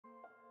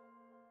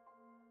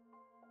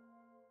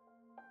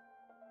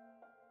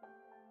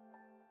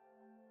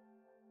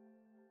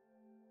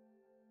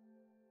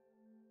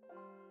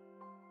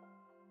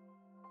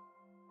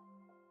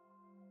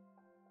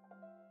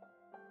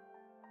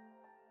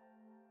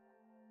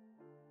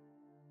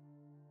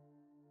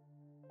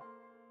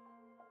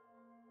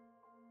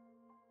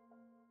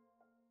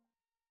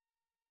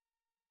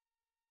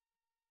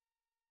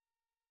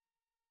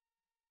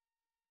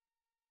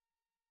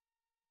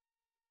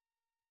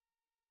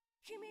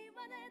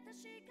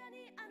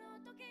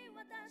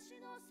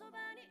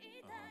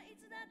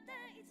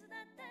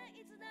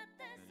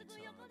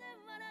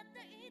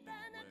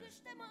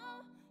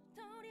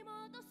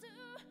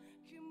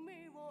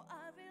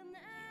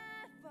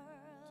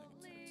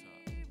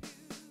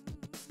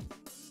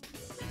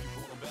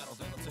Battle,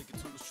 then I'll take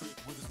it to the street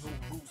where there's no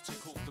rules.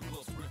 Take off the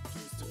gloves, rip,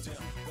 please to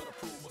down. Gotta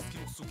prove my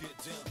skills, so get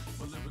down.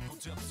 My lyrical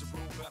depths are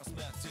bro, battle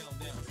smack down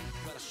now.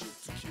 Gotta shoot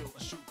to kill and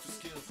shoot to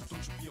skill.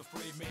 Don't you be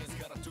afraid, man's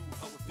gotta do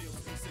how it feels.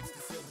 6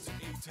 to 7 to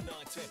 8 to 9,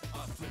 10.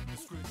 I flip the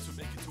script to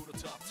make it to the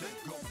top 10.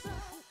 Go.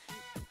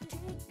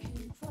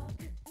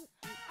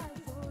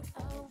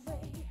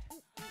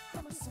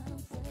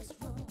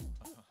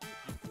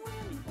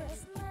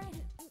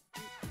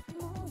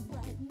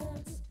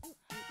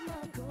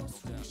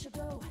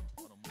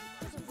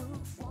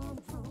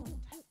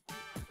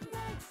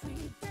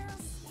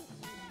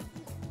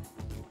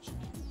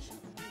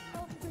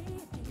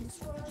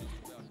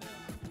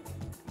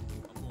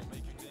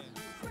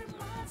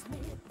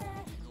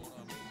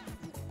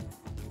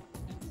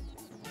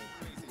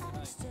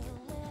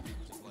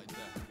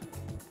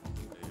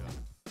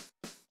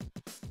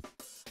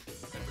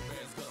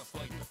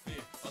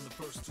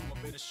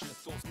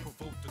 Thoughts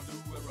provoke the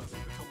new era.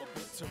 Become a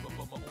bit terror,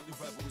 but my only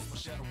rival is my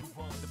shadow.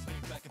 Rewind the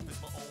playback and fix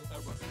my own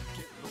error.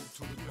 Get low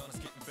to the ground, it's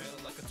getting better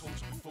like I told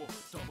you before.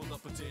 Double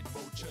up a dead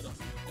road cheddar.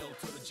 L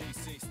to the J,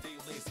 say stay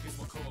laced. Here's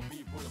my car,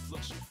 B, royal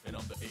flush, and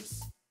I'm the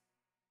ace.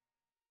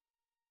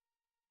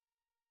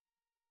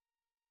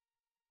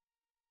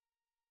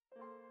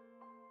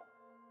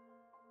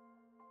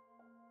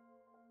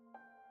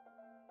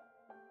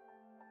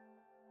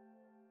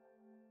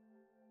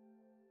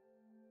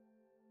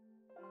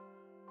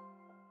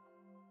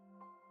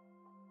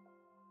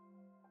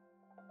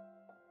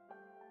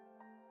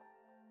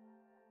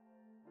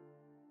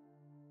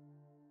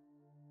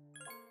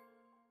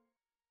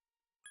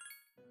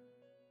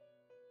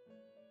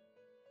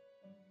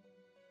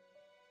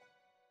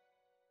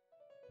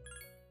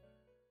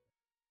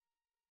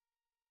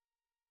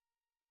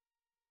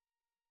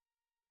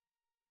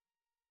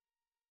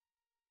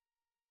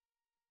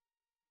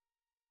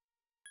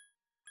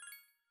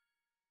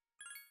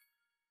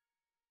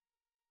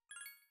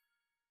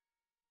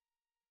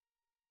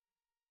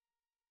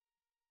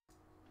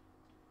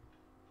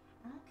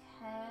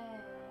 Okay.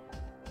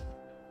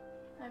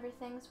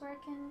 Everything's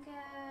working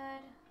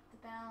good. The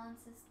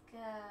balance is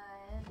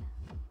good.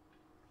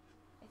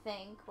 I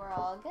think we're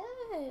all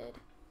good.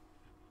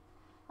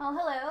 Well,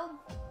 hello.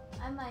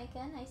 I'm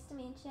Micah. Nice to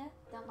meet you.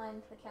 Don't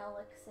mind the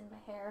cowlicks in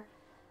my hair.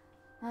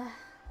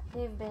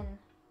 They've been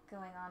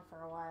going on for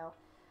a while.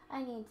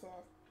 I need to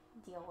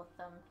deal with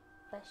them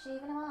by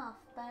shaving them off.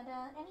 But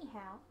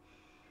anyhow,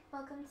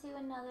 welcome to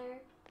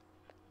another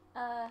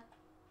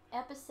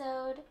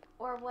episode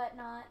or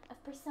whatnot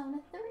of Persona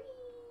 3.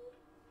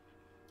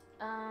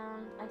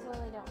 I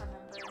totally don't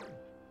remember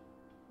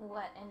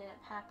what ended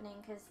up happening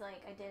because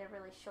like I did a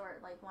really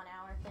short like 1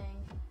 hour thing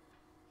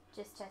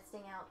just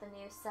testing out the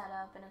new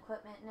setup and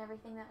equipment and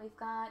everything that we've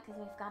got because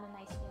we've got a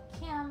nice new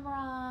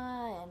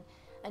camera and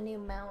a new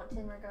mount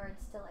in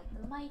regards to like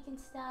the mic and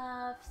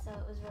stuff, so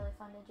it was really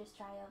fun to just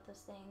try out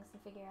those things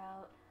and figure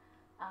out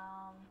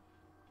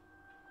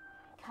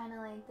kind of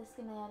like the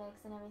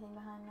schematics and everything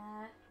behind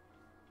that.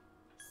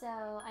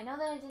 So I know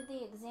that I did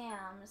the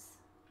exams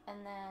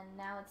and then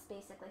now it's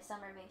basically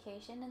summer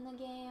vacation in the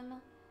game.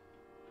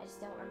 I just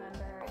don't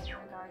remember in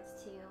regards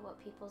to what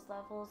people's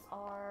levels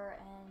are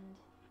and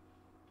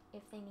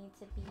if they need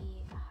to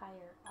be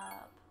higher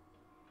up.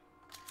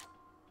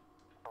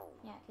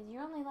 Yeah, because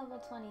you're only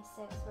level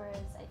 26,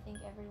 whereas I think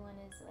everyone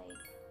is like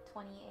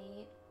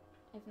 28,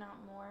 if not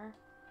more.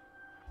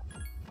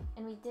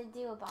 And we did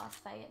do a boss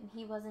fight, and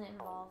he wasn't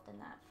involved in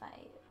that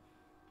fight.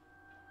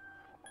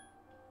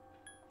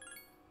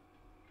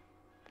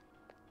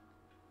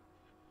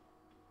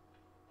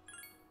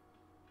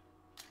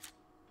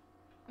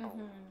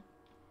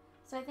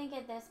 So I think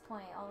at this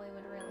point, all we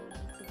would really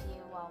need to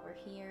do while we're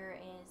here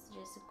is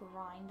just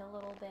grind a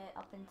little bit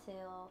up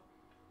until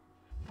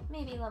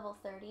maybe level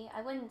 30.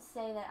 I wouldn't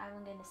say that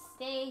I'm going to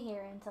stay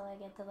here until I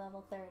get to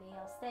level 30.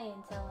 I'll stay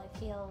until I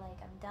feel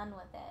like I'm done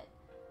with it.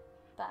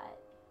 But,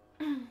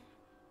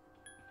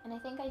 and I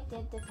think I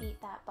did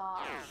defeat that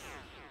boss.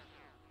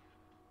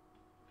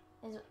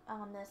 Is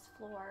on this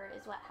floor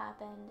is what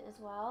happened as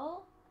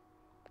well.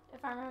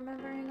 If I'm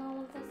remembering all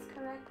of this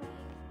correctly.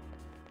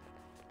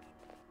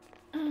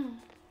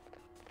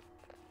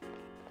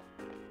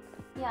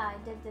 Yeah, I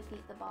did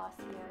defeat the boss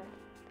here.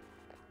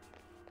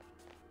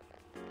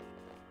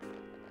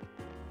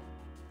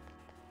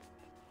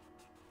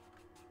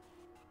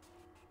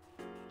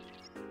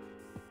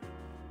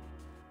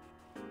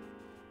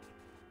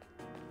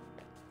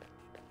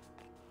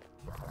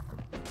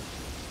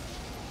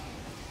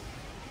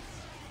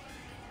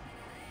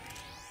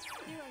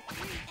 There are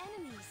 3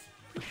 enemies.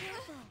 Be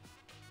careful.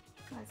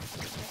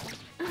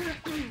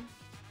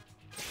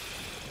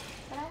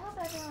 But I hope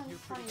everyone's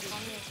 2020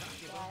 is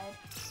dead.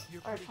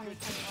 Or 2021 is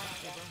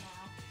dead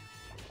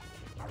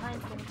now.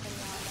 Mine's been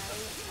pretty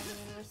alright. I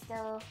mean, we're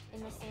still in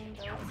the same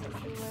boat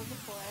as we were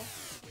before.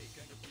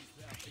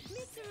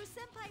 Mitsuru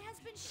Senpai has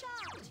been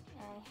shot!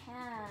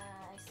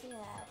 I see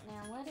that.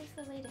 Now, what is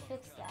the way to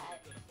fix that?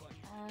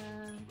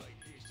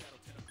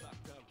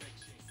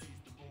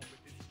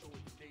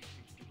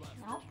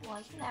 Nope,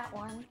 wasn't that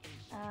one.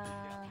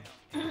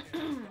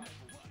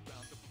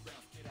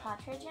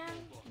 Potrogen?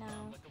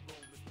 No.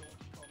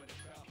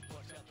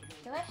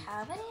 Do I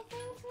have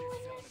anything for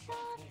when you're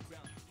shocked?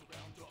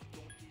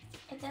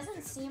 It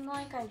doesn't seem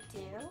like I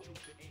do.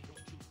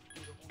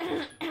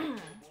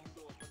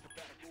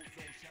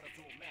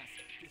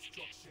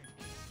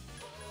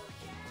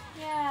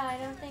 Yeah, I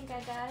don't think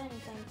I got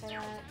anything for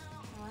that.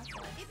 Oh, that's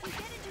nice. If you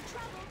get into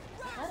trouble,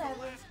 run!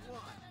 Whatever.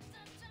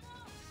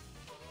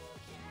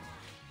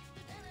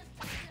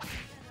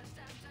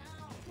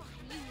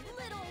 You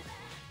little...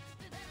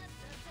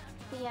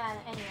 But yeah,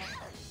 anyway,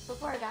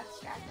 before I got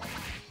distracted,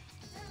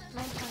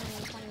 my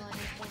 2021 has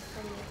been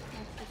pretty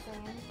much the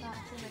same. Not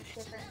too much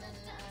different than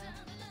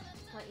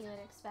what you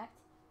would expect.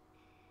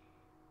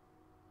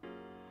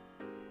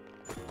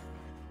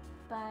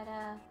 But,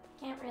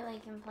 can't really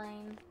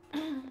complain.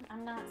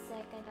 I'm not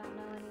sick. I don't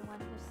know anyone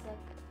who's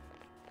sick.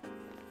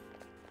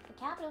 The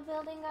Capitol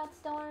building got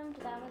stormed.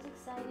 That was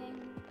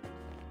exciting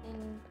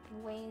in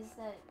ways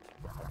that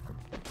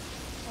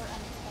were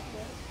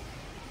unexpected.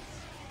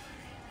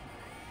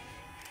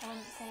 I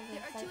wouldn't say the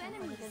There are two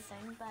excitement was a good enemies.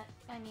 thing, but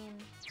I mean,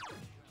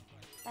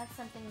 that's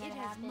something that It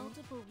has happened.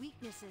 multiple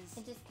weaknesses.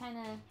 It just kind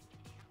of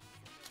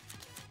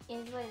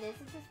is what it is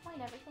at this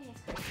point. Everything is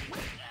crazy.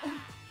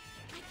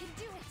 I can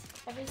do it!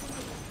 Everything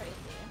is just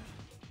crazy.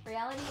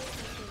 Reality is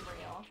just too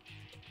real.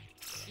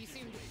 You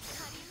seem to...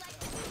 How do you like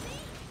to be me?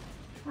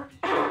 I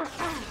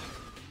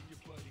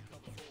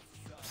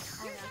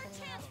don't know if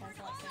anyone else has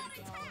that same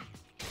feeling.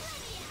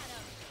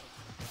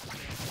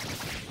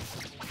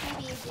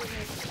 Maybe you do,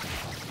 maybe.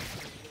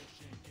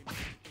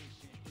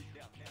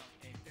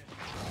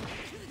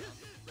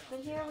 But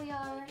here we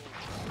are,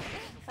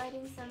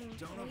 fighting some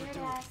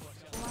weird-ass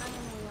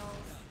lion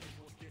wheels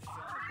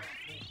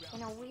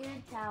in a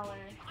weird tower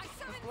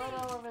with blood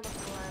all over the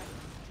floor,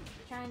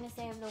 trying to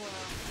save the world,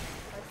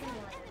 or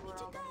simulate the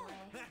world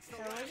anyway. So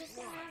we're just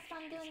gonna have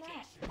fun doing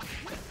that.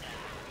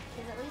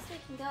 Because at least we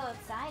can go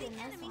outside in The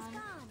this enemy's one.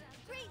 gone!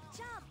 Great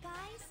job,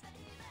 guys!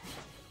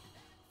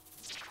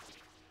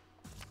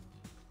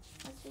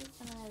 Let's do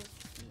some of those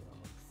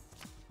shields.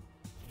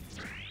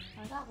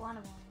 I got one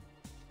of them.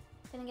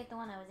 Didn't get the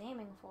one I was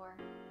aiming for.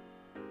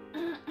 I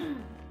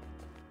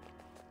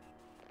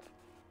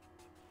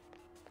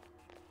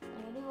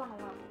do want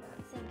to level, but at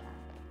the same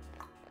time.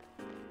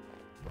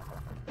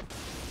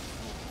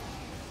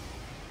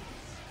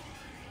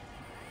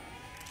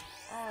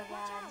 Oh Watch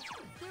god. out!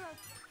 There are...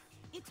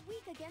 It's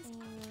weak against...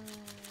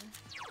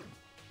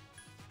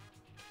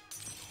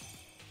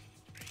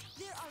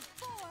 There are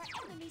 4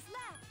 enemies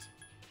left!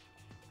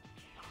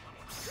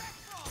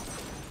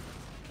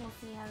 We'll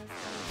see how this goes.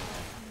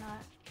 I'm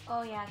not.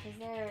 Oh yeah, because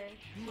they're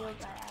healed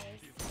by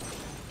ice.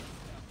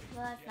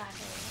 Well, that's not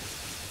good.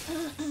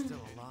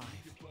 Still alive.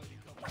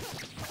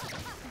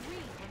 3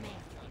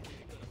 remain.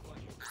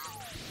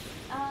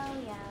 Oh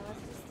yeah,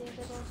 let's just do a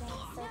big old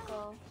giant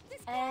circle.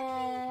 This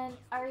And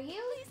are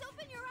you? Please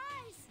open your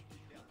eyes!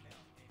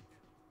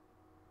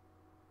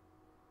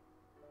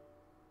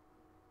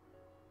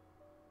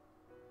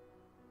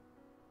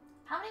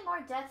 How many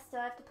more deaths do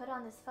I have to put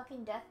on this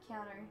fucking death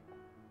counter?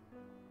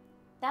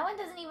 That one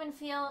doesn't even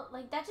feel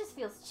like, that just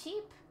feels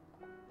cheap.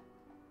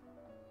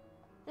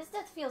 This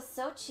death feels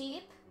so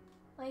cheap.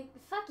 Like,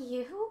 fuck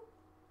you.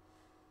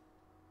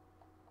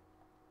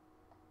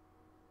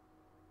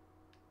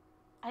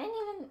 I didn't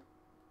even...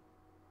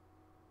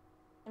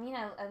 I mean,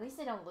 at least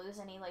I don't lose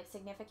any, like,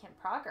 significant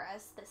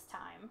progress this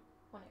time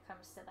when it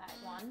comes to that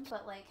one.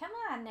 But, like, come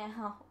on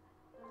now.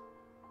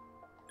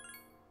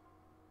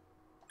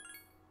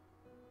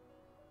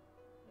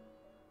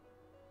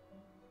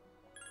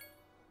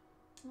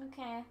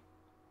 Okay.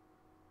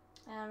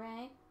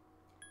 Alright.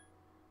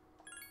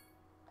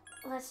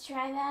 Let's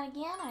try that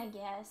again, I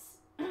guess.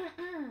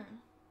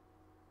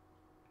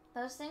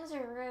 Those things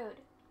are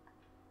rude.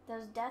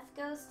 Those death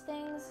ghost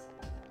things,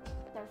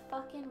 they're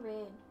fucking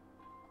rude.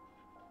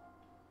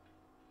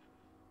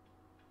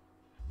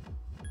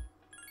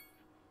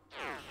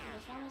 I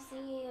just want to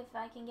see if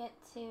I can get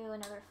to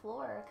another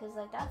floor, because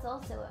like that's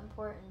also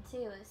important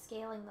too, is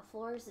scaling the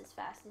floors as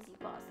fast as you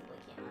possibly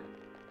can.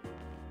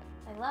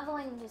 Like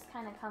leveling just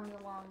kind of comes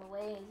along the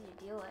way as you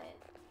do it.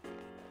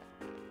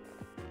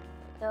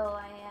 Though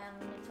I am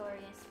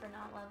notorious for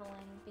not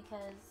leveling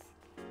because,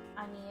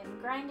 I mean,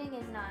 grinding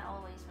is not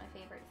always my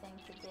favorite thing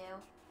to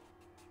do.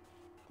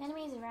 The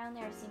enemies around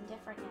there seem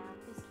different now.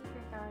 Please keep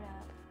your guard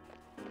up.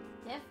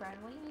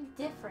 Different? What do you mean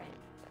different?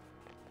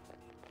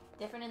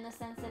 Different in the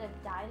sense that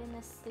I've died in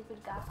this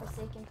stupid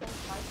godforsaken place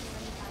far too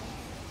many times?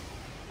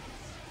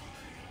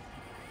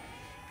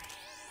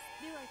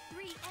 There are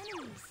 3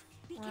 enemies.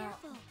 Be Well.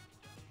 careful.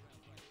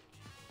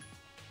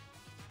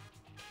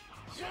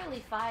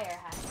 Surely fire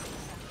has to do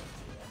something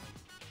to you.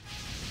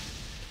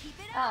 Keep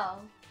it up.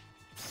 Oh.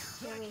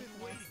 Your I've been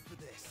weakness. waiting for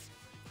this.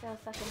 Go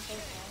fucking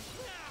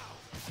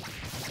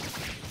face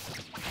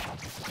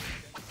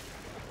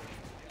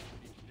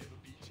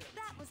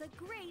That was a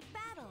great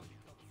battle.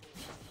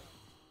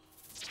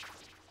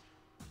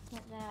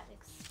 Get that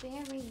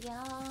experience.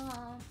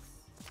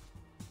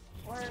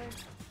 Or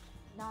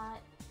not.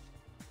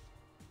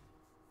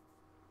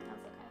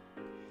 That's okay.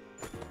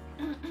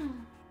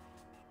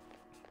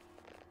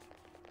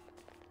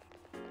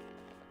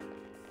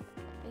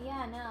 But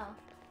yeah, no.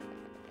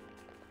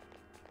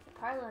 The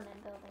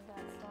Parliament building got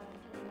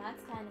stormed, and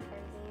that's kind of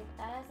crazy.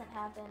 That hasn't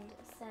happened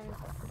since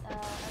a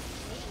state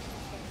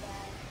did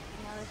that.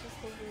 You know, it's just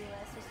because the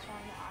US was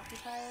trying to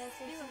occupy us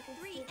or There are something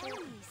 3 stupid.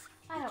 enemies.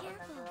 I don't Be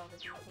careful. remember all the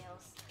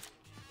details.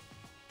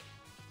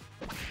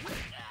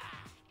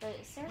 But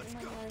it certainly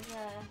was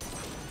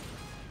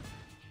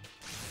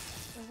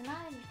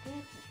not a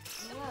good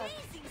look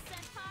Amazing,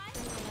 Senpai.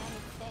 in the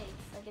United States.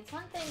 Like, it's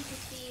one thing to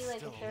see, like, a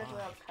Still third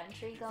world alive.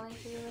 country going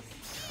through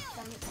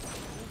some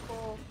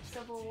equal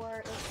civil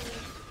war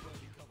issues.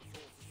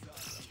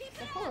 It's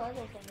a whole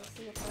other thing to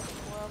see a first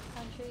world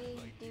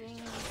country doing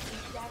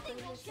exactly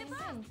the same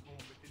thing.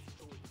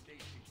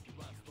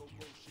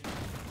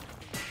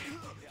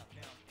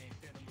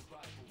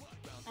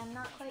 I'm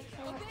not quite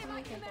sure what Obey to my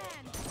make of it.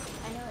 command.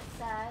 I know it's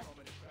sad.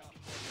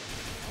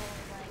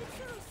 And, like,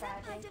 Mitsuru it's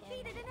Senpai tragic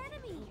defeated and an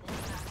enemy. it's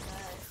not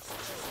good.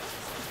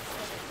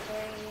 But it's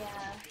very,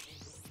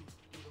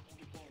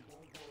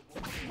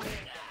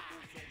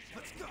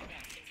 Let's go.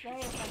 it's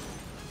very effective.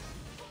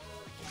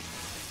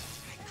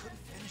 I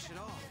couldn't finish it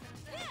off.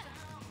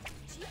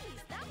 Jeez,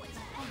 that was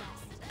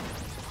fast.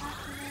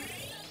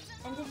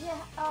 And did you,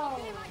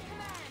 Obey my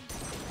command.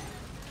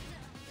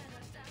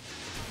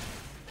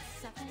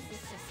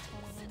 this is just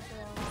turning into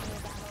a longer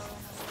battle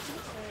and a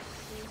research.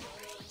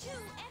 2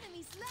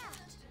 enemies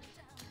left.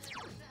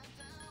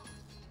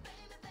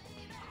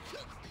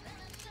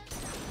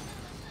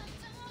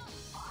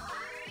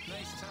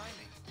 Nice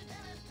timing.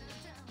 There's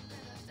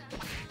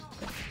 1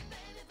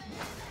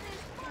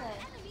 Good.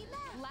 enemy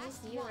left. Last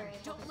you were able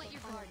to Don't let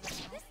your guard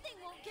defend. down. This thing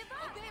won't give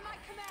up. Obey my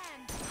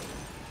command.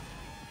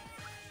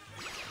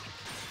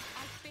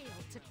 I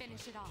failed to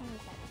finish it off. Wait a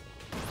second.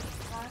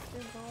 Last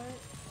resort?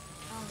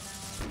 Oh no.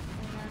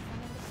 And that's when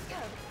it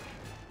explodes.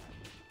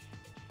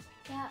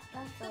 Yeah,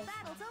 that's The always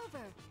battle's fun.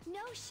 over.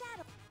 No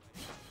shadow.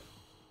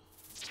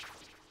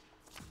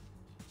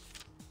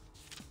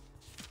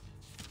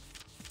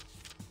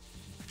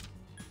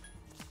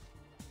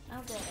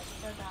 Oh good, I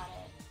still got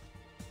it.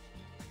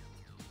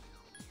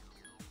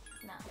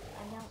 No,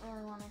 I don't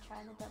really want to try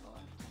the double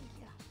up. Thank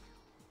you.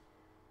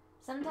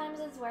 Sometimes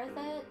it's worth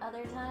it,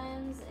 other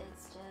times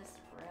it's just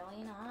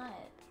really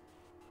not.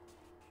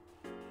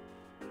 I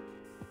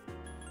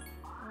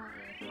want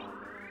you to hold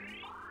one.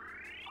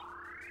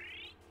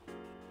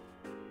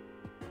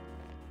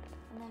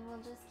 And then we'll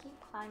just keep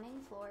climbing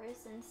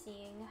floors and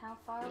seeing how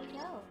far we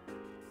go.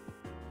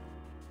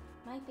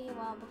 Might be a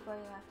while before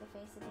you have to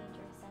face a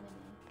dangerous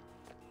enemy.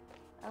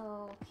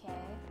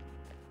 Okay.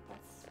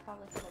 That's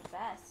probably for the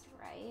best,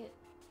 right?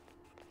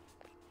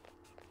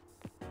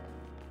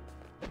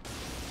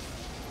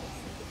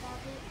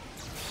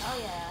 Oh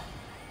yeah.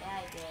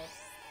 Yeah, I did.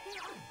 There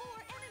are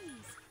 4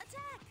 enemies.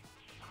 Attack.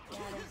 Yeah,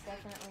 there's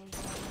definitely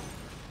been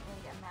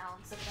like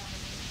amounts of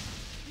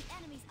enemies. The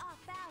enemy's off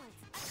balance.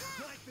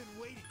 Attack. I've been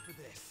waiting for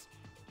this.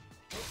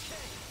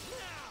 Okay,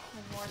 now.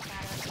 With more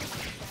shadows than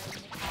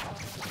starting to pop up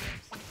in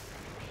groups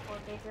or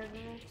bigger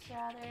groups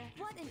rather.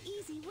 What an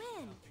easy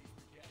win.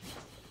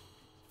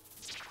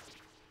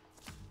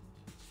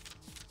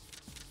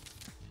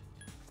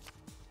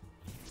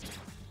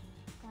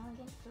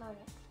 Elegant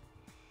Floric.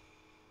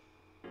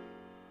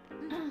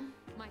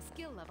 My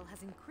skill level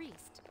has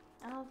increased.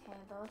 Okay,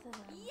 both of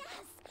them.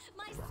 Yes!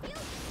 My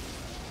skill...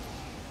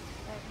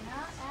 But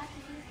not at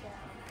Hiko.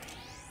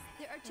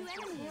 There are 2 Which is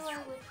enemies. who I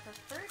would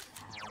prefer to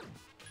have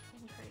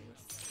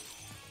increased.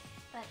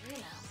 But you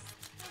know,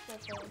 I'll get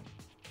there.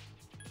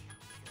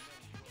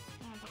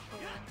 Not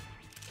before.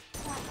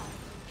 Not on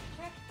the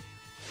trick.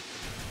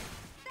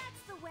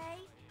 That's the way.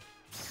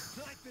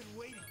 I've been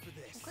waiting for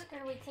The this.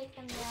 quicker we take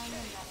them down, the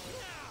better.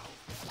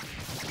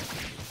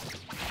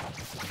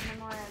 And the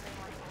more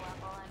everyone's a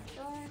level, I'm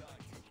sure.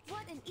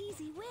 What an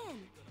easy win.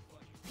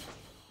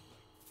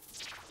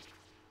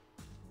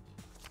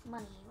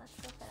 Money, let's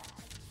go for that.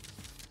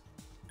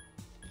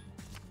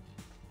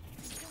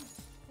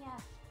 Yeah.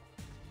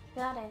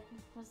 Got it.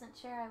 Wasn't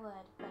sure I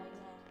would, but I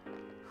did.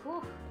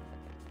 Whew.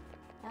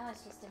 Now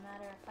it's just a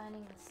matter of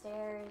finding the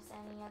stairs,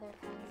 any other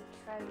kinds of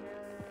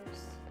treasures.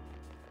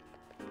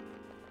 I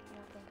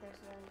don't think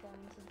there's really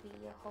going to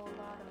be a whole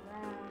lot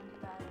around,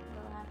 but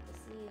we'll have to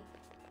see.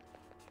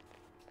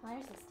 Well,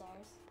 there's the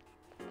stairs.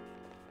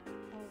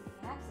 There's the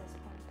access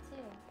point,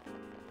 too.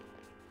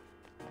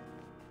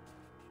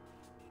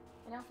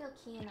 I don't feel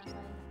keen on letting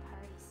the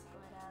party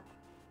split up.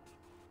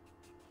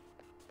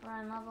 We're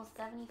on level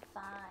 75.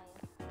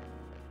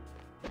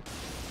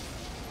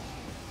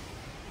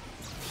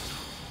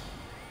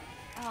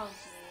 Oh,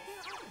 jeez. There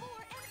are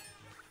 4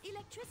 enemies.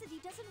 electricity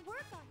doesn't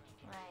work on it.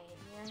 Right,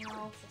 you're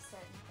null to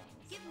certain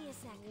things. Give me a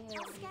sec. You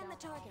I'll scan the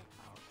don't target.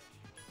 know.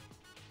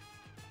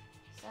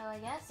 So I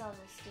guess I'll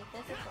just do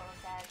physical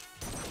attacks.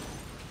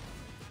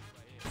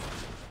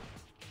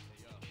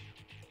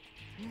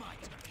 My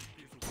turn.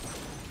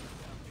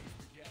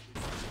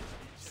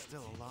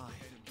 Still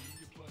alive.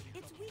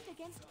 It's weak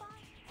against fire.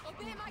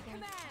 Obey my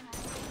command!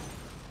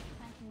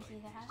 I can see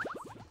that.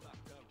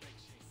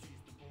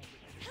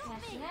 Help Yeah,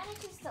 she me!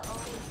 manages to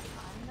always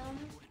con them,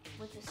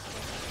 which is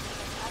strange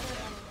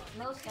because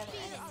most other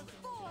enemies in the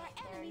game,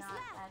 they're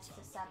not as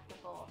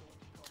susceptible.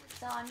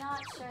 So I'm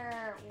not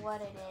sure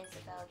what it is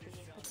about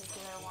these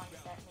particular ones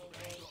that make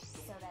it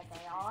so that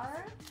they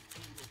are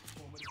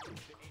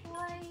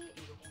quite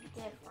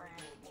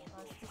different,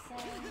 needless to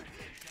say.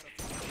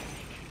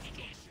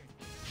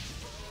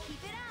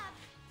 Keep it up!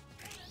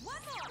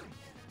 One more!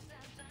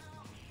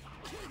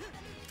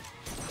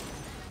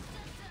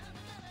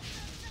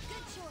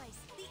 Good choice.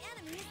 The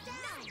enemy is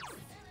down.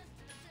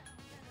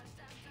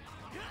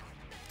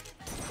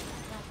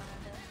 Not one of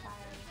those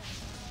fires or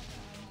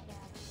something.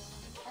 Yeah,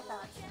 I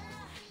thought so.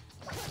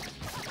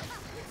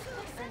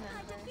 Mitsuru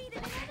Senpai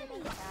defeated an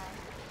enemy.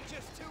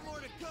 Just 2 more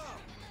to go.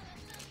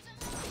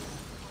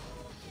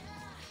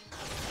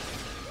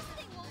 This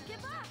thing won't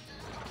give up.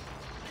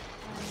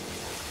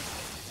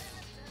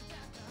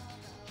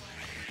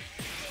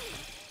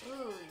 Ooh,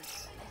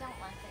 I don't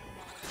like that you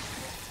managed to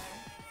hit her.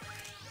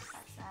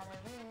 That's rather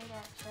rude,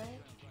 actually.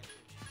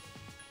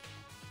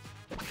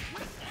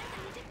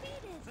 Enemy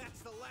defeated.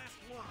 That's the last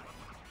one.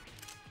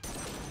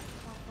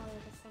 Hopefully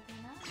this will be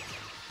enough.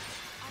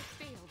 I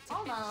failed to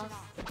Almost. finish it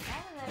off.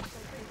 That was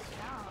actually pretty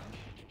strong.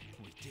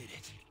 We did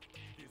it.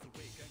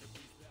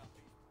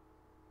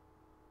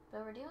 But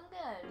we're doing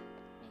good.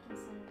 Making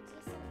some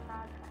decent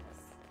progress.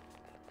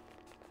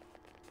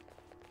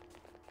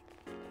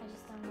 I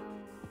just don't know.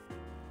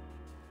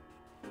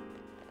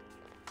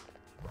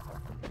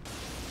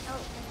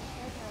 Oh,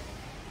 there's already.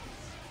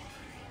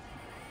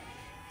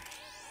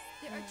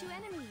 There are 2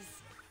 enemies.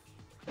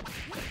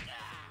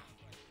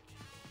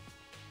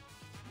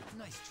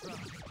 Nice try.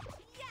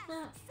 Yes,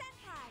 Huh.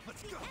 Senpai.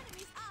 Let's The go.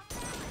 enemy's off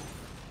balance.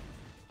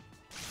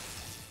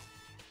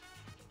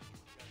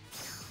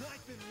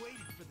 I've been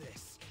waiting for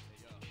this.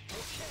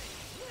 Okay,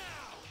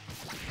 now.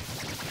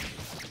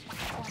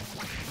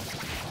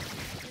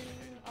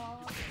 All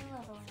the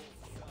leveling.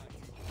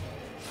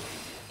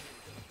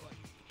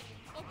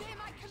 Obey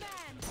my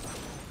command!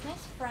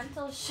 Nice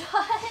frontal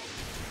shot.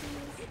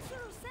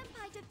 Mitsuru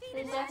Senpai defeated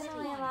There's an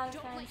definitely enemy. a lot of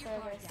Don't fan let your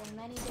guard service down. in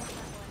many different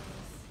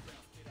ways.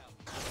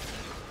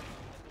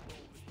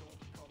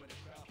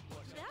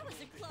 That was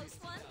a close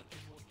one.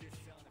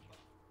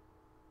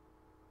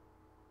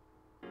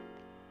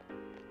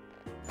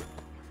 So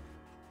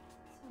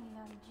we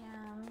got a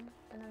gem,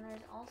 and then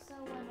there's also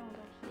one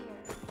over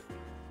here.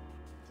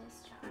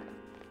 Discharge.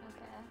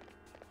 Okay.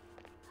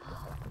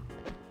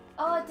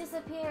 Oh, it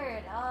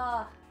disappeared.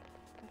 Oh,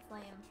 that's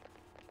lame.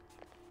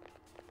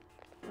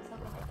 I was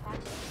hoping to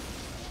catch it.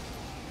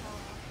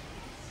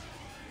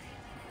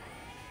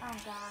 Oh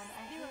god,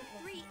 I There hate are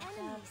 3 this matchup.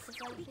 enemies. 'Cause,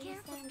 like, Be these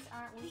careful. things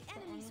aren't The weak to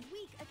enemy's any.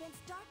 weak against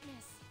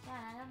darkness. Yeah,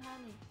 I don't have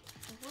any.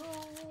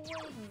 Whoa, wait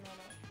a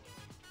minute.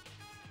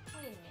 Wait a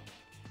minute.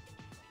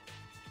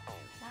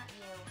 Not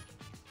you.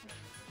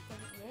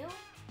 Is it you?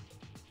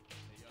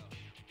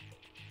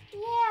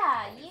 Yeah,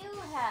 you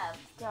have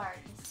dark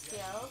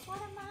skills.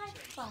 What am I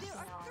fucking There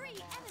are on 3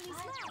 about? enemies I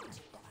have left. dark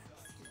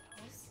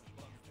skills.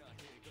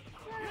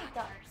 Very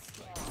dark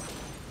skills.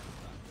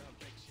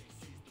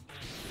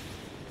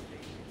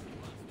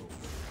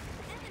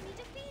 Enemy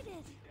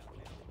defeated.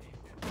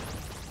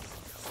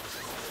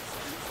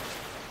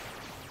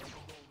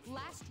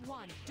 Last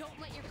one. Don't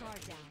let your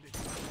guard down.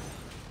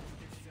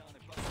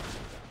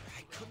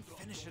 I couldn't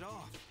finish it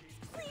off.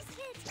 Please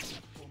hit.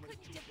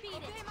 Couldn't defeat it.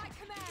 Obey my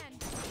command!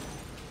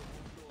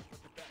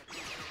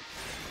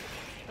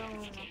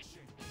 Boom.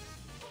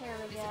 Here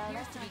we go. appears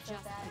That's to be not so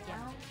just bad the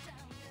beginning. now.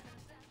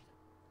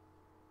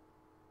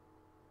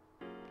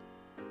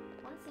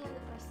 Once you have the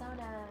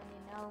persona and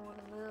you know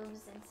the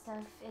moves and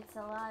stuff, it's a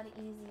lot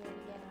easier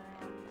to get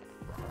around.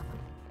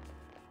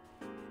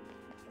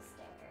 The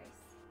stairs.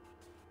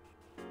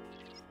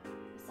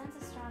 You sense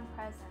a strong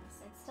presence.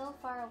 It's still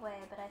far away,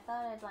 but I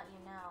thought I'd let you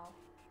know.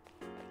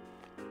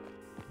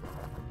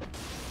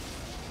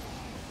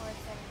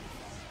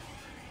 476.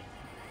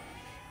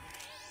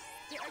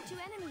 There are 2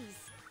 enemies.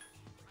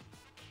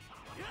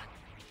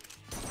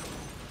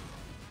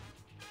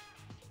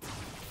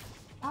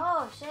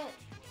 Oh shit!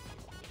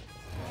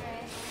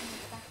 Alright, I didn't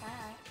expect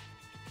that.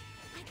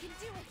 I can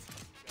do it.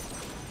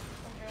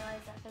 Didn't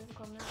realize that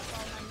physical moves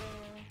fall under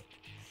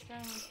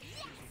strength.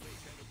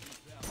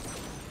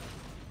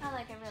 Not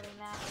like it really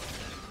matters,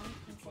 you know,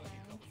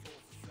 considering.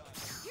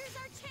 Here's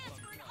our chance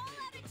for an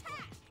all-out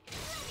attack.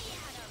 Let me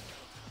at him.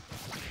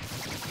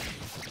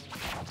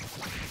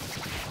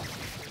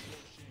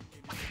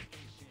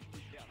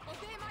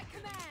 Obey my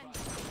command!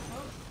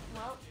 Oh,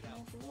 well, this is it.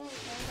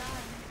 Hold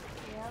on.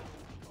 Yep.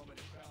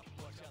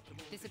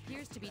 This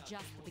appears to be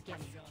just the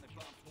beginning.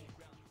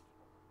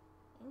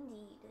 Indeed.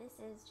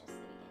 this is just the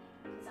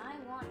beginning. Because I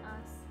want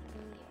us to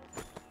be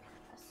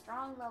a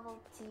strong level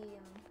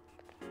team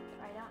where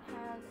I don't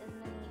have as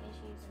many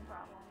issues and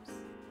problems.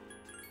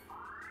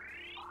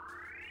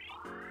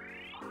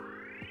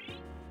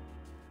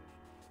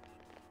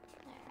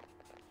 There.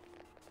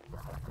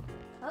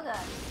 Oh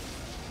god.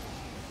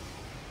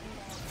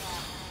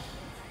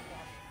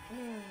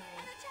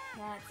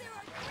 That's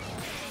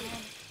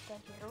but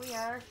here we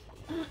are.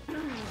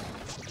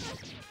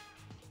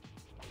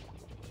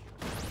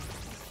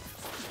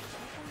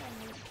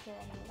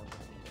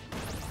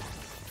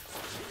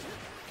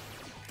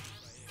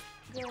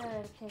 Good,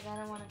 because I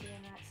don't want to be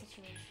in that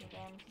situation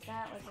again, because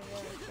that was a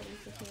really shitty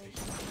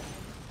situation.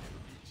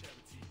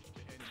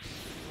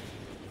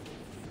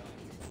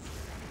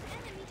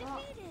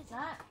 Well,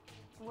 that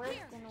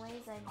worked in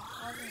ways I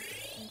wasn't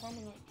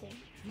intending it to.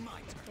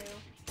 My turn.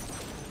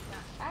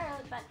 Not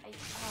entirely, but I I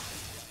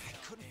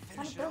couldn't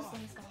one finish of it those off.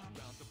 things gone.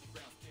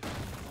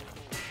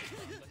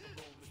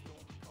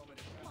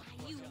 Why,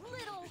 you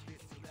little...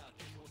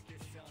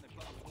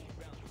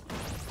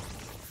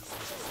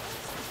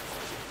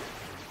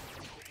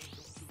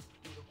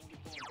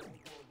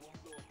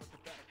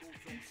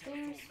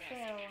 Instills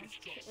fear.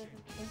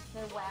 Is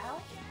the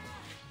wow?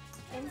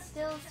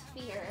 Instills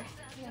fear.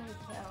 There we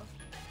go.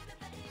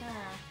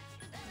 Huh.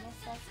 I guess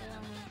that's the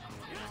only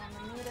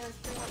Menudo's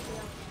pretty much the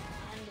only thing I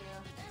can do.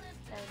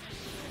 That would be a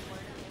weird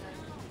word to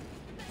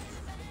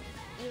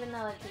do. Even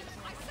though it keeps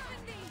me.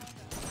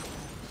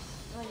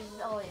 Which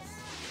is always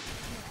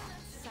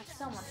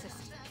so much fun.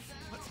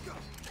 Let's go.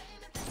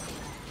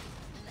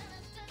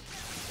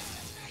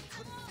 I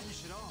couldn't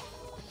finish it off.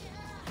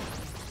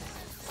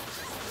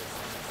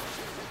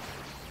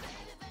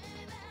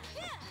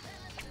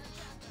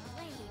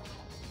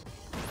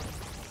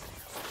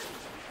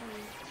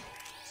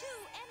 Two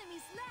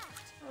enemies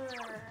left.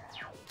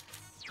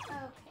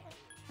 Okay.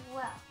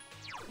 Well,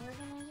 we're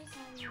gonna just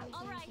have you do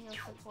Alright. heal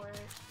support.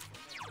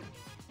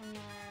 And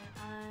then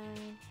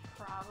I'm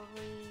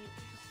probably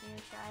just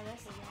gonna try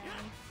this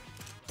again.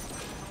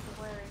 All the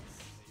words.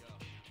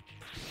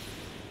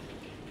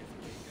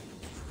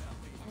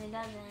 And it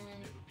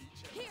doesn't.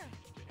 Here.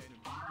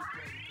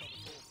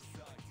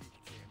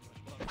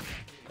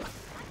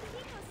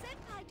 Akihiko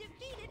Senpai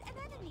defeated an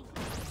enemy.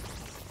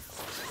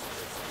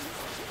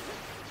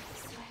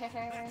 Swear.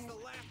 That's the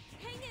last.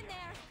 Hang in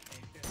there.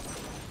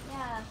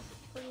 Yeah,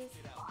 please.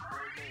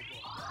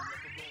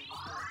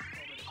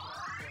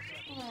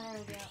 Yeah, there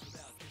we go.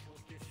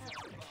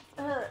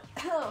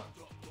 Oh,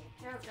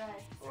 throat dry.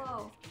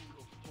 Whoa.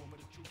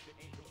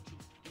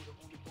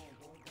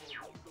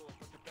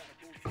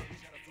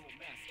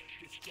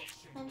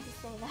 Meant to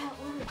say that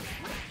word.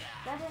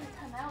 That didn't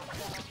come out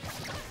though.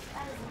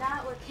 That is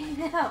not what came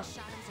The out.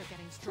 shadows are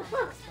getting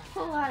stronger as A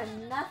well. lot of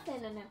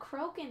nothing and a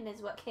croaking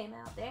is what came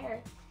out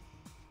there.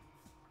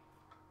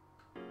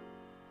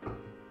 Oh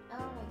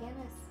my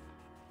goodness.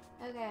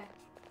 Okay.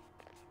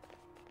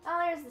 Oh,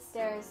 there's the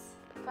stairs.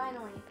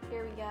 Finally,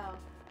 here we go.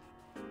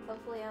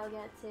 Hopefully I'll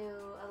get to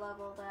a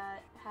level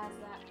that has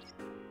that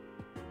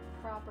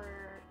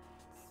proper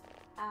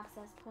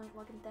access point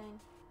looking thing.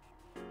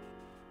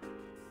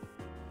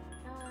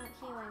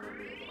 Healing would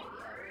be a good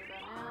idea right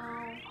about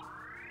now.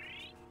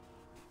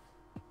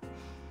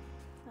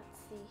 Let's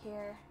see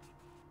here.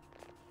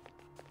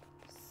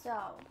 So, I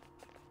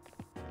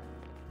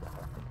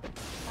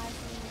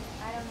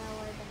don't know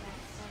where the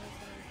next one is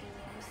going to be.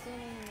 I'm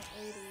assuming in the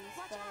 80s,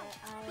 Watch but out.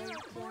 I There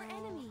are 4 don't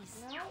enemies.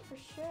 know for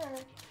sure.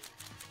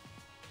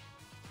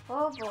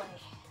 Oh boy.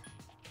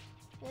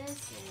 This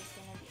is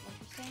going to be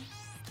interesting.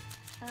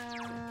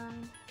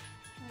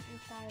 Let me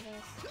try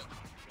this.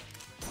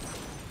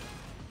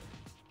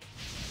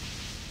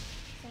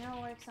 So it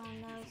works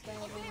on those that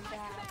are really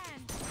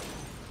bad.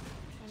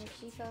 And if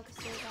she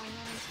focuses on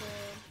them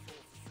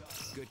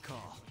too. Good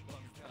call.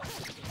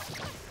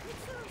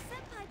 Mitsuru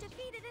Senpai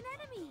defeated an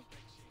enemy.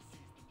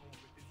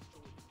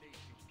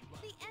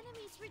 The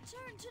enemies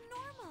returned to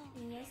normal.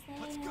 Yes,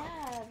 they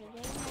have.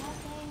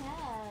 They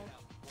have.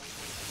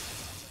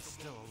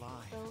 Still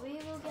alive. So we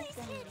will get Please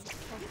them. hit.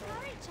 Hopefully.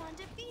 Yukari-chan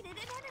defeated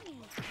an enemy.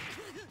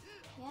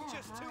 Yeah,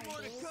 Just 2 hi,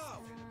 more to dude. go.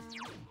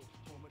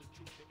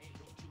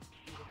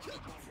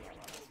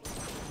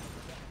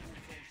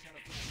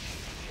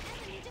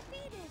 Enemy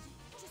defeated.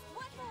 Just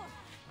one more.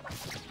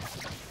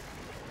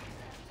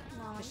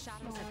 No, The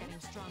shadows are getting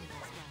stronger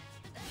as well.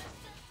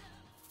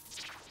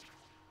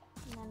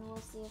 And then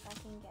we'll see if I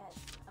can get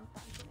a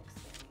bunch of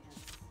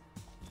experience.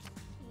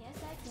 Yes,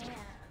 I can.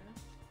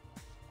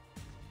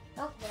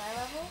 Oh, did I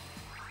level?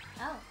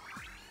 Oh,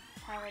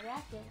 powered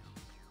active.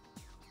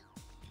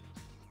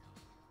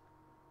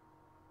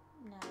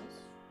 Nice.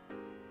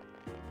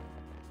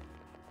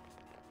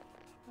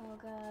 Oh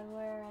god,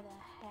 where the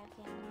heck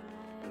am I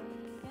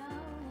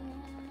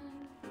going?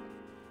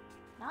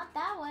 Not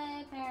that way,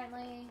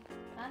 apparently.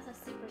 That's a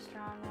super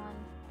strong one.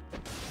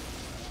 And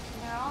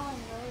they're all in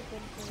really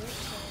good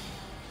groups right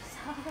now. So,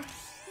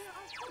 There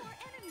are 4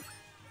 enemies.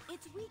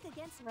 It's weak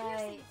against right.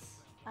 piercing.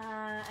 And I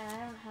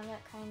don't have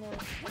that kind of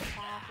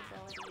attack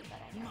ability, but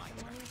I know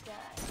someone who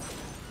does.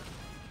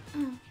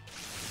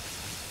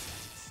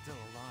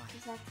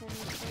 Just have to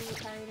make sure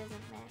Yukari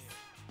doesn't miss.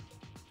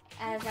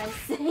 As I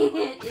say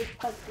it, it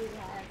fucking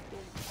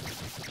happens.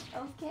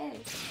 Okay.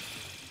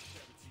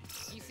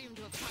 You seem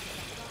to have caught it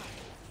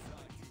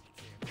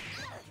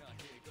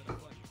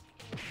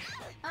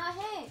Oh,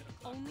 hey!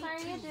 Only How are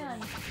you two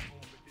doing?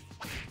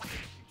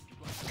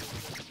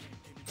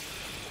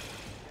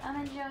 I'm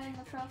enjoying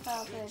the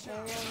profile pic, I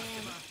really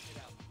am.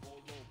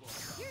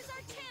 Here's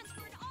our chance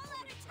for an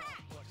all-out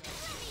attack. Let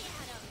me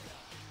at him.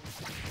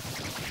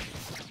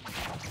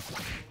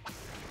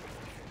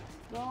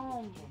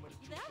 Boom!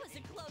 That was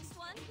a close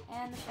one.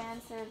 And the fan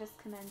service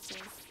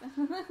commences.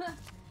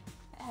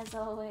 As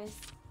always.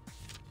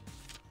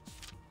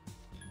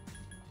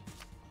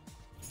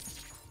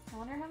 I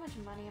wonder how much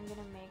money I'm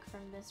gonna make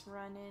from this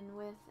run-in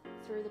with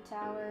through the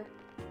tower.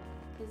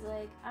 Cause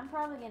like, I'm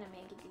probably gonna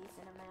make a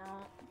decent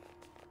amount.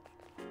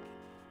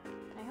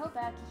 And I hope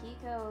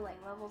Akihiko like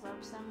levels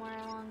up somewhere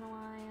along the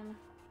line.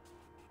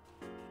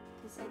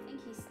 Cause I think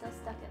he's still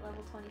stuck at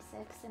level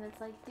 26 and it's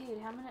like,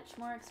 dude, how much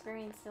more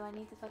experience do I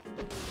need to fucking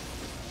give you?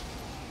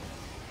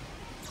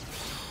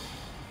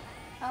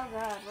 Oh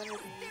god, what are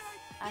these?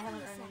 I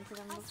haven't run into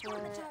them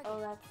before. Oh,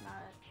 that's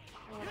not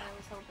what I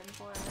was hoping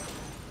for.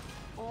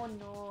 Oh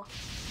no.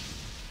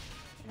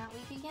 They're not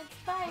weak against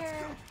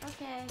fire.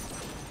 Okay.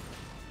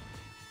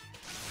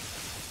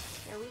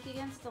 They're weak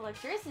against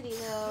electricity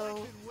though.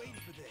 I've been waiting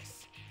for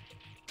this.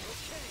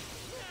 Okay,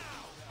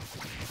 now.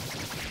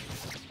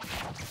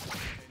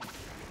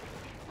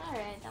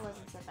 Alright, that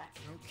wasn't so bad.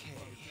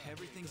 Okay,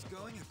 everything's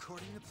going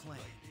according to plan.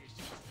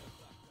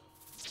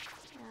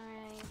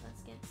 Alright,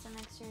 let's get some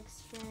extra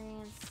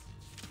experience.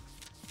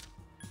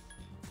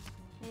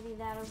 Maybe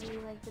that'll be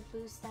like the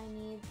boost I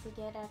need to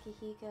get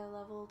Akihiko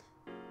leveled.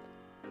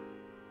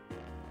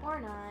 Or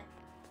not.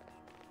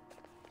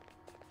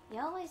 You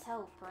always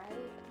hope, right?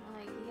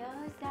 Like, you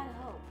always gotta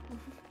hope.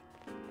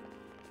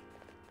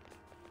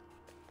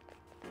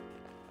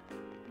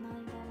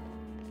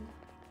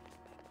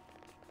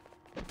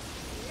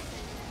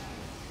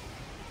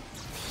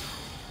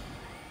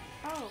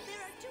 Oh,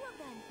 There are two of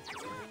them.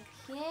 Attack.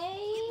 okay.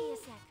 Give me a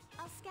sec.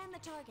 I'll scan the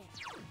target.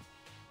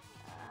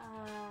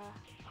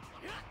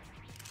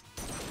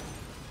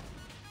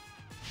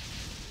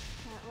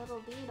 That little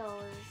beetle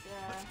is,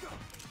 Let's go.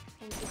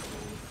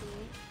 interesting to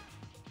see.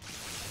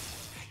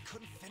 I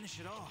couldn't finish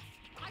it off.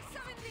 I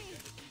summon thee.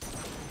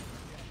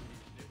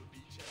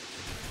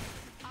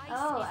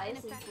 Oh, is ice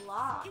is ineffective.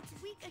 blocked. It's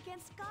weak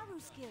against Garu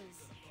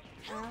skills.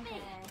 Help Okay.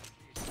 me.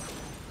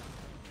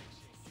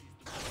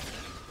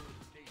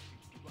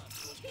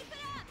 Keep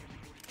it up.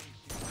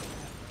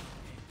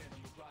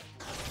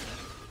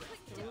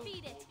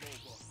 Defeat it.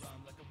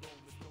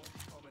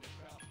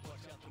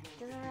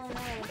 Doesn't really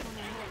matter which one I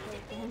hit,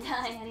 they're gonna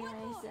die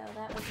anyway, so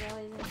that was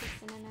always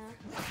interesting enough.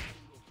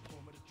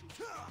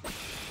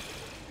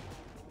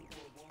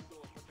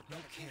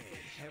 Okay,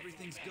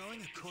 everything's going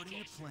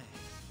according to plan.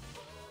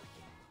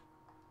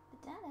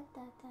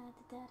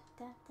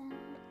 Da-da-da-da-da-da-da-da.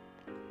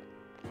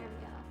 There we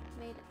go.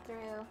 Made it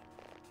through.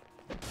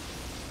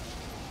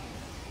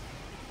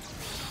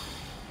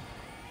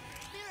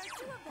 There are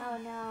two of them. Oh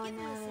no, Give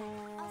me no, a sec. no,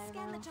 no, I'll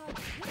scan no, the no. target.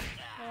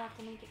 We'll have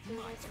to make it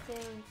through this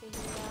too and figure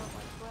out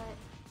what's what.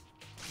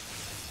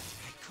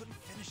 I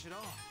couldn't finish it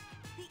off.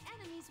 The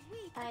enemy's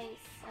weak.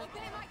 Ice.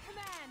 Okay.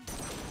 command.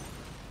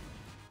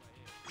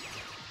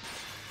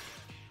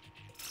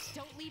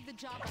 Don't leave the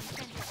job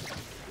unfinished.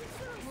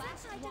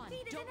 Last I one.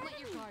 defeated Don't an let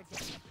your enemy. guard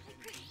down. I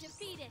couldn't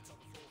defeat it.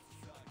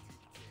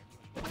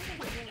 I don't think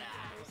it really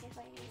matters if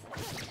I use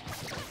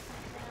it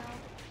now.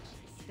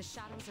 The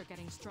shadows are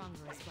getting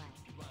stronger as well.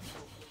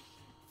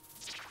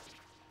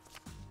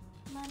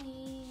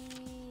 Money.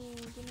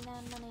 Give me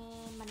that money.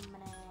 Money,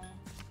 money.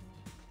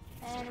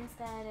 And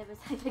instead it was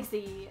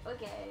Hypixie.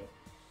 Okay.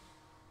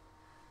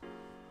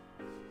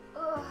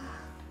 Ugh.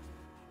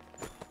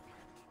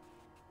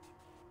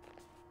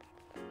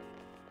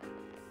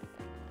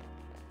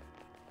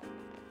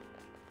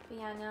 But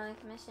yeah, no, I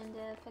commissioned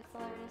a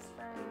pixel artist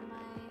for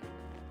my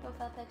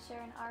profile picture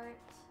and art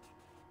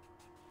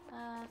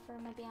for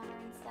my banner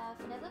and stuff,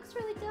 and it looks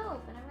really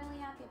dope, and I'm really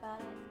happy about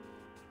it.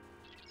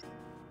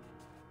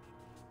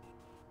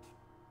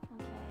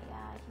 Okay,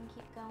 yeah, I can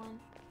keep going.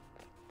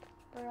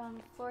 We're on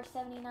floor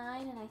 79,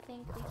 and I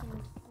think we can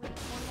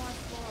reach one more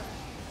floor,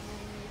 and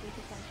then maybe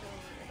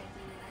potentially it'll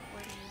be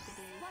where we need to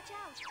be. Watch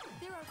out.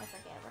 There are I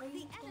forget, what are The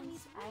these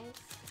enemy's things? Ice?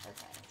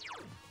 Okay.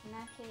 In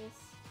that case,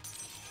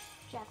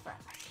 Jack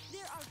Frost.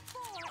 There are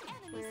 4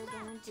 enemies We're left.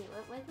 gonna do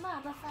it with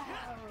Mabafo.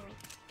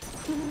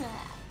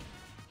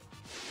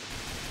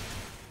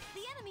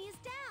 The enemy is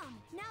down.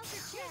 Now's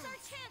your chance. Here's our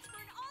chance for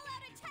an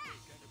all-out attack.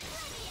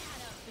 Let me at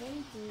him. Maybe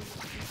you can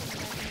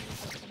definitely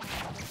put them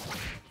out.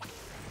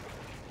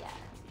 Yeah,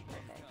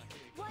 perfect.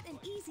 What an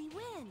easy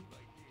win.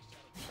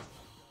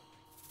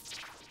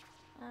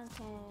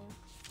 Okay.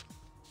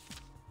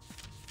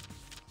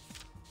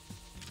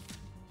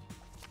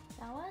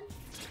 That one?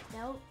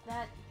 Nope,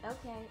 that,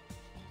 okay.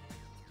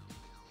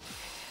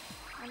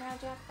 And now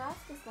Jack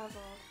Frost is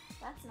leveled.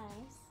 That's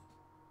nice.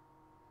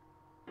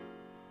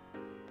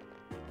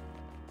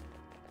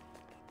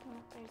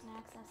 there's an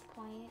access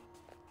point.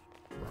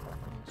 And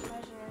a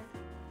treasure.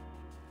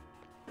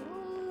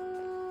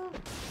 Ooh.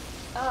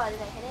 Oh,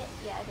 did I hit it?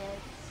 Yeah, I did.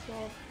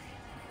 Shit.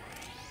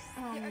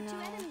 Oh There are no. 2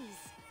 enemies.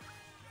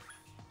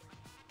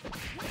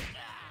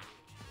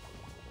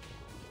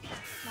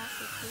 Not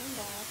the team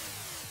back.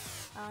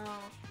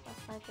 Oh,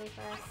 that's likely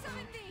for us to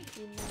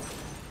be missed.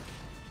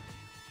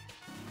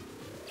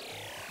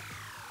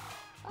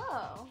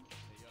 Oh.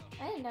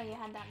 I didn't know you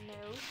had that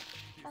move.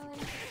 Oh,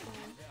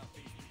 interesting.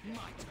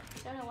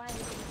 Don't know why you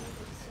didn't use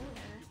it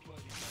sooner.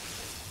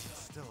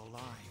 Still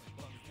alive.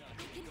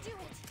 I can do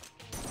it.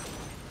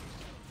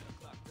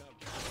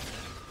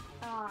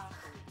 Oh,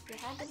 you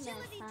had to miss,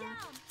 Agility huh?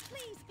 down.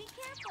 Please be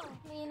careful.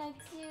 I mean, I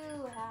do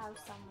have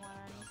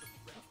someone,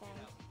 I think.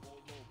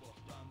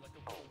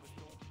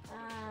 I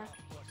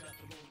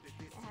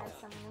had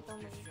someone with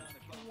only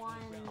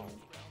one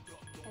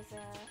as a,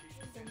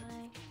 didn't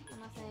I?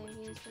 Unless I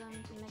used them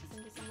to mix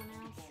into someone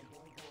else.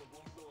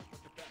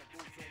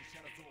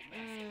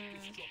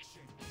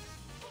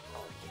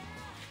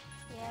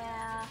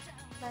 Yeah,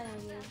 I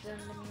don't use them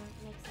to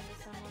mix into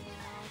someone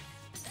else.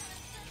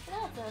 But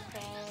that's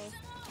okay.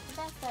 The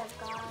best I've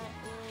got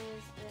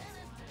is this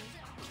one.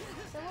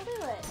 So we'll do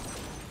it.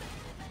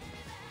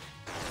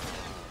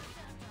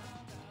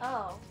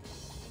 Oh,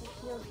 it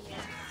heals you.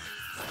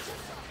 I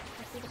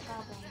see the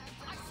problem.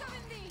 I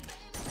summon thee!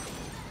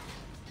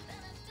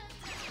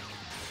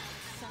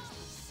 Such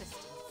persistence.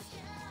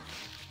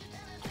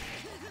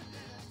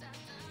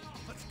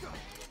 Let's go.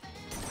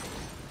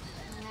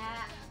 Nah, I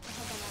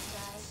hope I'm not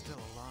died.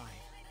 Still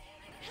alive.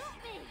 Help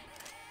me.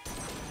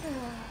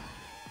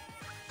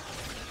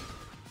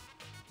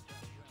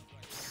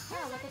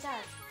 Oh, look at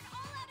that. For an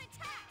all-out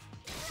attack.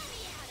 Let me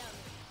at him.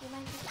 You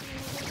might just be in a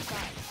good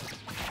spot.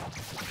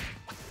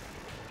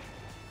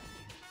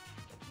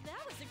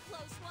 That was a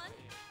close one.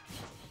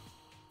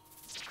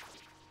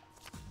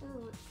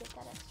 Ooh, let's get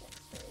that extra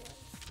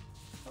experience.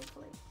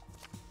 Hopefully.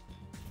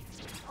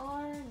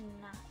 Or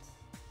not.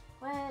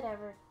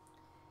 Whatever.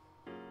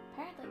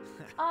 Apparently.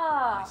 My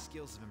Oh!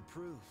 skills have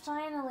improved.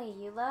 Finally,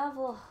 you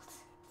leveled.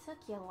 Took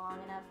you long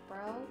enough,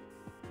 bro.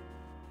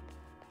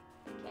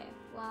 Okay,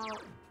 well,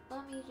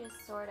 let me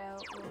just sort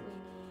out what we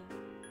need.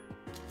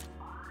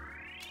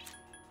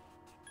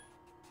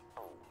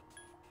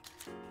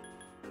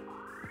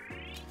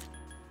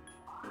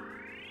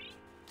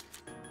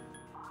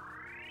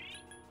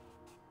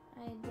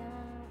 I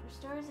don't...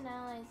 Restores an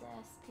ally's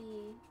SP.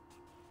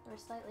 Or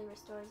slightly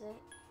restores it.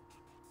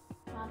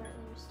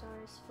 Moderately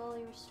restores.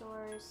 Fully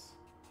restores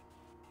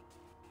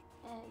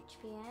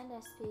HP and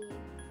SP.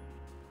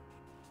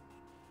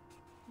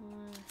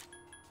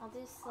 I'll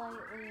do slightly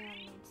on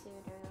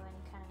Mitsuru and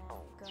kind of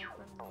go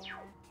from there.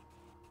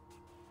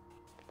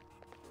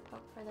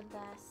 Hope for the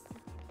best.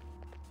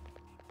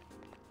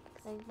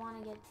 Because I want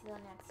to get to the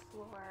next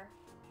floor.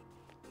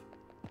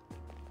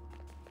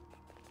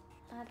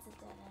 That's a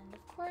dead end.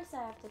 Of course I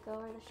have to go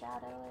where the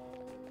shadow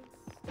is.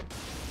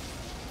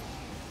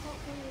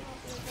 Hopefully it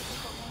won't be a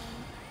difficult one.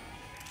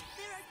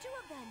 There are 2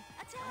 of them.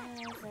 Attack.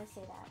 As I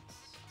say that.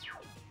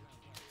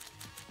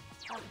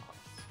 Of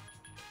course.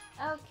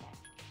 Okay.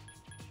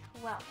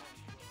 Well then.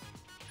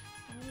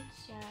 Let me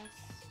just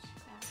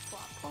grab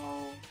swap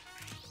pole.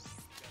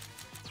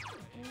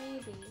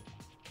 Maybe.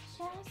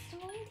 Just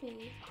maybe.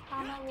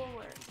 Hana will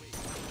work.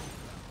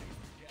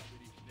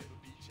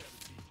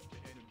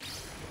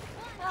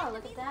 Oh,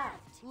 look at that.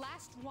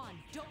 Last one.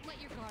 Don't let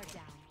your guard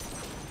down. I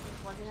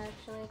wasn't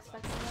actually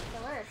expecting it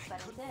to work, but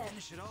it did.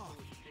 Finish it off.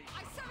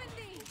 I summon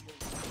thee!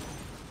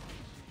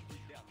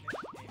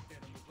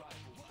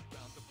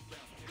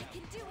 I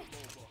can do it.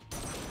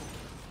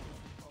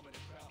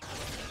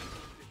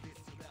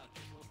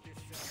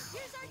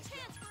 Here's our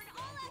chance for an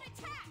all-out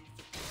attack.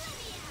 Let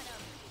me at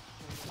him.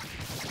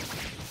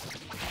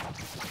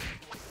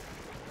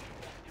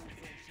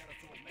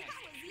 That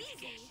was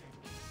easy.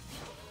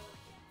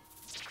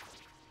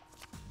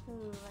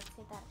 Ooh, let's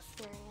get that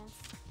experience.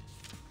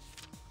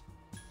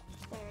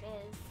 There it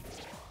is.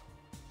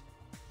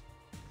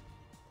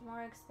 The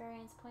more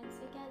experience points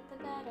we get, the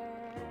better.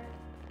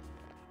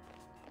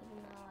 Even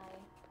though I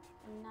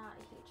am not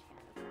a huge fan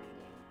of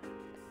grinding.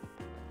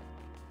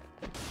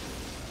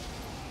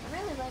 I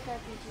really like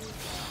RPGs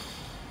though,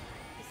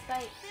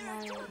 despite There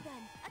are 2 my of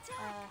them.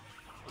 Attack.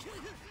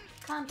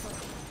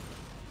 conflict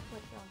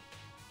with them.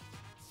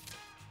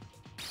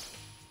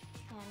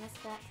 Yeah, I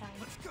missed that time.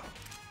 Let's go.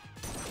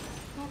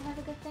 Can't have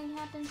a good thing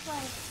happen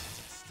twice.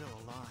 Still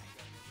alive.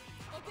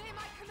 Obey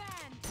my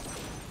command!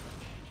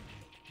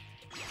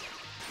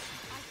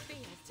 I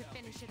failed to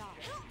finish it off.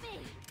 Help me.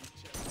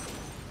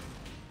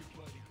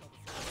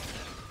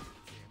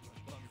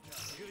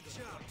 Good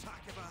job,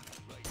 Takeba.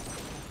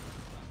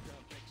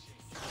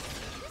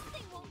 This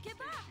thing won't give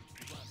up.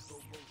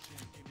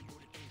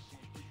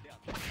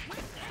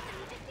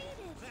 Enemy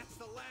defeated. That's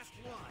the last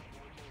one.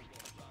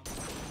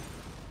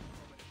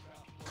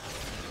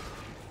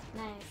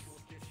 Nice.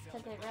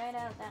 Took it right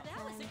out that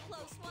That was time. a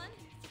close one.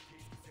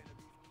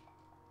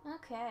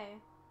 Okay.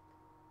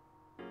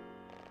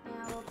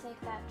 Now we'll take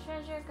that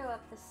treasure, go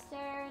up the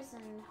stairs,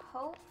 and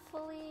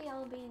hopefully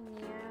I'll be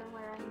near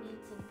where I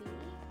need to be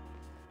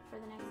for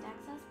the next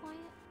access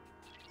point.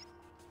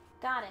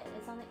 Got it.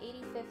 It's on the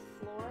 85th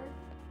floor.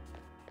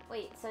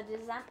 Wait, so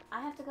does that...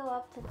 I have to go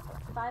up to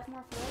 5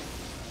 more floors?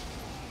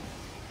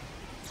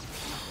 Is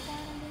that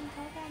what I'm being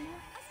told right now?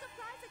 A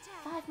surprise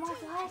attack. 5 more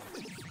floors?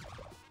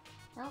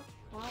 Nope.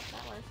 Well,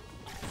 that worked.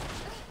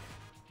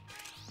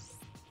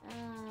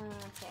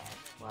 Okay.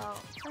 Well,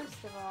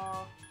 first of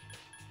all,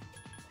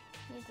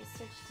 I need to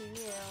switch to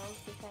you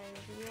because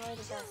you are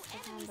the best to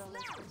handle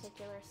this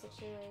particular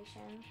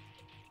situation.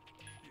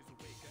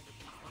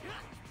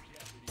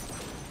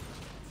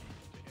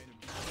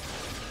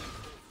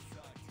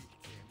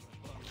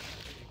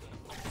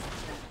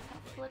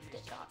 Flipped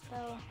it, Dot,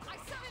 though. I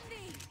summon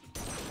thee!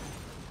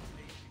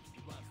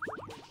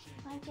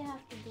 Why'd you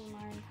have to do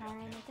Marin?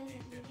 It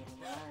doesn't even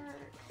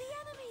work. The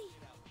enemy.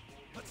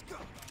 Let's go.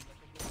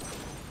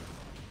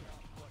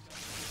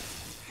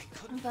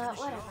 But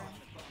whatever.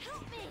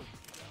 Help me.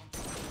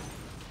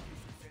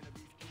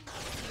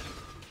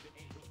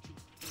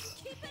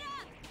 Keep it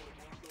up.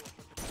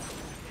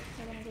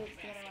 We're gonna do it to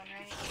the other one,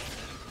 right?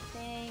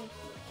 Thank you.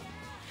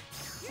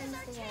 Since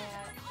the AI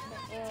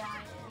is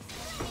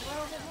a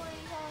little bit more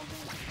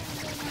intelligent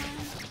than the man,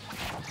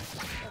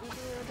 but we do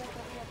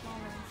definitely have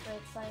moments where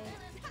it's like,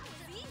 That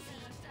was easy.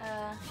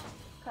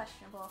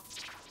 questionable.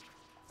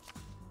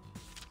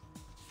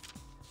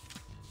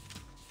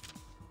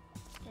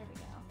 There we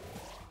go.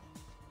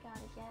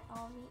 Gotta get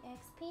all the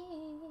XP.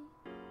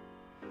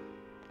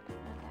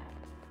 Okay.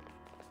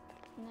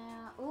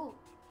 Now, ooh,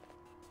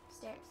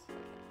 stairs.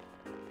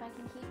 If I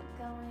can keep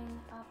going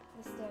up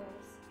the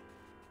stairs,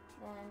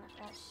 then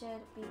that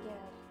should be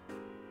good.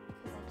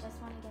 Because I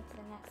just want to get to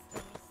the next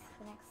space,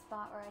 the next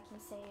spot where I can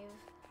save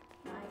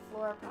my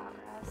floor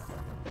progress.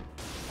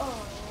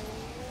 Oh,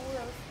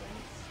 those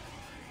things.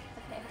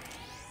 Okay.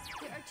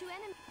 There are 2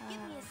 enemies.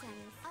 Give me a sec.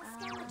 I'll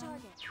scan the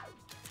target.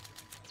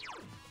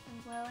 I'm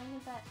willing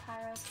to bet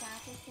Pyro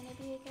Attack is gonna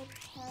be a good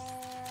pick,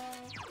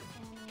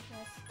 and I'm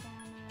just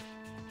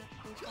gonna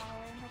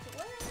refire and hope it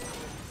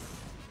works.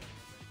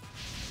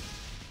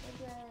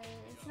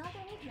 It's not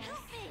their weakness.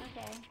 Help me.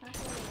 Okay, not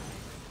their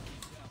weakness.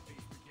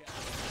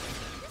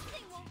 This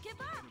thing won't give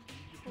up.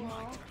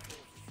 Cool.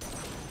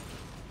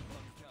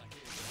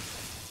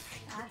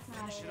 That's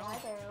not it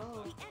either.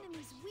 Ooh. The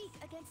enemy's weak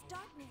against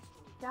darkness.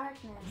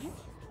 Darkness.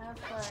 Of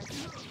course.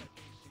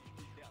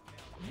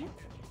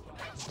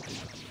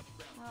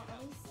 Well, at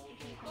least we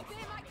can...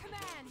 Obey my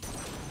command!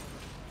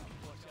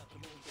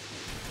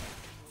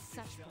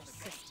 Such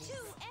persistence. 2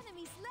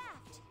 enemies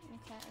left.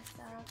 Okay,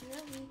 so if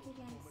you're weak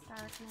against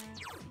darkness,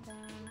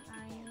 then I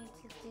need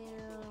to do...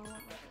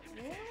 What was it,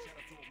 you?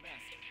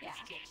 Yeah,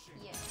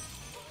 you.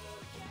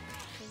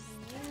 Because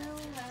you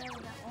are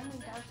the only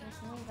darkness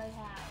move I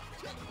have.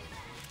 Which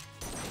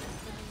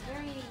is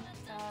very,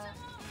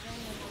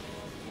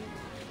 vulnerable to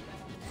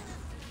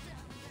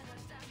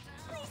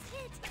Please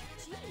hit.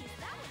 Jeez,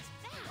 that was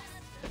fast.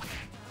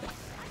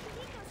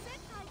 Akihiko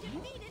Senpai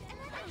defeated an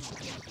enemy.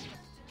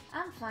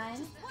 I'm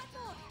fine. One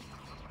more.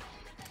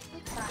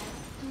 It's fine.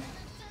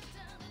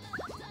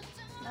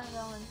 Not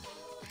going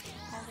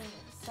having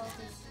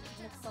salty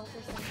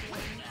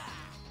feelings.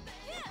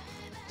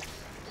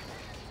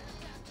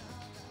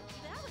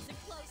 That was a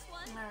close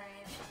one.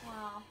 Alright,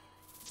 well,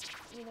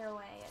 either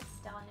way, it's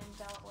done and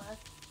dealt with.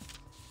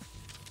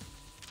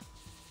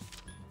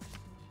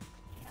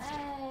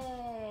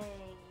 Hey!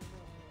 Right.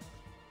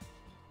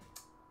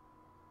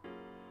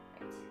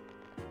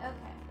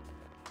 Okay.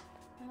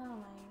 Oh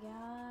my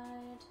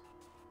god.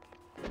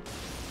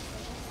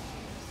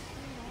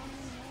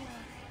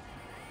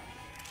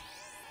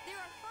 There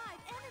are 5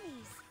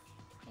 enemies.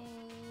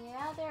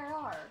 Yeah, there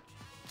are.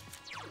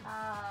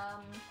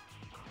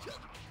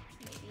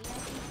 Maybe I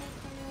can take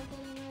care of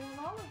getting rid of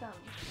all of them.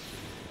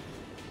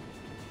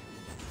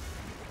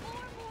 4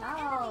 more Not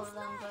all enemies of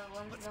them,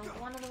 left. but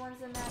one of the ones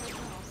that matters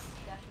most,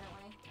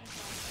 definitely. Okay.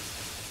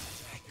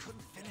 I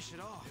couldn't finish it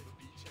off.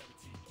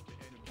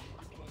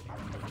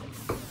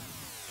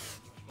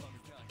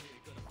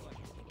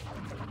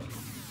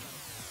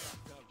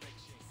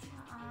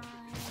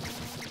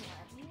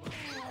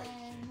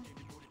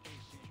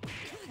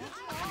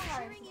 I'm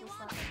cheering you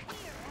on from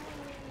here.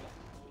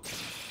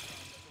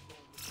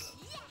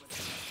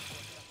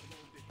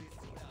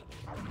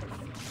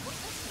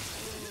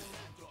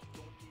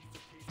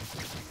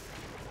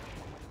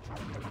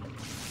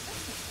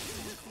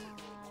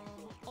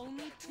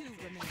 Only 2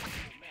 remain.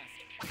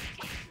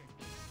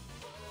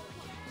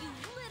 You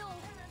little.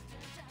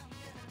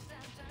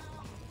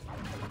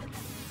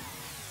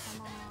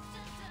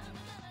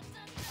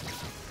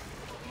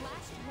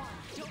 Last one.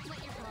 Don't let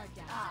your guard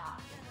down. Ah,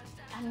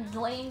 I'm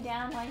laying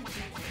down like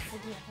Jesus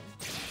again.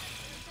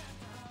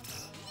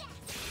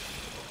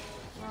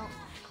 Well,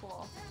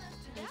 cool.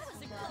 That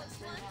was a close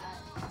through one.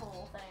 that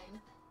whole thing.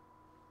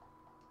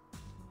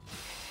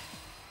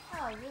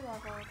 Oh, you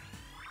leveled.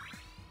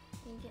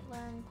 You get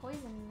learn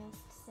Poison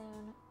Mist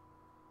soon.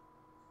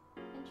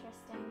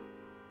 Interesting.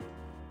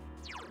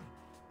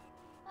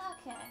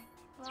 Okay.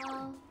 Well,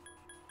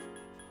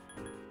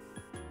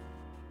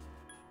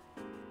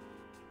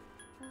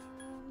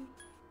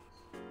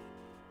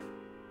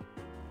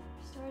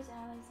 Restores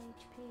allies'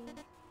 HP.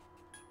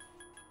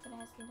 But it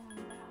has to be done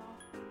in battle.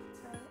 That's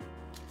right.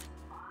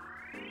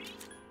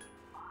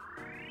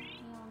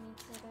 You'll need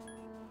to do...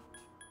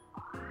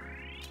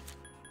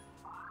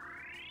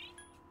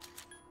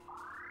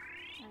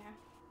 There.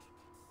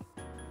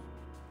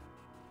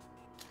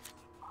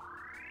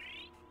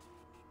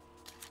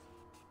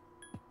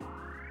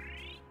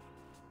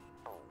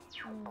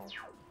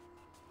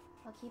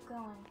 I'll keep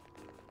going.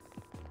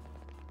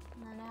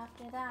 And then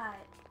after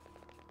that,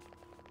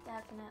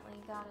 definitely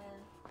gotta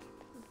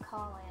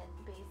call it,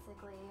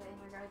 basically, in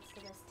regards to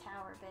this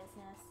tower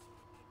business.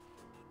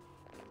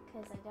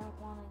 Because I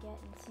don't want to get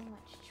in too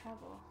much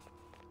trouble.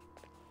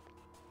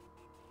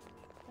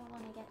 Don't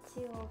want to get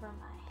too over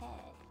my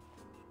head.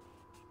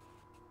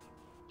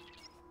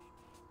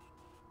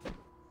 Oh,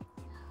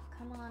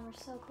 come on, we're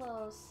so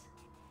close.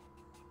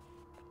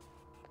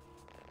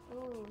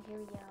 Ooh, here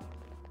we go.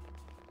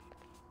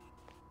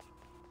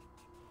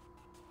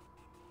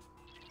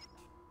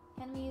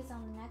 Enemies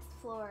on the next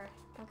floor.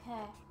 Okay.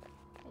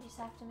 I just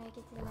have to make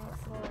it to the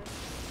next floor. I'm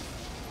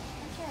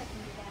sure I can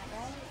do that,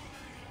 right?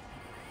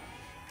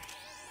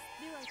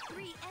 There are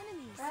 3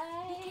 enemies.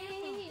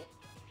 Right!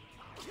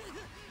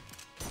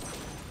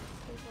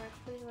 Please work,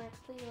 please work,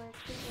 please work,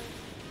 please work.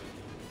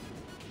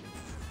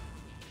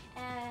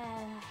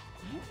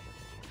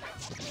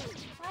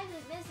 Why is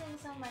it missing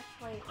so much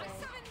weight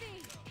rate?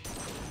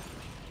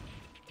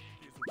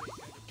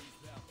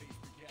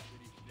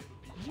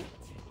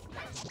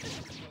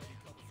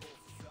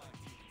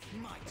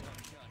 My turn.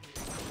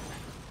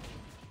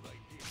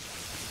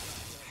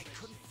 I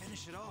couldn't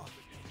finish it off.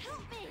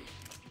 Help me!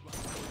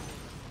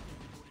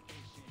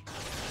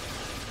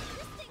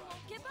 This thing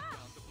won't give up!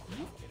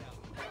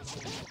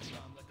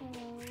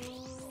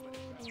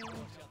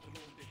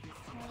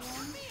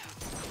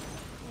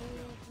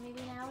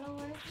 Maybe now it'll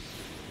work?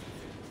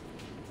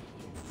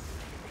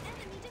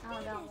 Enemy Oh, I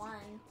defeated! got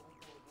one.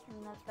 I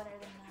mean, that's better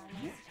than none,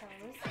 I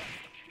suppose.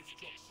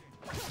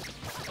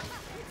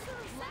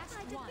 Last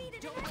one.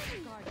 Don't let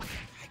your guard down.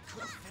 I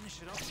couldn't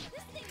finish it off.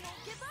 This thing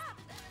won't give up!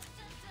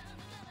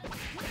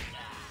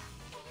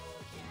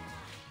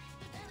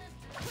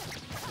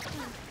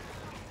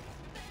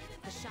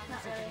 The shadows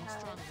Not are really getting how I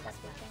stronger.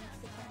 expected things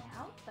to turn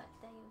out, but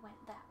they went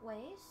that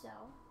way, so...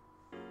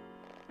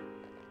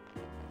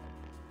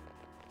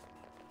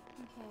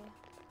 Okay.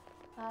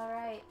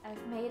 Alright,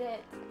 I've made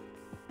it.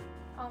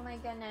 Oh my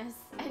goodness,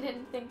 I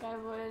didn't think I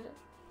would.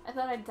 I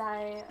thought I'd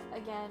die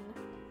again,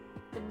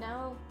 but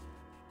no.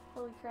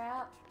 Holy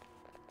crap.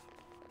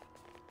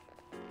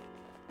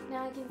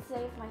 Now I can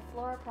save my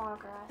floor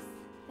progress.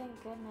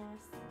 Thank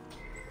goodness.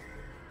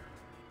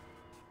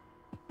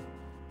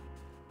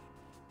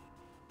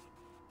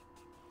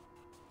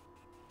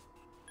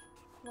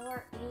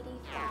 Floor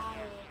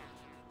 85.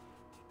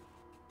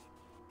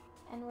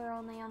 And we're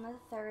only on the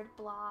 3rd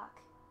block.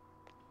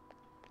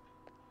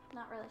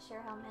 Not really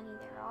sure how many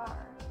there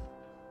are.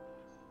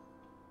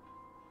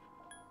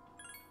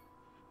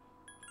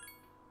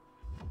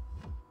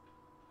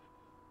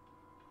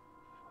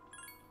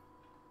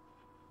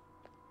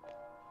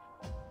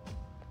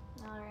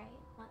 Alright,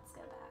 let's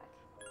go back.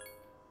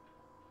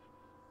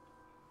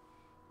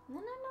 And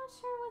then I'm not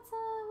sure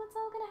what's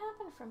all gonna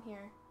happen from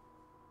here.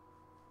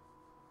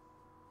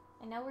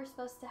 I know we're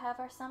supposed to have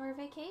our summer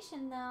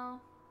vacation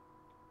though.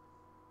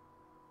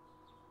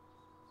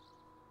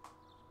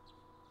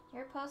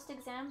 Your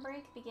post-exam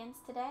break begins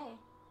today.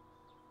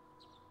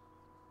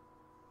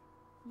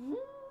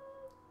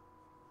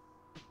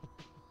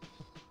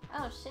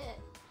 Oh shit.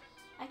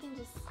 I can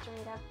just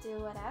straight up do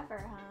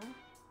whatever, huh?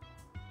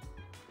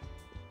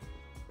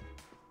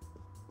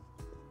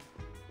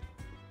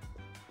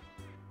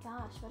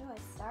 Gosh, what do I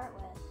start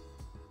with?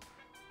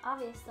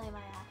 Obviously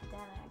my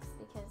academics,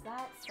 because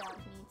that stuff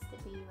needs to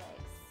be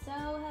like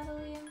so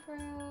heavily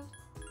improved.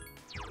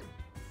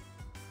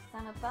 So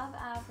I'm above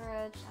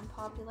average, I'm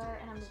popular,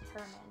 and I'm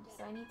determined.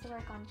 So I need to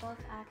work on both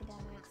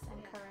academics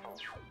and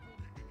courage.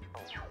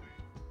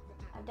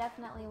 I've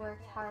definitely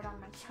worked hard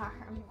on my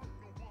charm.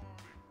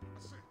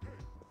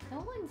 No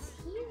one's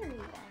here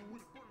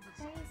even.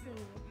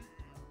 Crazy.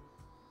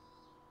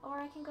 Or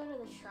I can go to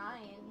the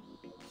shrine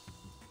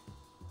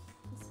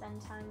and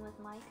spend time with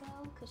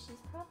Maiko, because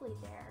she's probably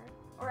there.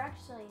 Or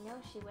actually,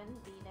 no, she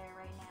wouldn't be there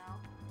right now.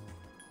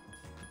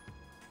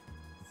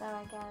 So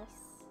I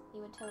guess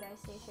Iwatodai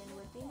Station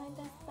would be my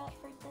best bet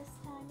for this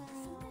time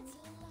around.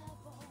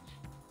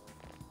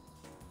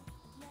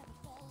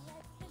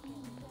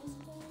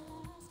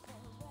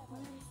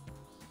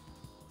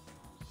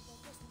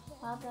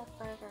 Wild Duck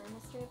Burger,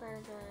 Mystery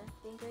Burger.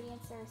 The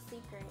ingredients are a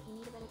secret. You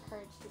need a bit of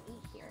courage to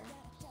eat here.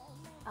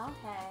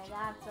 Okay,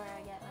 that's where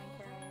I get my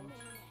courage.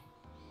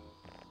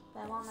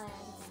 But I want my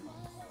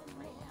academics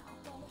right now.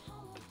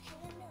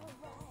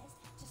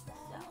 So,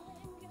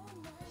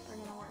 we're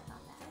gonna work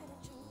on that.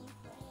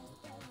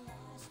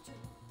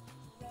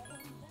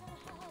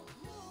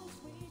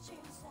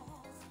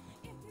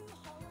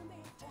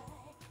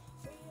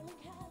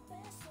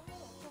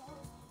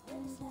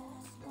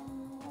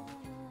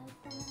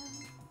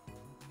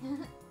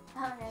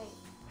 Alright.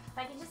 If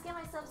I could just just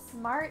get myself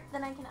smart,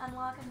 then I can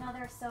unlock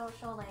another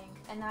social link,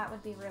 and that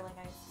would be really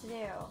nice to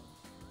do.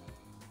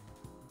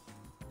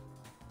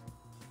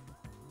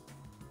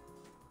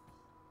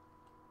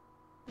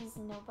 Is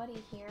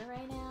nobody here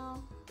right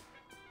now?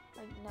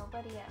 Like,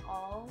 nobody at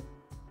all?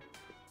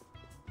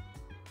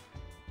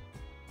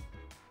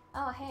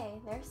 Oh, hey,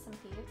 there's some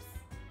peeps.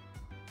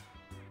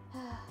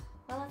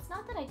 Well, it's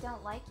not that I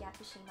don't like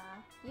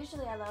Yakushima.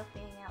 Usually I love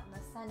being out in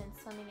the sun and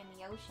swimming in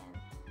the ocean.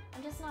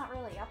 I'm just not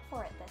really up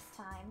for it this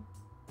time.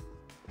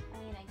 I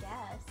mean, I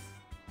guess.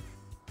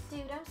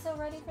 Dude, I'm so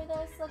ready for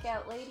this. Look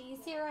out, ladies.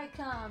 Here I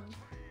come.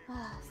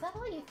 Is that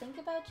all you think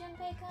about,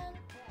 Junpei-kun?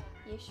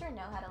 You sure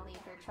know how to leave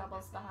your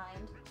troubles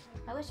behind.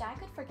 I wish I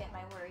could forget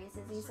my worries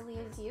as easily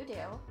as you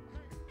do.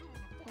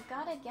 You've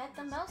gotta get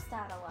the most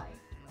out of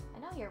life. I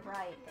know you're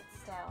right, but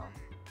still.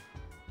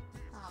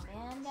 Aw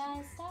man,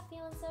 guys, stop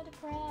feeling so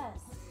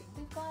depressed.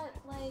 We've got,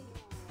 like,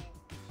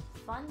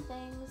 fun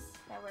things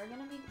that we're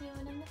gonna be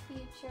doing in the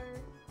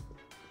future.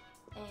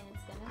 And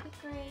it's gonna be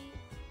great.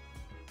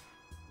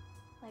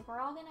 Like,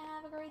 we're all gonna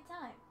have a great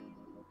time.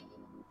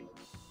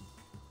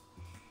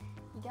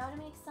 You gotta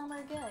make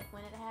summer good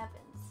when it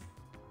happens.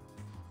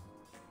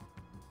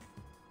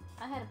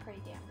 I had a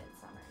pretty damn good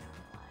summer, not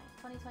gonna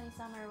lie. 2020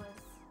 summer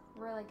was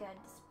really good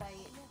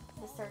despite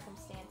the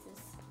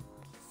circumstances.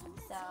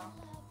 So,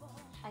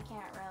 I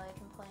can't really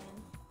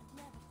complain.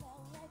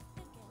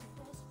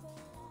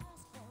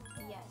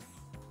 Yes.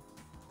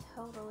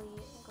 Totally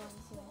going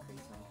to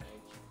increase my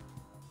courage.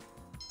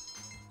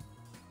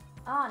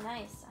 Oh,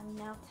 nice. I'm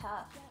now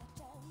tough.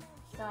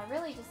 So I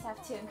really just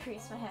have to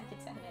increase my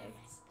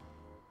academics.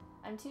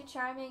 I'm too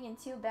charming and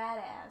too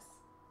badass.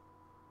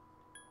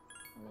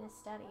 I'm gonna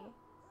study.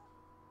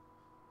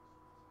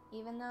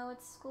 Even though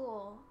it's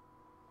school.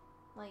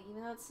 Like,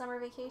 even though it's summer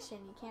vacation,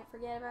 you can't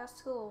forget about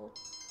school.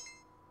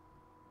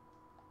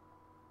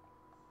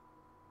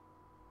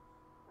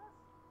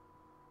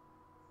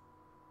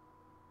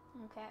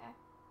 Okay.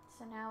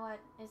 So now what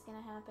is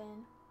gonna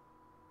happen?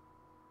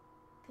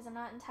 Because I'm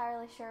not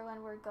entirely sure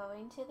when we're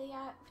going to the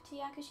to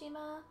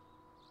Yakushima.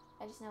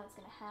 I just know it's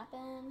gonna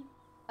happen.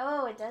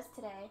 Oh, it does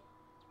today.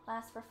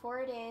 Lasts for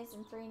 4 days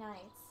and 3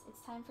 nights.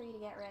 It's time for you to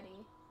get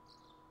ready.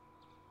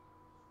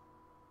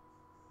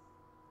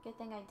 Good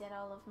thing I did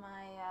all of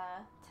my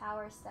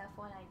tower stuff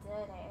when I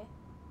did, eh?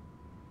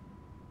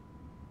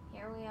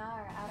 Here we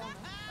are, out on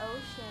the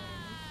ocean.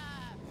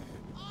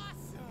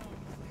 Awesome!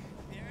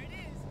 There it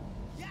is!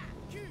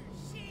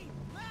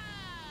 Yakushima!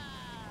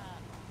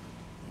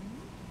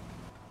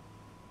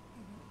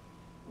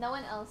 No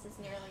one else is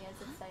nearly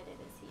as excited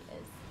as he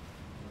is.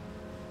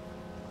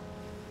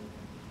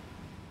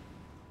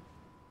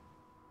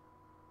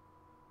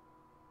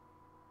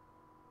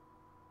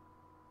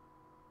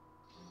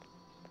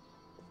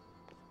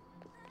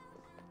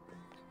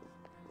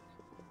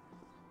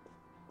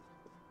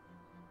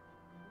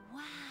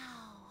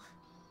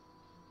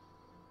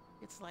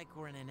 It's like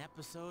we're in an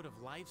episode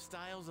of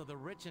Lifestyles of the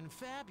Rich and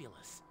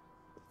Fabulous.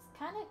 It's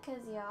kinda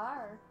 'cause you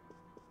are.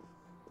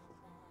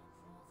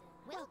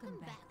 Welcome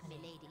back,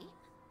 milady.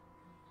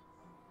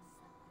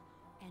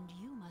 And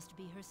you must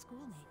be her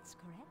schoolmates,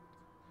 correct?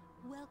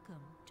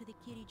 Welcome to the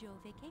Kirijo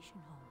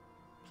Vacation Home.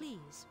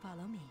 Please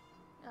follow me.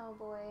 Oh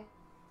boy.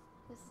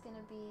 This is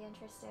gonna be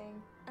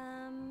interesting.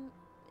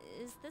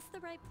 Is this the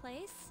right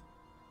place?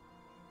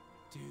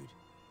 Dude,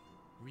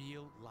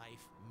 real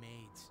life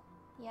maids.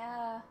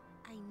 Yeah.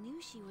 I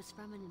knew she was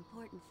from an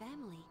important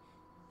family,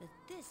 but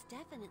this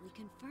definitely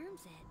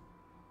confirms it.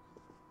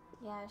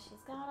 Yeah,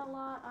 she's got a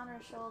lot on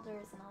her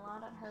shoulders and a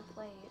lot on her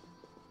plate.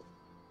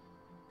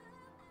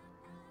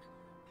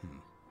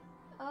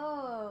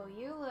 Oh,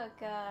 you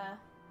look,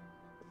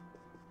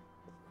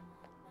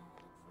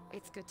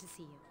 It's good to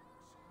see you.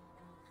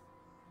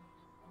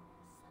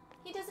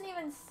 He doesn't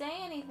even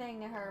say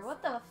anything to her.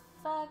 What the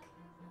fuck?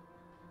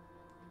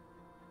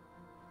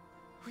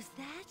 Was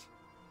that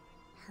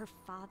her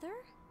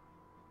father?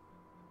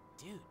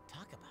 Dude,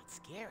 talk about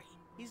scary.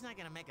 He's not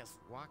gonna make us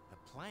walk the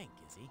plank,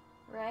 is he?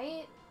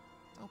 Right?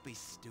 Don't be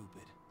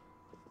stupid.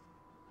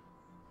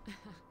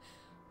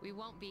 We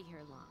won't be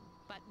here long,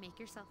 but make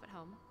yourself at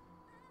home.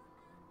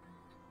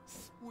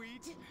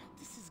 Sweet.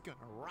 This is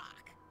gonna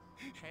rock.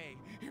 Hey,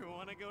 you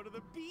wanna go to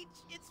the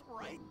beach? It's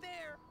right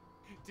there.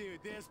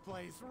 Dude, this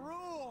place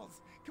rules.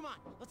 Come on,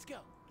 let's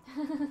go.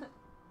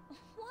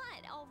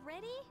 What,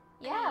 already?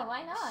 Yeah,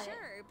 why not?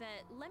 Sure,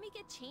 but let me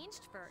get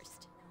changed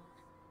first.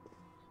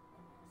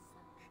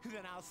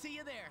 Then I'll see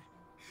you there.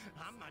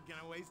 I'm not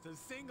gonna waste a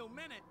single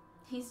minute.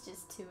 He's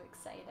just too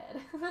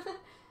excited.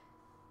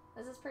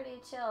 This is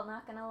pretty chill,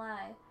 not gonna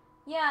lie.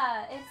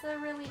 Yeah, it's a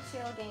really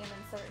chill game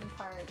in certain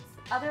parts.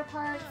 Other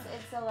parts,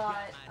 it's a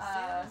lot, Got my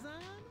sandals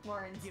on,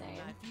 more giving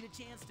insane. my feet a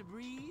chance to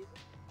breathe.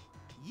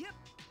 Yep,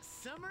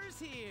 summer's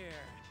here.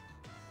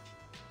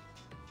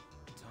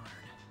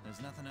 Darn,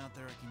 there's nothing out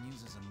there I can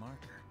use as a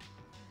marker.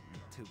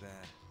 Too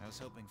bad. I was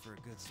hoping for a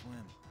good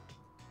swim.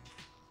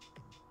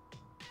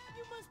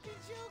 You must be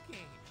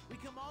joking. We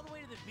come all the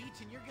way to the beach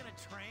and you're gonna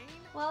train?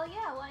 Well,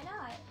 yeah, why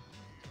not?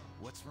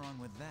 What's wrong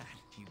with that?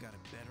 You got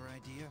a better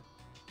idea?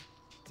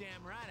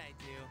 Damn right I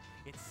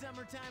do. It's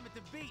summertime at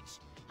the beach.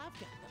 I've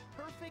got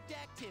the perfect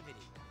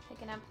activity.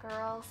 Picking up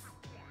girls.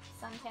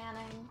 Sun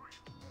tanning.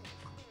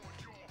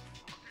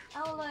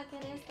 Oh look,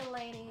 it is the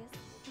ladies.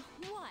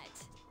 What?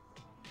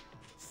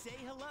 Say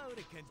hello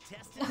to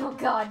contestant Oh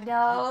number god, 1,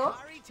 no.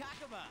 Hikari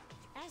Takaba.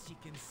 As you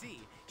can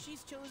see,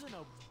 she's chosen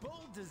a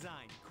bold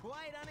design,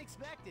 quite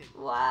unexpected.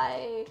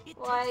 Why? It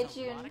Why takes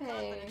a lot of Junpei?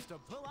 confidence to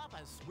pull off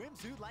a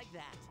swimsuit like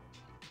that.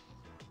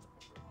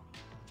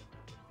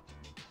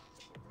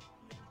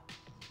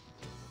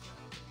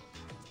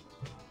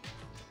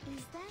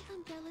 Is that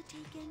umbrella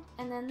taken?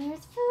 And then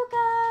there's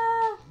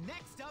Fuka!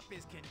 Next up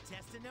is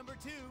contestant number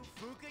 2,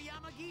 Fuka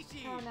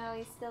Yamagishi. Oh no,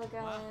 he's still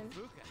Wow, going.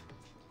 Fuka,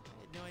 I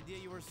had no idea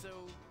you were so...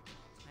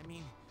 I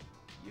mean,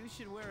 you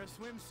should wear a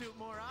swimsuit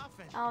more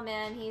often. Oh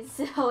man, he's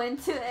so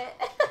into it.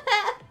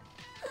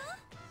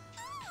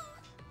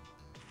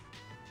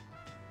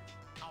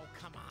 Oh,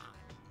 come on.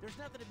 There's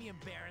nothing to be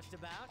embarrassed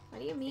about. What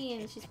do you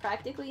mean? She's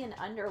practically in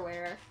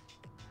underwear.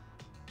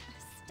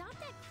 Stop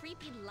that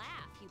creepy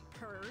laugh, you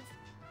perv.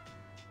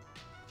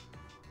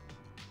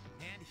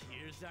 And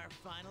here's our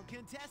final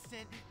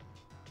contestant.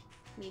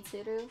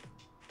 Mitsuru.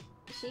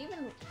 Is she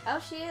even... Oh,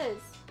 she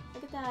is.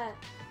 Look at that.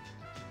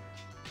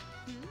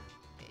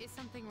 Is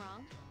something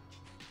wrong?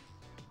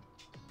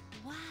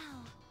 Wow,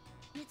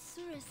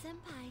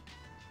 Mitsuru-senpai,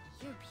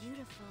 you're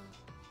beautiful.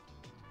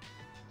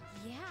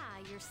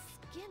 Yeah, your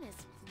skin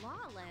is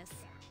flawless.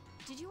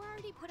 Did you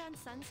already put on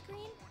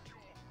sunscreen?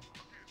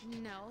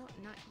 No,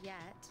 not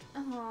yet.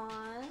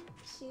 Aww,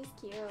 she's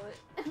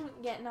cute.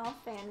 Getting all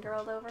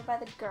fangirled over by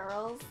the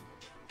girls.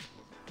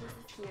 This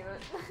is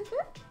cute.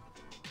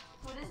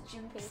 What is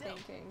Junpei So,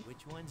 thinking?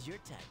 which one's your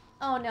type?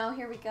 Oh no,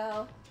 here we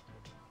go.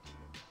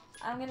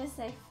 I'm gonna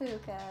say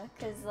Fuka,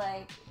 cause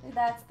like,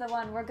 that's the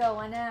one we're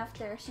going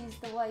after. She's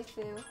the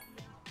waifu.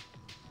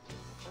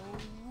 Oh,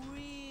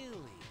 really?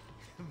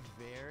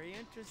 Very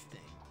interesting.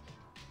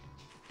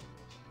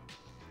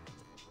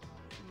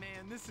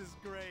 Man, this is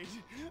great.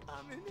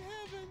 I'm in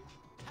heaven.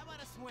 How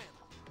about a swim?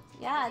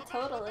 Yeah,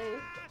 totally.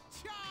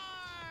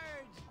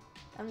 Charge!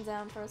 I'm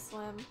down for a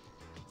swim.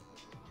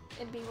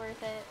 It'd be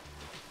worth it.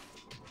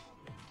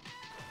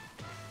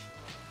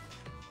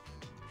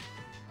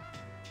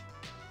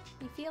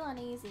 You feel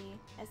uneasy,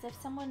 as if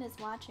someone is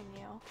watching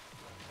you.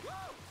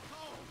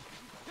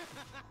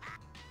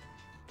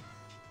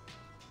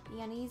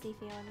 The uneasy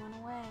feeling went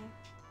away.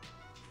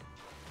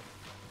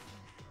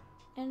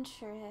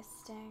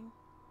 Interesting.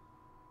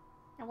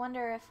 I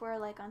wonder if we're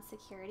like on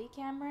security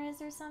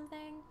cameras or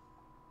something.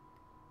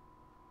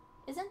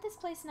 Isn't this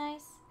place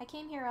nice? I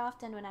came here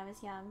often when I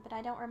was young, but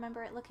I don't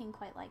remember it looking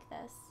quite like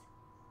this.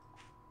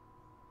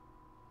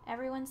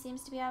 Everyone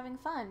seems to be having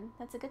fun.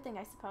 That's a good thing,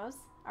 I suppose.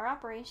 Our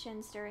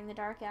operations during the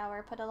dark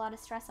hour put a lot of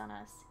stress on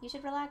us. You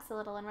should relax a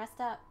little and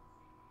rest up.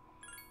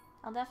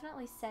 I'll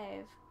definitely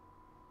save.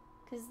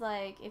 Cause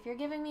like, if you're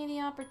giving me the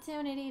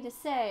opportunity to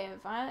save,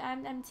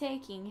 I'm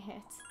taking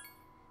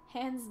it.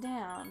 Hands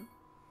down.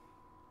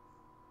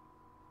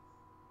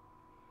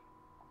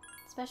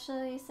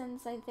 Especially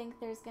since I think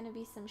there's gonna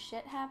be some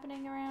shit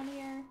happening around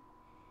here.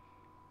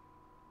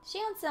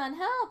 Shion-san,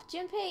 help!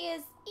 Junpei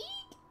is...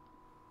 Eek!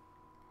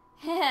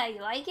 Yeah,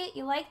 you like it?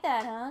 You like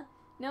that, huh?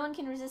 No one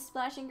can resist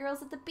splashing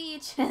girls at the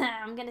beach.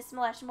 I'm gonna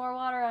splash more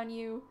water on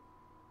you.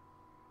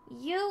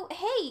 You...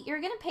 Hey, you're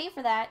gonna pay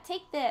for that.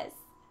 Take this.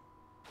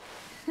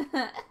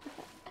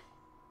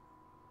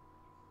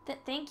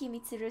 Thank you,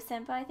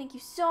 Mitsuru-senpai. Thank you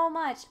so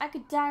much. I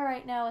could die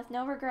right now with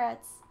no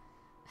regrets.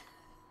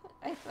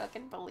 I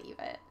fucking believe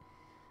it.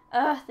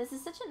 Ugh, this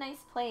is such a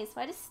nice place.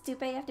 Why does Stupe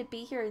have to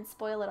be here and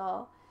spoil it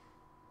all?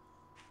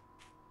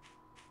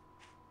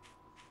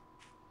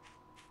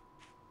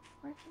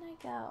 Where can I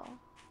go?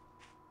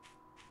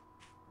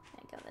 Can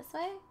I go this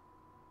way?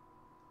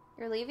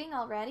 You're leaving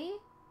already?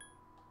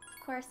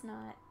 Of course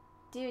not.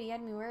 Dude, you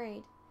had me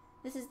worried.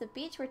 This is the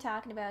beach we're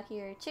talking about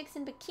here. Chicks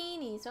in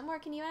bikinis. What more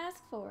can you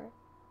ask for?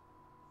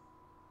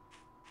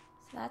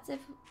 So that's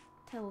if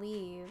to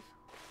leave.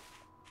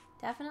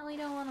 Definitely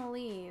don't want to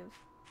leave.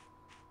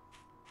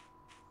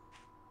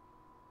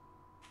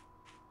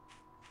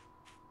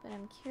 But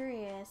I'm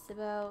curious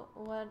about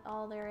what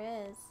all there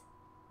is.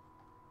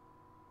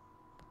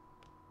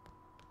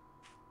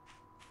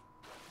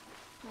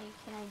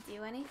 Like, can I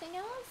do anything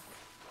else?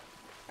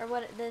 Or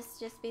would this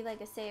just be like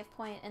a save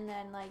point and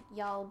then like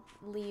y'all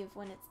leave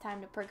when it's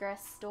time to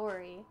progress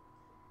story?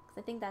 Because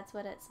I think that's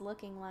what it's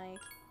looking like.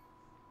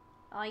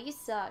 Aw, you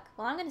suck.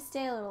 Well, I'm gonna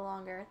stay a little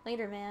longer.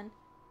 Later, man.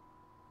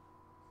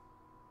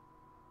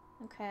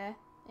 Okay.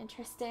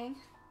 Interesting.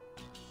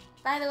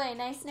 By the way,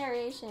 nice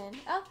narration.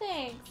 Oh,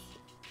 thanks!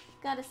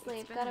 Gotta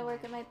sleep. Gotta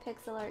work at my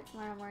pixel art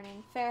tomorrow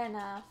morning. Fair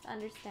enough.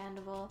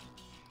 Understandable.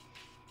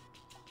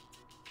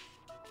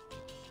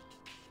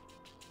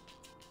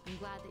 I'm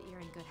glad that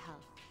you're in good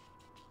health.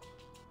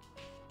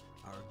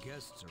 Our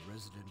guests are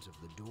residents of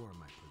the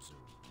dorm, I presume.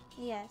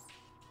 Yes.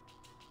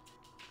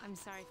 I'm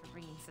sorry for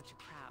bringing such a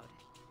crowd.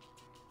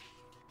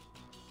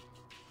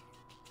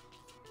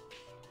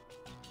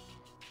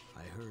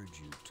 I heard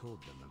you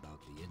told them about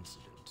the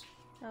incident.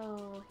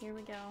 Oh, here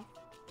we go.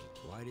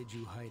 Why did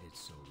you hide it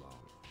so long?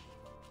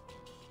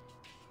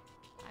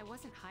 I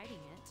wasn't hiding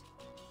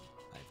it.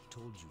 I've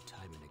told you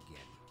time and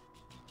again.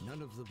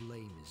 None of the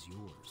blame is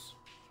yours.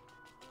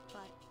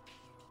 But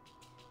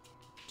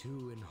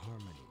Two in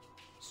harmony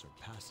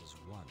surpasses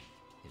one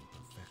in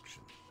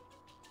perfection.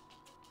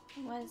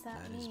 What does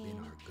that That mean? has been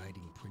our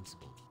guiding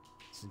principle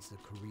since the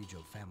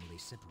Kirijo family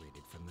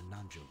separated from the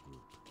Nanjo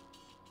group.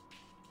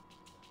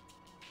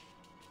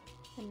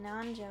 The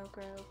Nanjo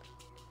group.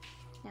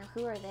 Now,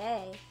 who are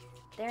they?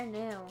 They're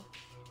new.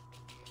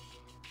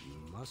 You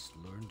must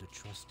learn to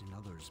trust in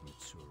others,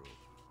 Mitsuru.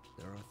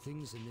 There are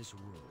things in this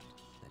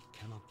world that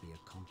cannot be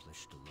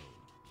accomplished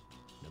alone,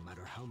 no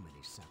matter how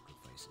many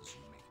sacrifices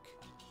you make.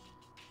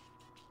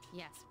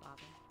 yes,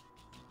 Father.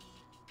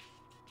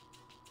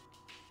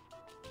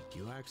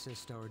 You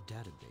accessed our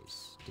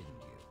database,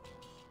 didn't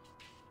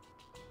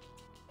you?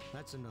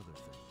 That's another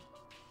thing.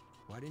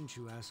 Why didn't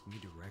you ask me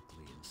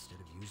directly instead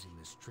of using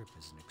this trip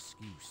as an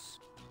excuse?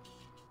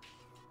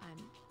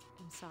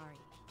 I'm sorry.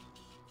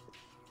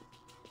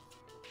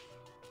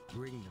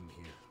 Bring them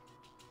here.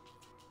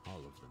 All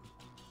of them.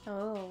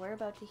 Oh, we're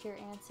about to hear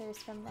answers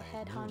from the I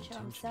head had no honcho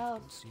intention himself.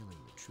 of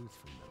concealing the truth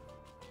from them.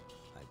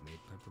 I've made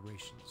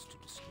preparations to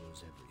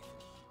disclose everything.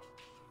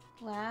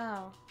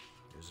 Wow.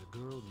 There's a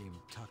girl named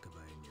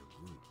Takaba in your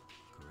group,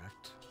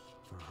 correct?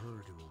 For her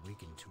to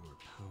awaken to her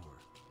power,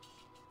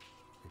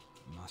 it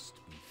must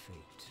be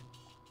fate.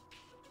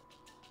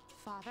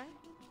 Father?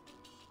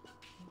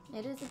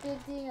 It is a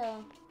big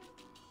deal.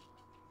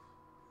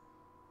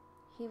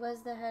 He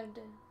was the head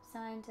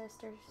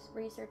scientist or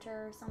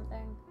researcher or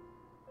something.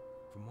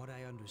 From what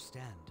I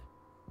understand,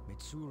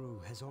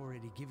 Mitsuru has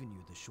already given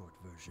you the short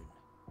version.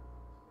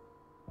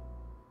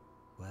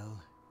 Well,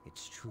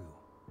 it's true.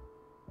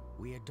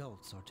 We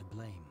adults are to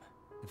blame.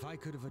 If I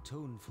could have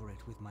atoned for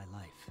it with my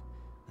life,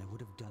 I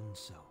would have done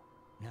so.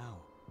 Now,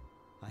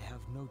 I have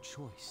no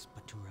choice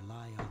but to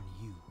rely on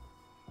you.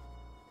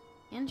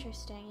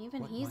 Interesting.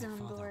 Even What he's my on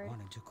father board.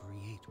 wanted to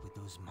create with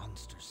those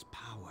monsters'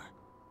 power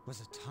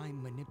was a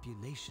time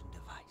manipulation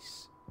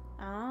device.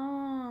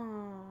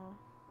 Oh.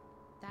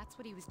 That's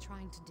what he was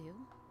trying to do?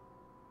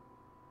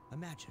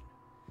 Imagine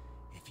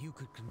if you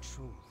could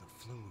control the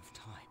flow of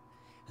time,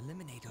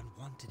 eliminate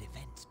unwanted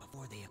events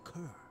before they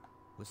occur.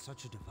 With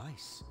such a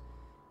device,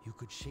 you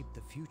could shape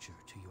the future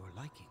to your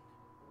liking.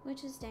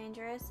 Which is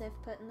dangerous if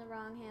put in the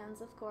wrong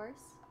hands, of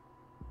course.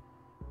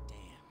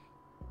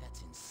 Damn,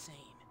 that's insane.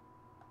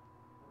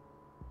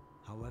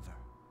 However,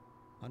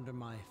 under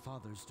my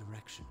father's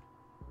direction,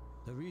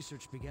 the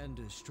research began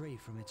to stray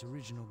from its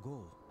original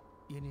goal.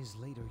 In his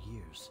later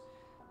years,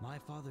 my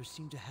father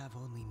seemed to have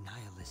only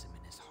nihilism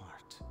in his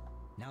heart.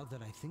 Now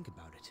that I think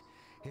about it,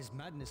 his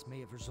madness may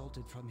have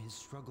resulted from his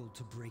struggle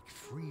to break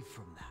free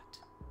from that.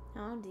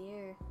 Oh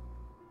dear.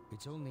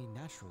 It's only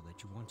natural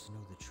that you want to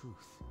know the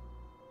truth,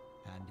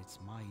 and it's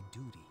my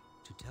duty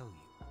to tell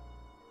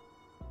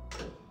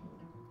you.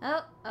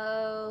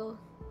 Oh.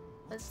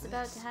 What's What's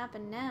about this? to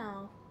happen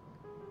now?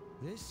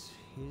 This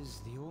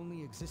is the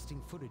only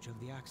existing footage of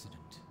the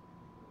accident,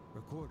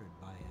 recorded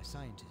by a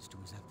scientist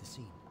who was at the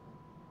scene.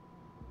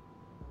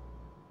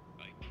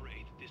 I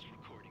pray that this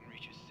recording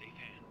reaches safe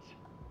hands.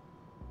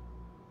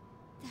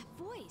 That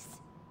voice.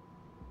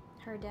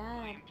 Her My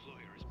dad.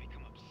 employer has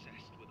become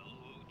obsessed with a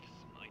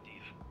loathsome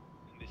idea,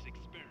 and this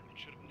experiment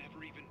should have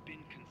never even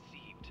been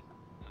conceived.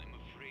 I'm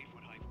afraid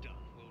what I've done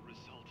will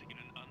result in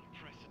an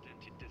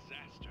unprecedented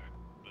disaster,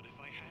 but if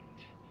I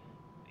hadn't,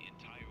 the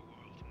entire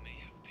world may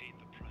have paid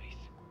the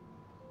price.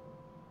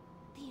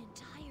 The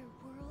entire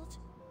world?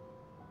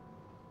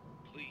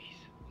 Please,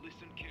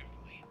 listen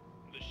carefully.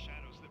 The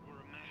shadows that were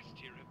amassed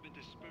here have been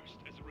dispersed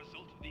as a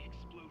result of the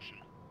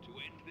explosion. To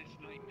end this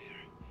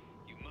nightmare,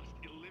 you must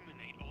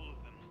eliminate all of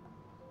them.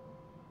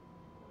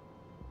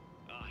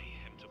 I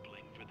am to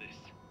blame for this.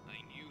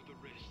 I knew the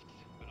risks,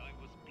 but I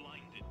was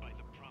blinded by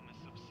the promise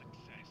of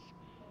success.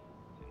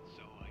 And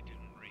so I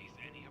didn't raise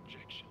any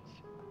objections.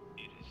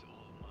 It is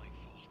all my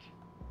fault.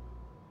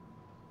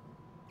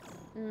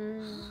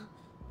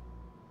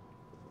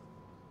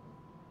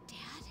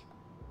 Dad?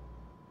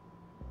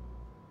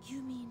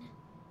 You mean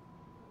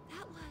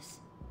that was...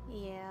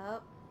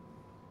 Yep.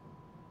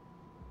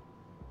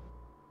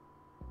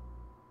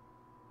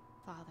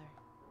 Father.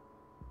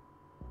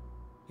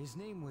 His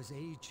name was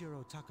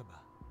Eiichiro Takaba.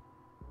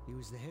 He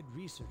was the head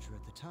researcher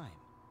at the time.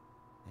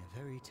 A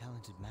very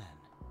talented man,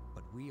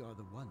 but we are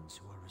the ones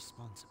who are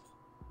responsible.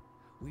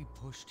 We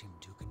pushed him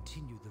to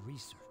continue the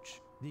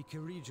research. The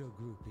Kirijo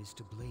group is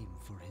to blame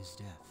for his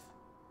death.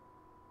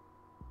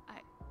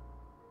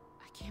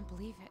 I can't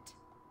believe it.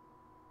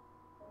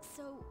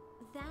 So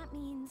that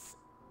means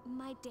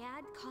my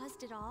dad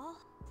caused it all?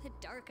 The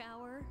Dark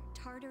Hour,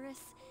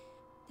 Tartarus,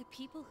 the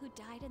people who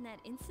died in that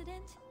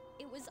incident?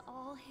 It was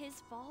all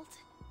his fault?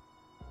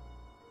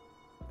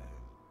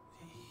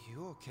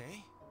 You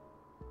okay?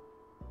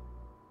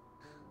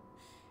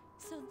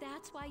 So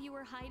that's why you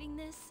were hiding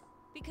this?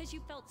 Because you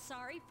felt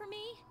sorry for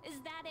me? Is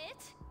that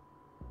it?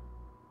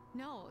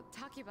 No,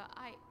 Takeba,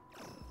 I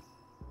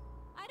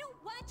don't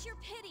want your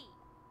pity!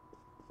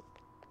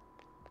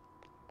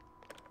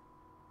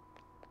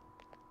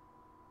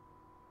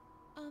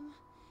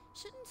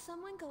 Shouldn't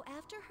someone go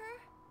after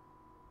her?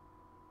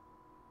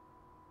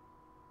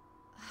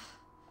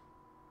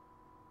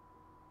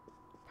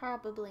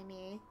 Probably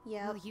me.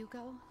 Yep. Will you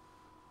go?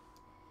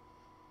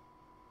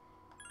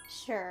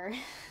 Sure.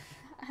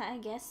 I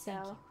guess so.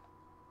 Thank you.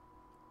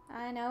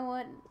 I know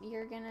what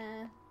you're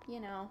gonna, you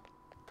know,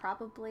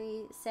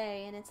 probably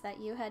say, and it's that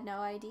you had no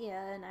idea,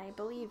 and I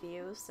believe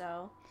you,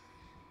 so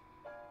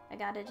I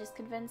gotta just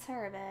convince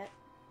her of it.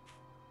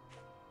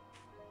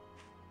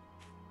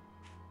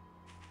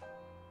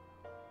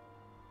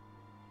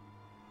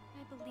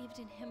 I believed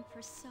in him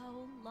for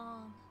so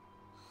long.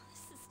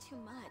 This is too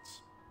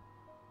much.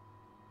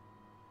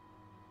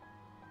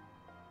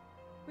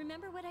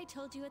 Remember what I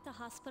told you at the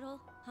hospital?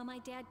 How my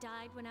dad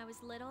died when I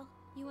was little?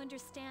 You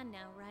understand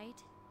now,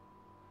 right?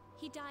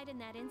 He died in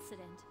that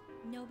incident.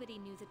 Nobody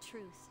knew the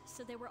truth,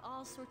 so there were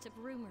all sorts of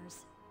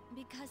rumors.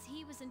 Because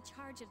he was in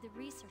charge of the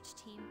research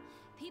team,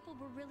 people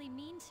were really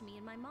mean to me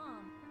and my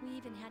mom. We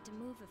even had to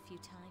move a few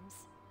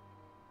times.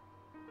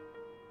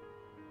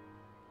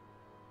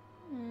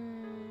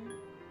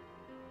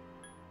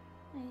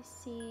 I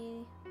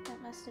see.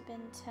 That must have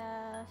been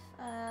tough.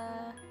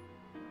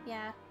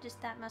 Yeah,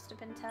 just that must have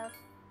been tough.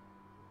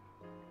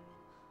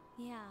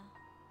 Yeah.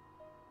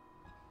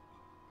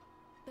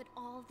 But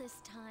all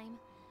this time,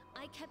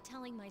 I kept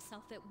telling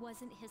myself it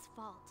wasn't his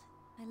fault.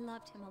 I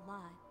loved him a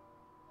lot,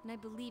 and I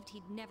believed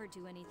he'd never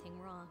do anything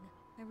wrong.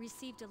 I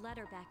received a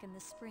letter back in the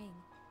spring.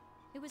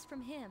 It was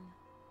from him,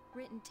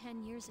 written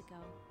 10 years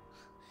ago.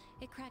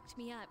 It cracked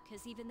me up,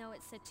 because even though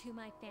it said to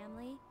my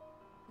family,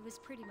 it was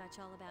pretty much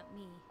all about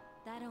me.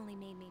 That only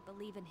made me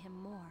believe in him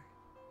more.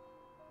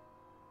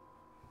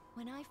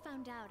 When I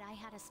found out I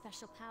had a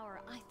special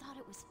power, I thought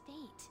it was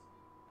fate.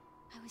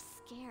 I was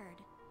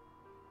scared.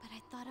 But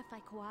I thought if I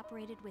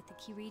cooperated with the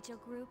Kirijo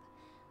group,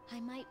 I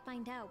might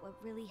find out what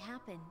really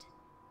happened.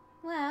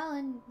 Well,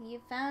 and you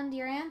found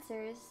your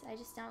answers. I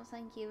just don't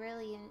think you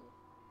really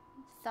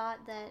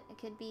thought that it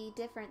could be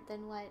different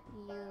than what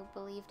you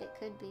believed it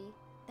could be.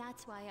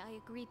 That's why I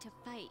agreed to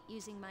fight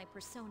using my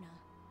persona.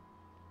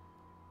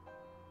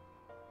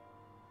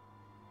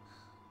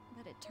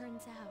 But it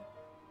turns out,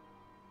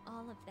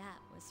 all of that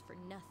was for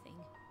nothing.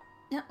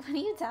 What are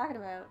you talking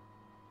about?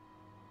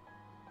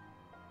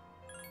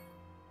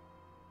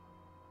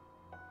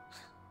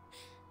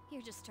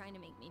 You're just trying to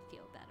make me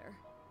feel better.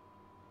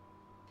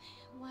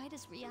 Why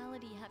does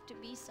reality have to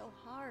be so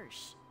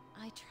harsh?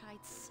 I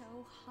tried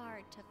so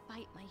hard to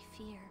fight my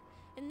fear,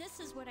 and this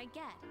is what I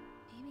get.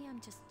 Maybe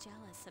I'm just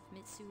jealous of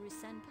Mitsuru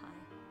Senpai.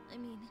 I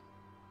mean,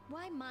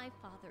 why my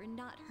father and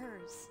not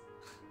hers?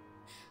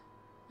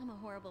 I'm a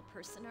horrible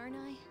person, aren't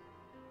I?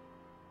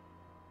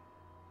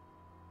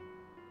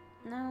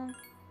 No,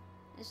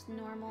 it's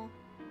normal.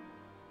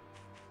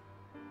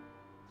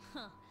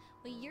 Huh,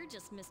 well you're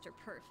just Mr.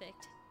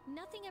 Perfect.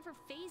 Nothing ever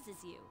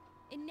phases you.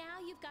 And now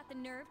you've got the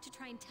nerve to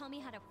try and tell me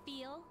how to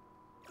feel?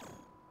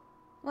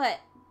 What?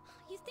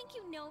 You think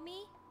you know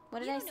me? What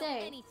did you I don't say?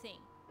 Know anything.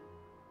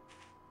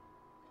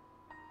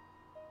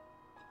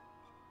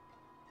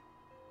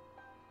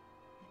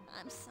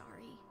 I'm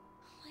sorry.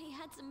 My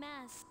head's a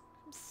mess.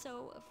 I'm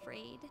so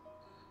afraid.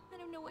 I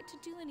don't know what to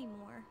do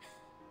anymore.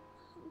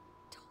 I'm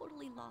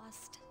totally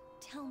lost.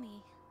 Tell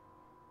me,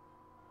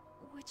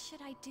 what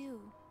should I do?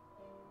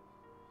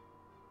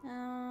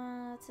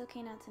 It's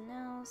okay not to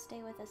know.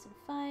 Stay with us and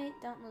fight.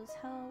 Don't lose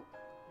hope.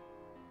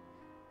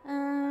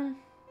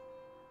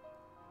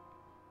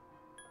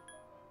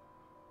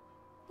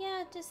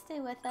 Yeah, just stay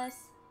with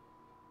us.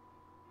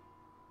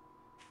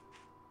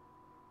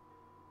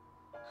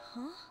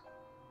 Huh?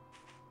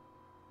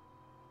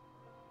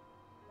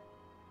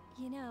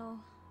 You know,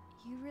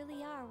 you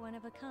really are one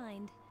of a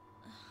kind.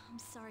 I'm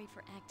sorry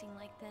for acting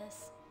like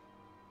this.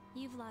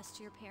 You've lost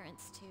your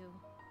parents too.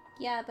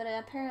 Yeah, but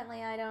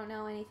apparently I don't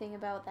know anything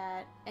about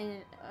that,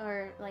 and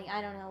or like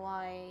I don't know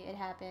why it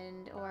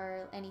happened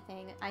or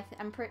anything. I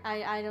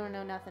don't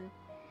know nothing.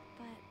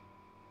 But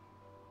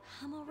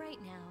I'm all right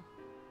now.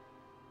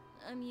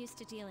 I'm used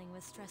to dealing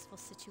with stressful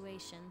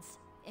situations.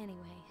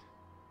 Anyway,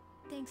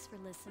 thanks for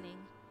listening.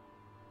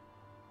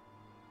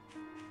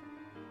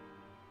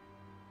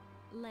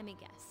 Let me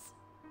guess.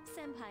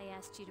 Senpai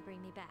asked you to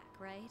bring me back,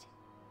 right?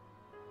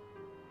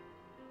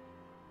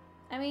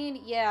 I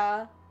mean,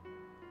 yeah.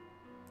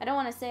 I don't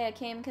want to say I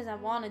came because I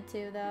wanted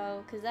to,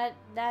 though, because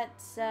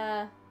that's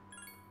a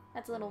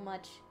little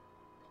much.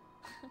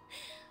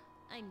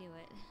 I knew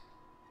it.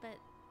 But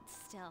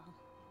still,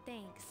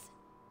 thanks.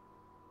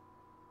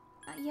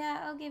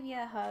 Yeah, I'll give you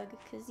a hug,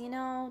 because, you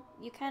know,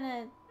 you kind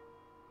of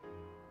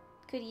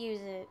could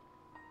use it.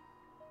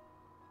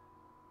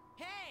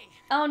 Hey!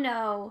 Oh,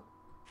 no.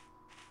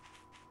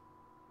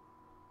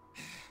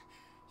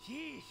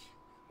 Yeesh,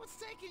 what's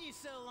taking you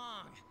so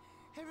long?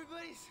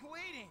 Everybody's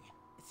waiting.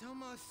 It's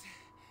almost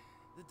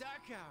the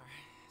dark hour,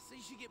 so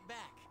you should get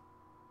back.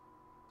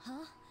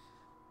 Huh?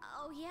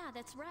 Oh yeah,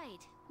 that's right.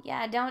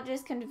 Yeah, don't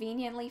just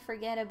conveniently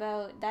forget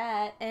about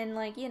that and,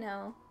 like, you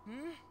know.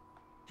 Did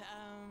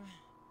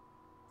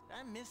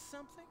I miss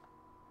something?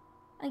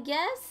 I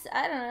guess.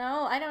 I don't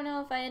know. I don't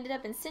know if I ended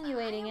up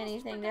insinuating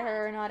anything to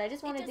her or not. I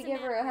just wanted to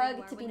give her a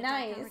hug to be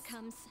nice.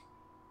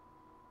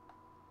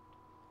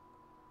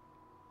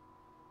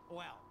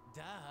 Well,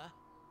 duh.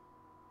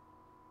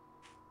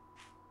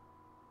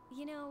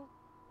 You know,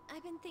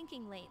 I've been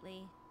thinking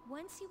lately,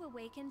 once you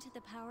awaken to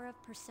the power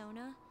of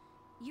Persona,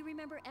 you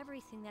remember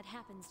everything that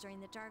happens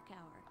during the Dark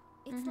Hour.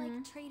 It's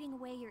like trading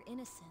away your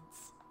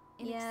innocence.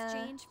 In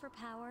exchange for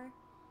power,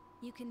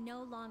 you can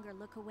no longer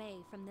look away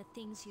from the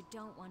things you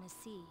don't want to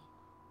see.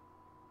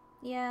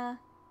 Yeah.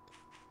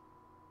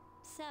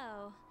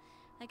 So,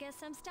 I guess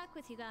I'm stuck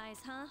with you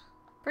guys, huh?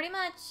 Pretty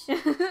much.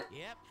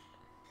 Yep.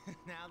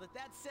 Now that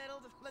that's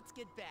settled, let's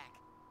get back.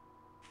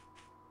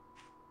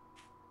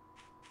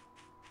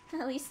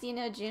 At least you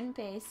know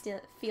Junpei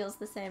still feels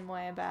the same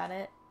way about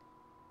it.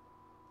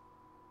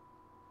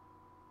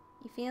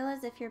 You feel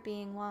as if you're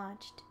being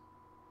watched.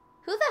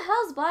 Who the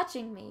hell's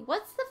watching me?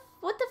 What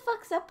the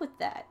fuck's up with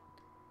that?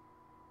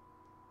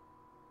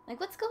 Like,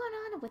 what's going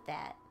on with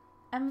that?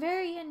 I'm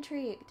very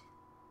intrigued.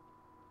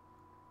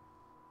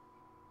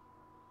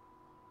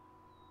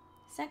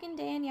 Second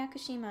day in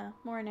Yakushima.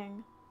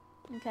 Morning.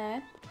 Okay.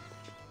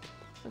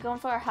 We're going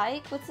for a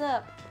hike? What's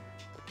up?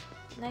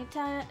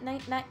 Nighttime,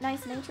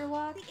 nice nature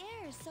walk? The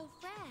air is so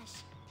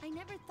fresh. I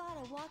never thought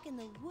a walk in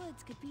the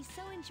woods could be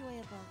so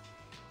enjoyable.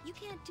 You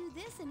can't do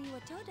this in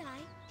Iwatodai.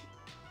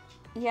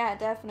 Yeah,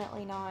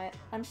 definitely not.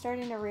 I'm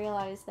starting to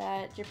realize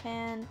that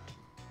Japan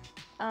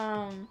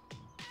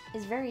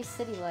is very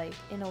city-like,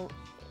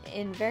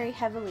 in very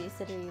heavily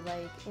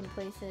city-like in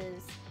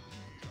places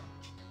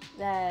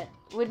that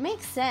would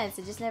make sense.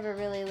 It just never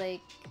really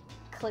like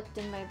clicked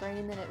in my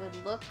brain that it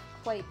would look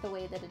quite the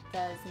way that it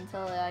does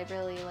until I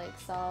really like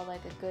saw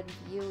like a good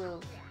view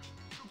of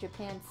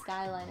Japan's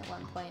skyline at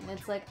one point, and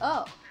it's like,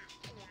 oh,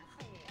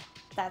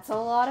 that's a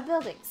lot of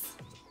buildings.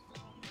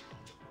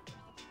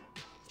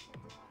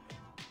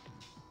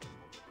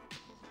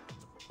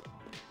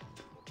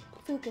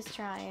 Fuka's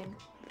trying.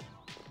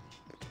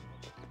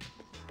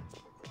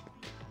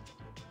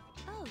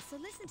 Oh, so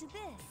listen to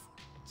this.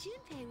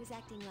 Junpei was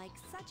acting like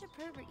such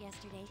a pervert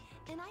yesterday,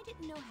 and I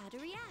didn't know how to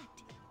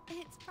react.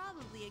 It's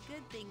probably a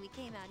good thing we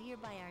came out here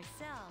by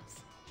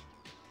ourselves.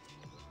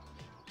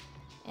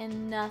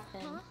 And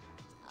nothing. Huh?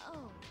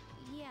 Oh,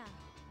 yeah.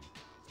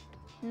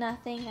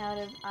 Nothing out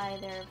of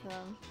either of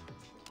them.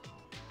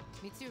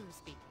 Mitsuru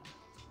speaking.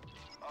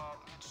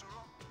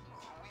 Mitsuru,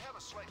 we have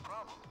a slight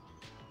problem.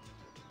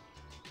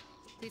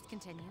 Please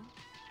continue.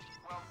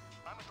 Well,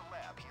 I'm at the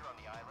lab here on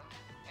the island,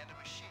 and a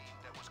machine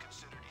that was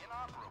considered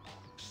inoperable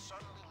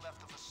suddenly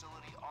left the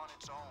facility on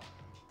its own.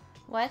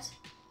 What?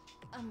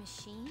 A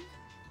machine?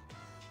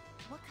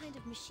 What kind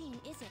of machine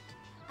is it?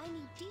 I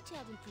need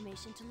detailed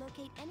information to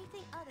locate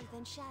anything other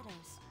than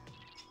shadows.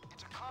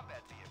 It's a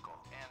combat vehicle,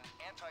 an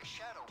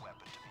anti-shadow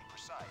weapon to be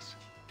precise.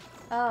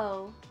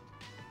 Oh.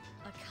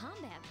 A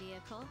combat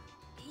vehicle?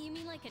 You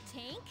mean like a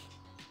tank?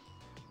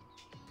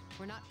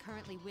 We're not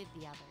currently with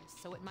the others,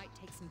 so it might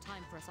take some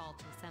time for us all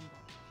to assemble.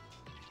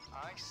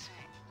 I see.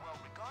 Well,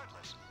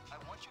 regardless, I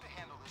want you to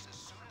handle this as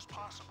soon as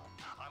possible.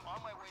 I'm on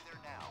my way there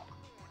now.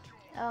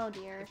 Oh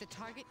dear. If the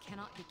target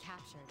cannot be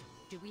captured,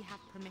 do we have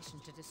permission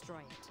to destroy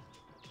it?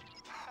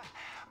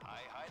 I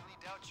highly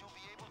doubt you'll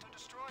be able to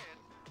destroy it.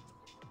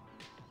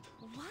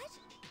 What?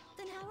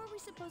 Then how are we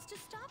supposed to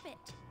stop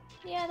it?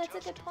 Yeah, that's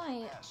Just a good do point.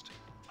 your best.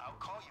 I'll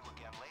call you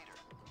again later.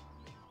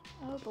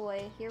 Oh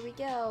boy, here we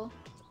go.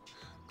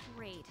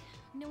 Great.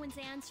 No one's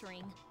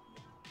answering.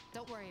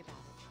 Don't worry about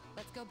it.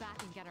 Let's go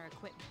back and get our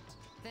equipment.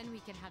 Then we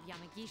can have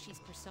Yamagishi's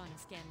persona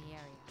scan the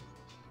area.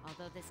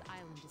 Although this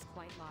island is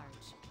quite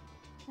large.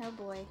 Oh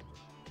boy.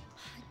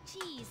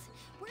 Jeez,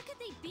 where could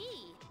they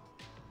be?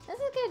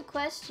 That's a good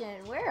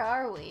question. Where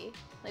are we?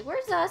 Like,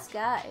 where's us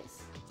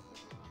guys?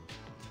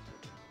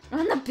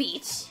 On the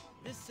beach.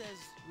 This says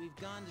we've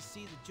gone to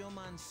see the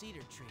Jomon cedar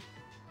tree.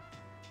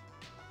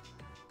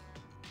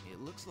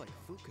 It looks like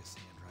Fuka's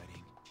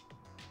handwriting.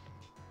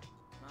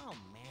 Oh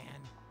man,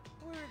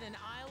 we're at an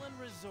island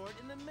resort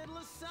in the middle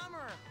of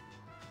summer.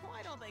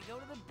 Why don't they go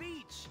to the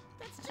beach?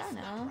 That's I just don't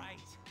know. not right.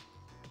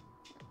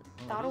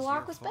 Well, Thought it a is walk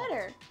your was fault.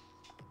 better.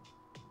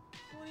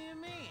 What do you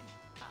mean?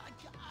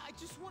 I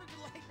just wanted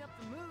to lighten up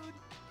the mood.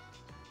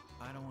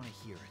 I don't want to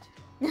hear it.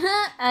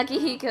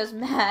 Akihiko's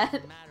mad.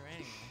 Doesn't matter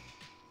anyway.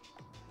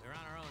 We're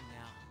on our own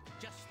now.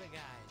 Just the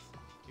guys.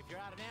 If you're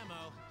out of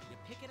ammo, you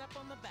pick it up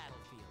on the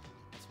battlefield.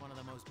 That's one of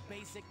the most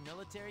basic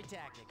military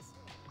tactics.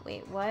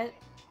 Wait, what?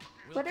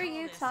 We'll What are call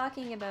you this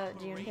talking about,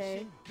 Junpei?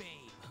 Operation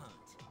Babe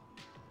Hunt.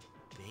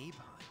 Babe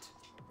hunt?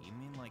 You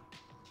mean like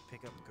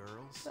pick up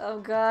girls? Oh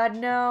god,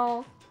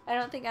 no. I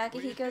don't think What do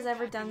you Akihiko's think,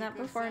 ever done that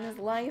Akihiko-san? before in his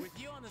life.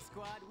 With you on the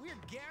squad, we're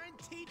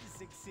guaranteed to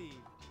succeed.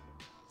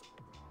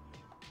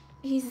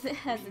 He's What do you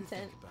hesitant.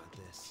 think about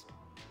this?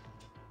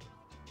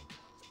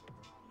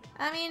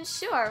 I mean,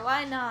 sure,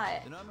 why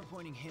not? Then I'm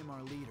appointing him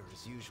our leader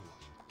as usual.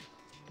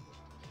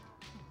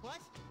 What?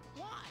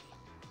 Why?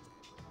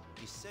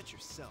 You said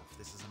yourself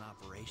this is an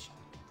operation.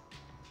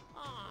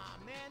 Aw,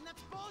 man,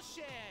 that's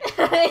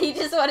bullshit. He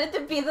just wanted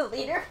to be the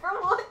leader for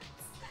once.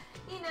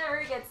 He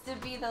never gets to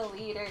be the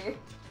leader. You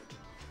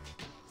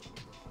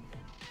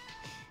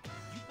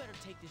better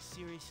take this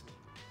seriously.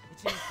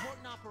 It's an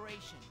important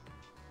operation.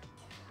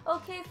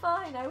 Okay,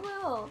 fine, I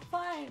will.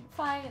 Fine.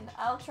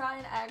 I'll try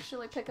and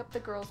actually pick up the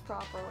girls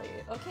properly.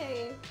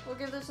 Okay, we'll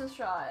give this a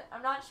shot.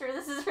 I'm not sure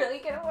this is really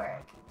gonna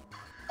work.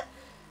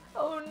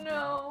 Oh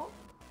no.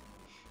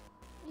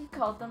 You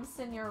called them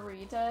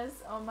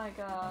senoritas? Oh my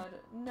god.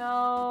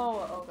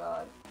 No. Oh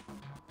god.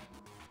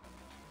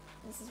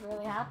 This is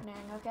really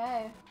happening.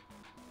 Okay.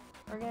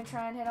 We're gonna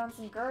try and hit on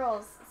some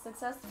girls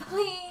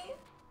successfully.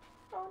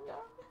 Oh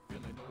no.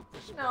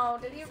 No,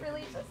 did you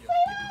really just say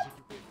that?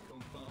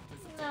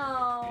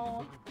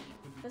 No.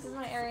 This is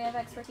my area of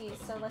expertise,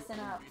 so listen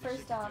up.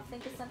 First off,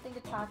 think of something to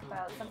talk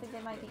about, something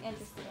they might be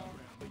interested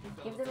in.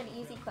 Give them an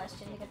easy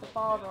question to get the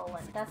ball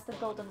rolling. That's the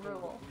golden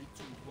rule.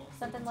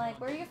 Something like,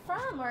 where are you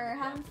from? Or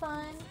having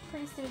fun?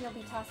 Pretty soon you'll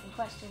be tossing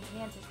questions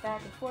and answers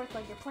back and forth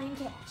like you're playing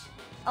catch.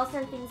 I'll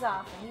start things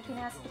off and you can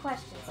ask the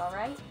questions,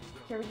 alright?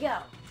 Here we go.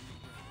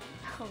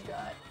 Oh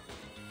god.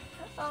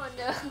 Oh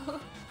no.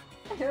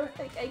 I don't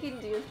think I can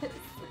do this.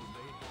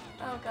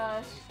 Oh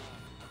gosh.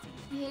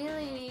 Hey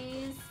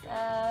ladies,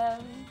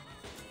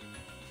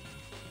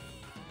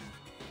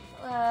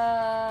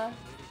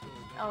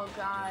 oh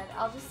god,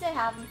 I'll just say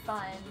having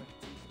fun.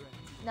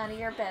 None of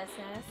your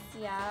business,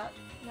 yeah.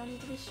 No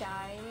need to be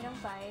shy, we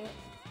don't bite.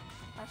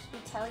 Why should we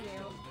tell you?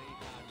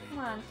 Come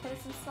on, cut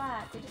us some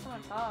slack, we just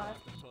want to talk.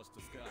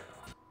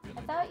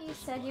 I thought you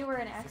said you were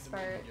an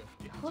expert.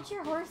 Hold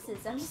your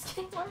horses, I'm just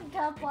getting warmed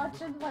up,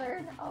 watch and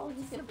learn. Oh,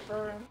 he's gonna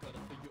burn.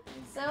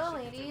 So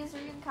ladies, are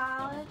you in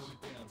college?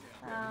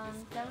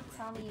 Don't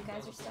tell me you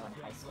guys are still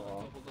in high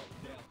school.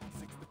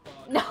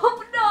 No,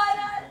 not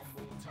us!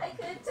 I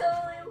could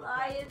totally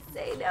lie and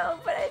say no,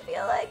 but I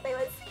feel like they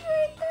would see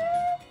right through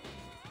it.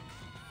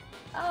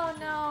 Oh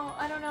no,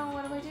 I don't know.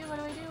 What do I do? What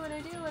do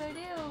I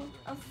do?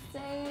 I'll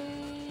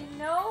say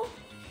no.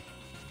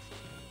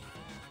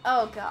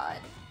 Oh god.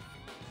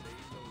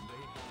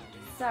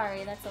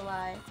 Sorry, that's a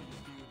lie.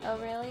 Oh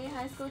really?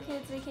 High school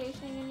kids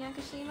vacationing in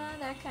Yakushima?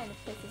 That kind of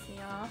pisses me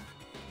off.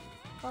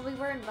 Well, we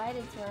were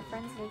invited to our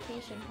friend's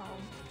vacation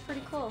home.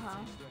 Pretty cool, huh?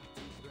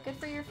 Good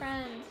for your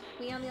friend.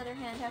 We, on the other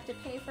hand, have to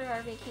pay for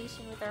our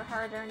vacation with our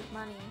hard-earned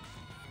money.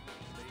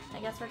 I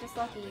guess we're just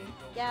lucky.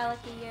 Yeah,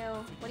 lucky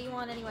you. What do you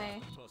want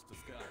anyway?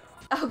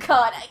 Oh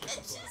god, I could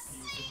just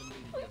see.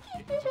 We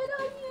keep it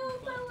on you,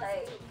 but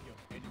like,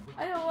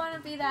 I don't want to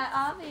be that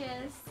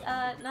obvious.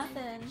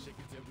 Nothing.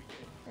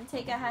 And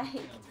take a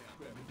hike.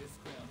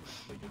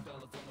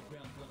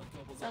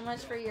 So much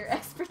for your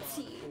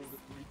expertise.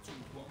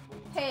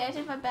 Hey, I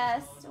did my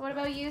best. What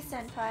about you,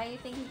 Senpai? You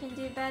think you can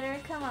do better?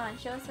 Come on,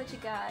 show us what you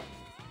got.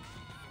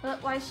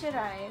 But why should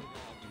I?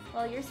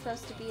 Well, you're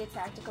supposed to be a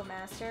tactical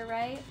master,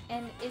 right?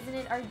 And isn't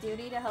it our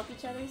duty to help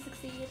each other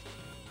succeed?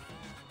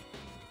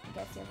 I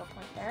guess you have a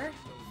point there.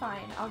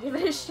 Fine, I'll give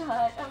it a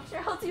shot. I'm sure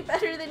I'll do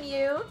better than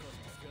you.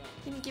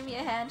 Can you give me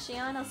a hand,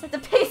 Shion? I'll set the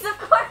pace, of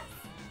course!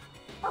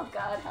 Oh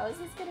god, how is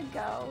this gonna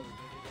go?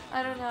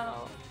 I don't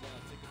know.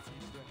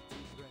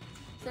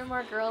 Is there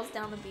more girls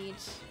down the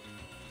beach?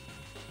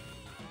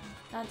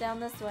 Not down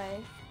this way.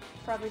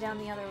 Probably down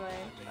the other way.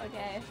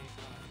 Okay.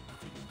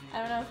 I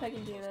don't know if I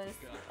can do this.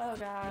 Oh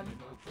god.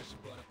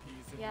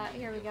 Yeah,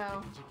 here we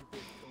go.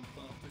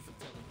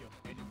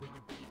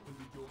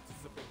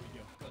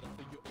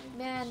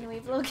 Man,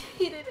 we've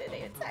located a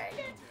new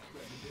target.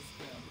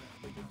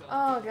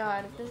 Oh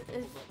god,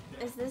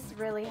 is this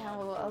really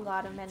how a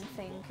lot of men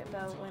think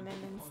about women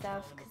and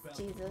stuff? 'Cause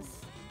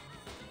Jesus.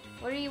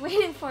 What are you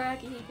waiting for,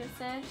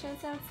 Akihiko-san? Show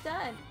us how it's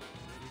done.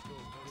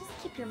 Just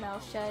keep your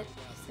mouth shut.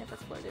 Just never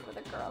flirted with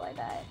a girl, I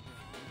bet.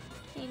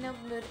 Hey,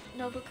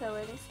 Nobuko,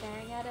 are they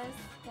staring at us?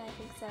 Yeah, I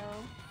think so.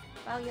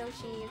 Wow,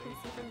 Yoshi, you can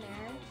see from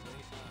there.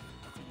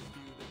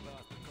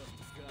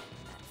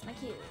 That's my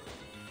cue.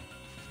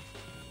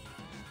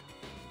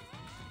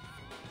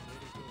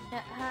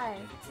 Hi.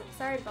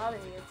 Sorry to bother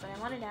you, but I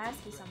wanted to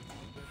ask you something.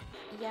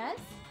 Yes?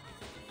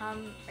 Are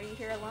you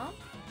here alone?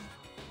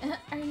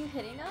 Are you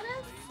hitting on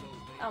us?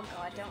 Oh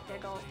god, don't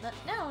giggle.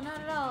 No, not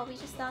at all. We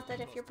just thought that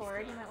if you're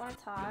bored, you might want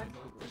to talk.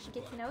 We should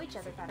get to know each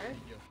other better.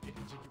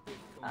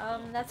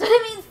 That's what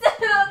it means to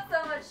know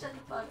so much. Shut the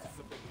fuck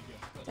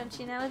up. Don't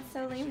you know it's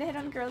so lame to hit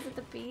on girls at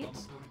the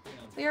beach?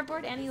 We were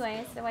bored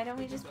anyway, so why don't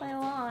we just play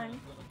along?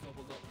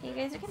 Hey, you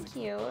guys are kinda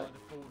cute.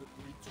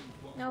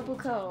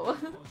 Nobuko.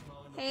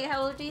 Hey,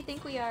 how old do you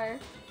think we are?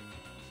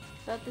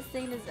 About the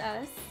same as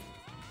us.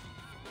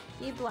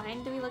 Are you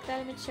blind? Do we look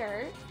that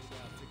immature?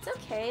 It's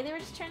okay, they were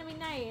just trying to be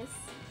nice.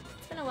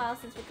 It's been a while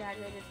since we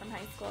graduated from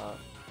high school.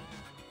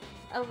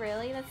 Oh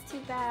really? That's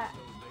too bad.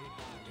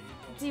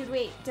 Dude,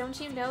 wait, don't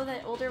you know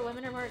that older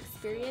women are more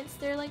experienced?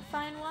 They're like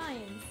fine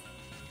wines.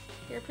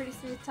 You're a pretty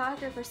smooth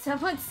talker for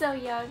someone so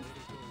young.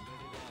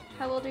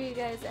 How old are you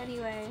guys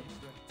anyway?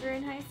 We're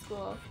in high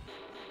school.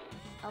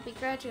 I'll be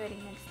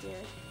graduating next year.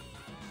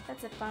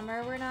 That's a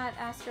bummer, we're not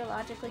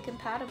astrologically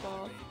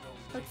compatible.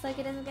 Looks like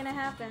it isn't gonna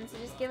happen, so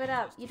just give it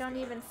up. You don't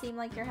even seem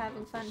like you're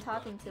having fun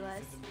talking to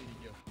us.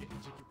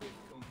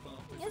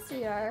 Yes,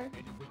 we are.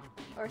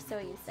 Or so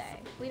you say.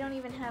 We don't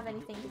even have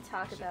anything to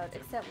talk about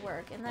except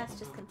work, and that's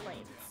just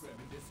complaints.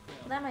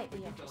 Well, that might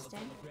be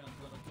interesting.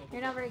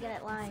 You're not very good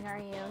at lying, are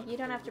you? You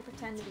don't have to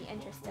pretend to be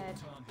interested.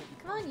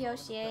 Come on,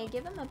 Yoshie,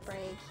 give him a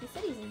break. He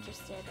said he's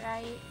interested,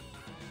 right?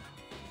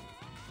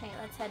 Hey,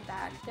 let's head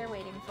back. They're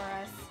waiting for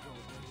us.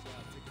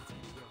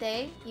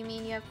 They? You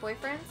mean you have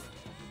boyfriends?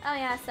 Oh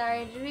yeah,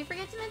 sorry. Did we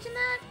forget to mention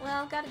that?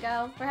 Well, gotta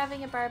go. We're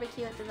having a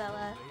barbecue at the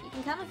villa. You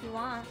can come if you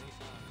want.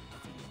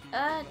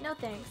 No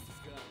thanks.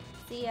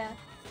 See ya.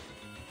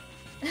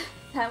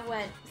 That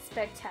went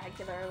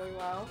spectacularly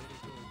well.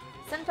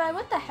 Senpai,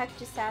 what the heck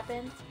just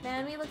happened?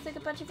 Man, we look like a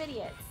bunch of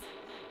idiots.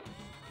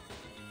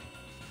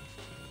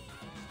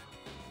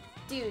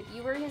 Dude,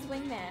 you were his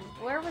wingman.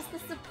 Where was the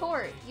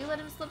support? You let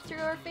him slip through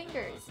our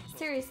fingers.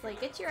 Seriously,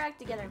 get your act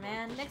together,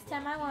 man. Next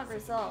time I want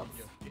results.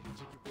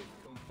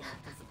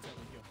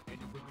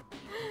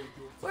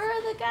 Where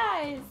are the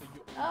guys?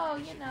 Oh,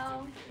 you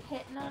know,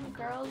 hitting on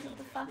girls at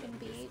the fucking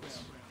beach.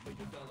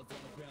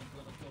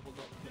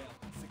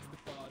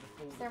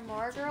 Is there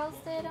more girls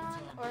to hit on?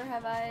 Or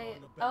have I...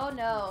 Oh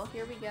no,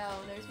 here we go.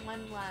 There's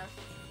one left.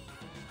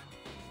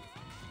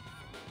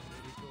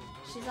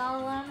 She's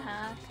all alone,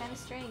 huh? Kinda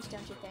strange,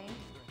 don't you think?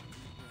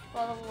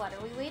 Well, what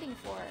are we waiting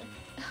for?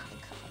 Oh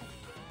god.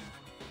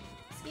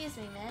 Excuse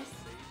me, miss.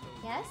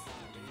 Yes?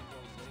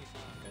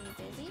 Are you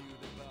busy?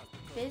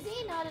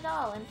 Busy? Not at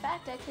all. In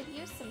fact, I could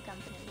use some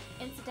company.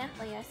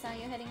 Incidentally, I saw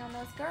you hitting on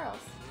those girls.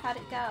 How'd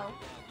it go?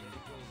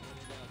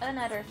 An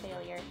utter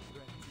failure.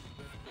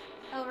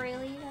 Oh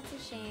really? That's a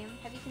shame.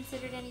 Have you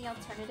considered any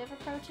alternative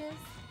approaches?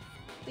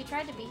 We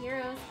tried to be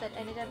heroes, but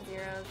ended up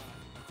zeros.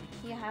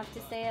 You have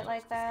to say it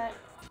like that?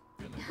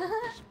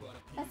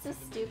 That's so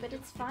stupid,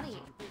 it's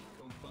funny.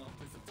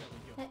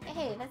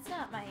 Hey, that's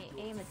not my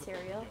A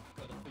material.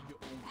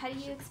 How do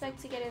you expect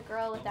to get a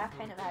girl with that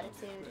kind of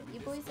attitude? You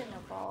boys have no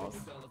balls.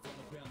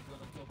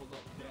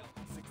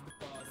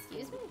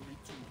 Excuse me?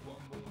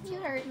 You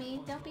heard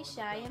me. Don't be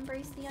shy.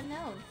 Embrace the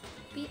unknown.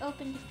 Be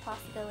open to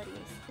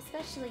possibilities.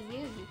 Especially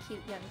you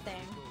cute young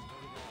thing.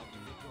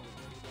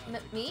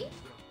 Me?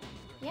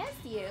 Yes,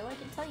 you. I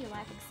can tell you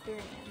lack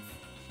experience.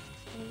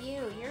 And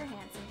you're a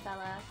handsome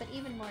fella, but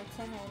even more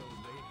timid.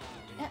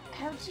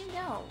 How'd you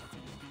know?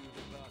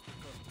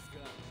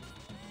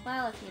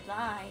 Well, if you'd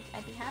like,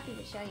 I'd be happy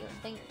to show you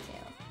a thing or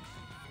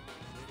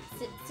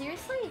two.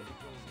 Seriously?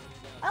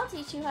 I'll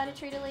teach you how to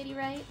treat a lady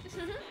right.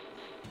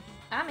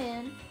 I'm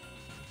in.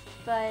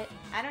 But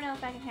I don't know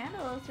if I can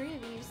handle all three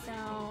of you, so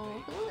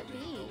who will it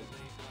be?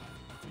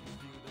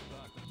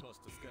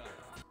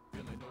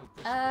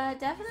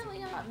 Definitely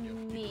not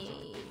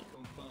me.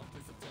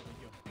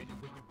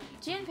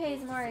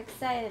 Junpei's more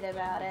excited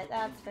about it,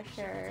 that's for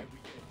sure.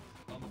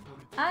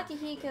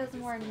 Akihiko's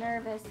more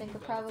nervous and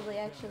could probably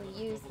actually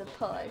use the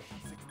push.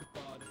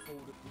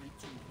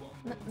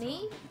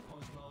 Me?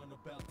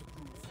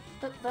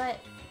 But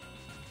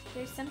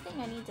there's something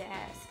I need to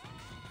ask.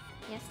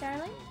 Yes,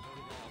 darling?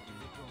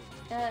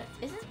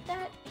 Isn't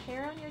that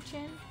hair on your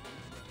chin?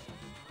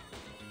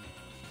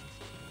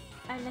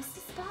 I missed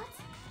a spot?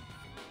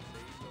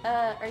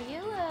 Are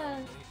you,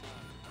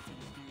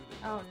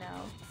 Oh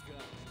no.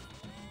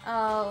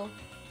 Oh.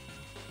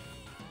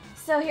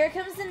 So here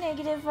comes the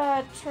negative,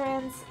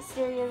 trans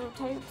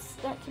stereotypes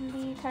that can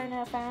be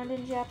kinda found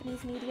in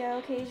Japanese media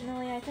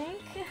occasionally, I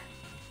think.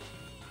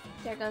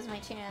 There goes my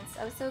chance.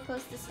 I was so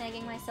close to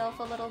snagging myself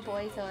a little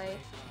boy toy.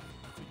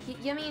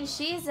 You mean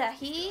she's a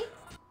he?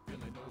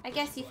 I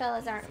guess you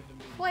fellas aren't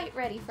quite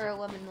ready for a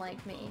woman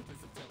like me.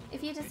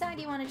 If you decide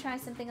you want to try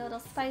something a little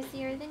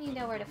spicier, then you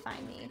know where to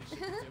find me.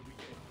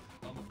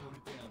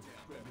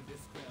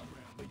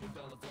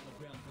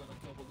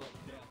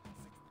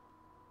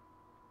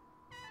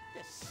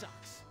 This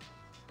sucks.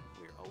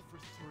 We're 0 for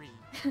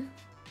 3.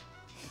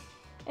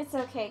 It's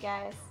okay,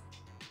 guys.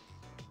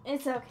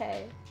 It's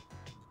okay.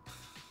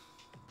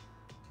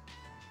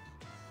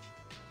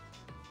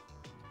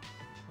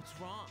 What's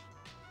wrong?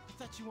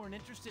 I thought you weren't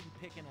interested in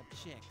picking up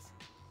chicks.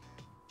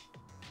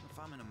 If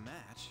I'm in a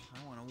match,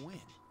 I want to win.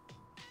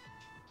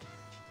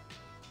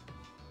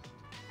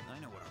 I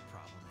know what our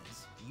problem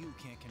is. You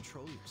can't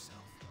control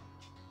yourself.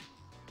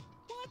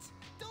 What?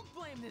 Don't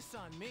blame this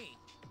on me.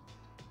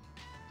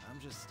 I'm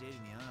just stating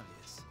the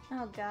obvious.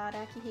 Oh god,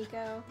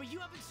 Akihiko. But you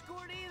haven't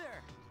scored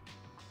either.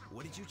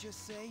 What did you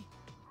just say?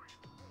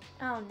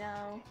 Oh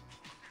no.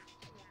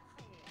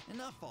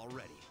 Enough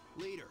already.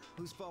 Leader,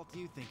 whose fault do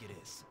you think it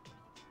is?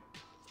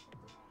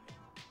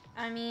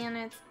 I mean,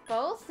 it's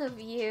both of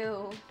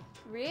you.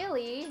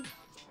 Really?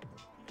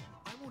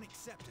 I won't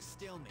accept a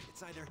stalemate.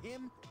 It's either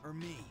him or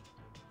me.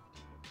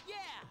 Yeah,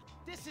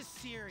 this is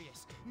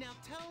serious. Now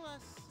tell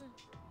us,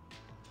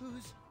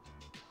 who's...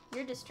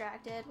 You're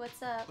distracted.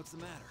 What's up? What's the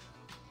matter?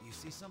 You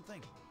see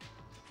something?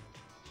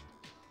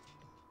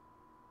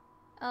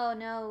 Oh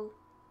no.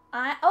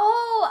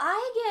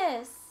 I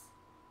guess.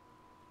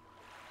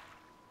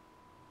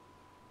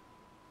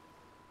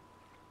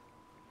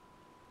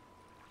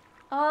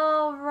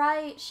 Oh,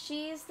 right.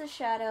 She's the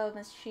shadow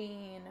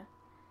machine.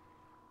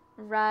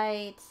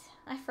 Right.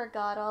 I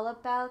forgot all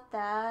about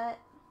that.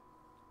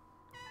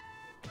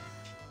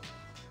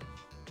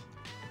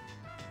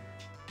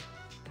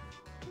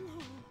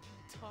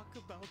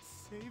 about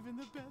saving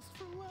the best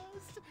for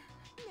last.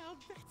 Now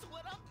that's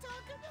what I'm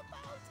talking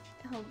about.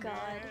 Oh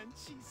god. Man,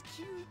 she's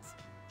cute.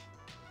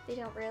 They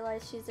don't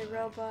realize she's a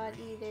robot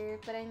either,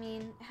 but I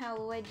mean, how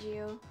would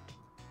you?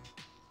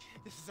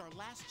 This is our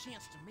last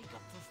chance to make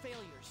up for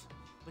failures.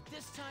 But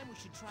this time we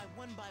should try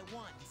one by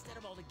one instead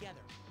of all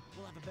together.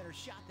 We'll have a better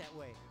shot that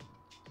way.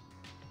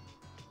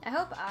 I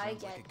hope I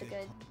Sounds like get a the good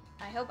good. plan.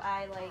 I hope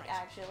I like Alright,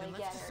 actually then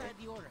get let's her. decide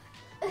the order.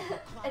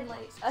 And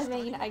like, I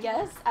mean, I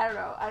guess I don't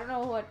know. I don't know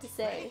what to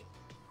say.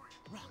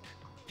 Rock,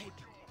 paper,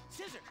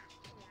 scissors.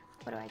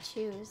 What do I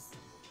choose?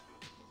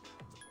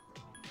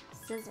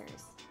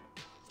 Scissors.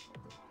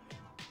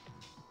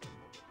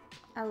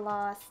 I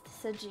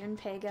lost, so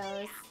Junpei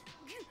goes.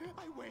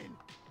 I win.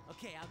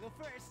 Okay, I'll go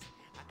first.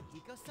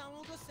 Akihiko-san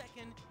will go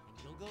second, and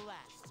you'll go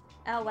last.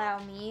 Oh wow,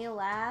 me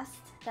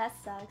last? That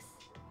sucks.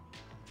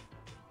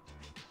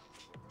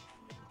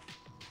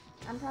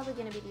 I'm probably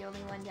gonna be the only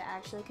one to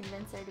actually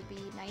convince her to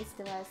be nice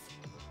to us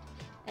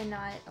and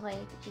not, like,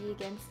 be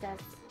against us.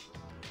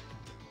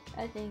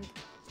 I think.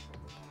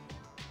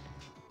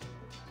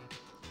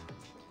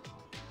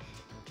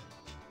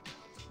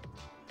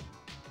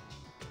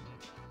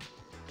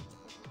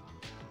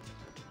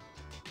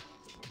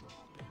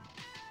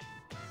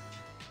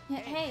 Yeah,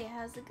 hey,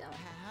 how's it going?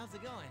 How's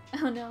it going?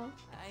 Oh no.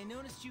 I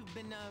noticed you've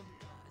been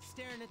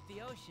staring at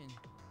the ocean.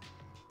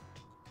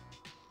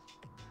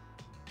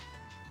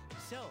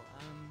 So,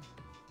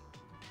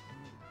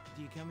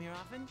 do you come here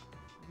often?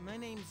 My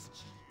name's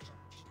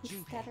He's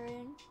Junpei.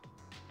 stuttering.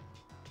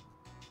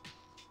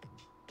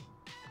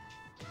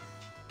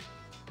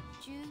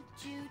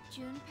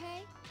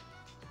 Junpei?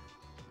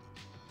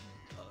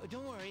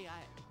 Don't worry,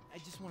 I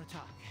just want to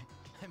talk.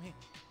 I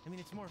mean,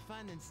 it's more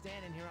fun than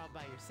standing here all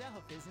by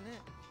yourself, isn't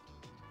it?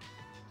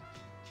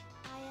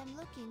 I am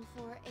looking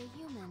for a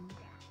human.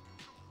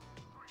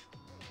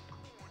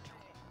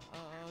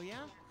 Oh,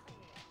 yeah?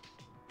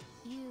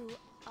 You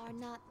are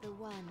not the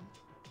one.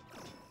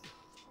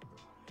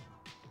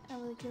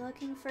 Oh, you're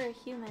looking for a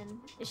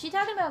human. Is she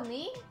talking about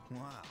me?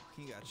 Wow,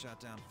 he got shot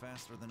down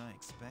faster than I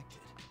expected.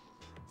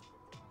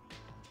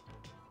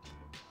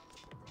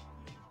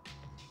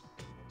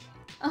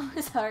 Oh,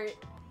 his heart.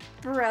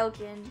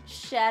 Broken.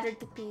 Shattered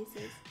to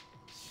pieces.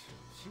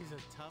 She's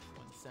a tough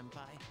one,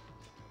 senpai.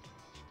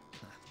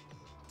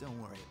 Don't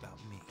worry about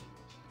me.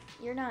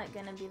 You're not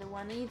gonna be the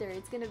one either.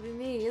 It's gonna be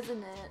me,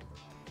 isn't it?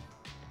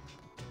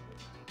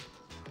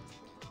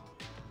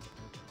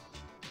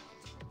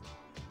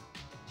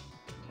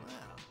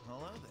 Wow,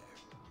 hello there.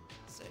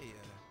 Say,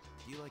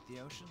 do you like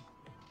the ocean?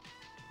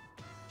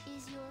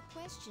 Is your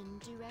question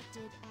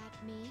directed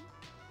at me?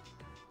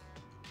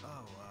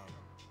 Oh,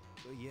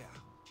 yeah.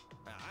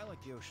 I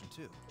like the ocean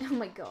too. Oh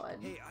my god.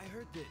 Hey, I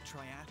heard that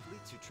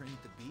triathletes who train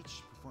at the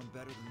beach perform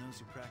better than those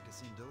who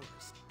practice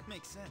indoors.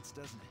 Makes sense,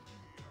 doesn't it?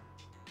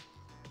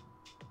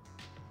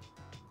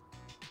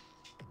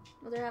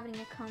 Well, they're having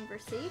a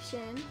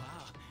conversation.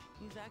 Wow,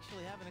 he's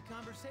actually having a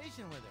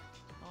conversation with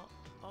her.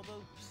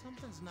 Although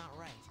something's not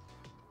right.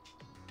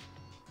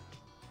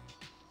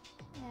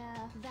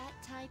 Yeah. That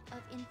type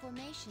of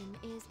information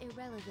is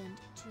irrelevant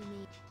to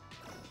me.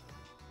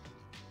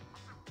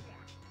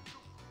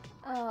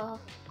 Oh.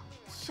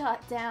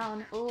 Shot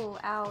down. Ooh,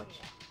 ouch.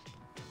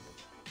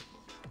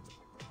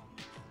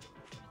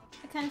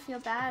 I kind of feel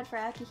bad for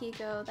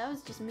Akihiko. That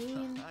was just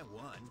mean. I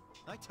won.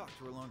 I talked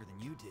to her longer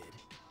than you did.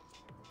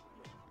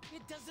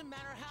 It doesn't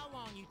matter how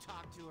long you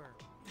talk to her.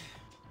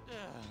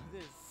 Ugh,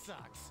 this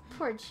sucks.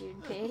 Poor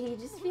Junpei. He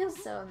just feels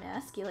so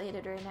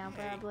emasculated right now,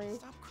 Hey, probably.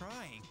 stop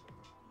crying.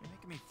 You're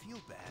making me feel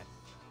bad.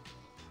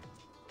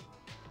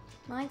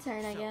 My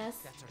turn, I So, guess.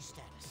 that's our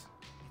status.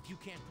 If you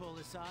can't pull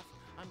this off,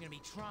 I'm gonna be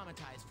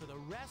traumatized for the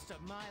rest of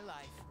my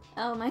life.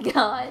 Oh my We're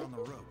god. on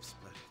the ropes,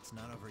 but it's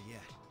not over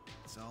yet.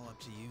 It's all up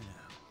to you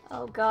now.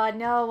 Oh god,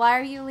 no. Why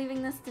are you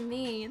leaving this to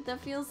me? That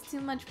feels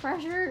too much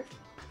pressure.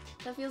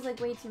 That feels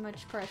like way too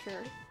much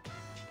pressure.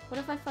 What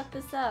if I fuck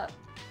this up?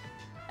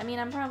 I mean,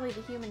 I'm probably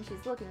the human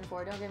she's looking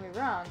for, don't get me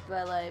wrong,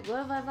 but like,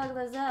 what if I fuck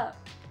this up?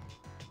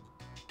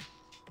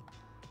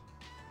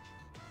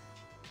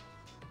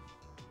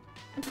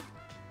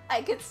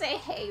 I could say,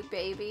 hey,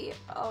 baby.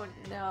 Oh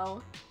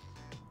no.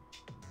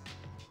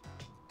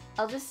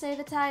 I'll just say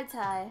the tide's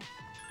high.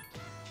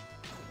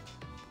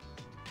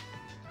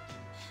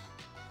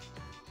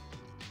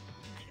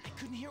 I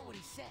couldn't hear what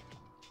he said,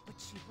 but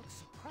she looked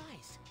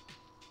surprised.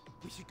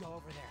 We should go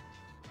over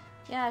there.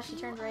 Yeah, she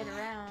turned right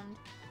around.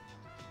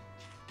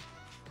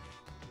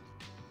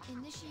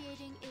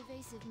 Initiating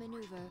evasive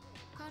maneuver.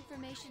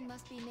 Confirmation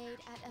must be made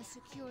at a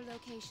secure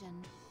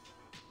location.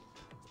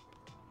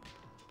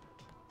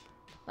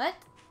 What?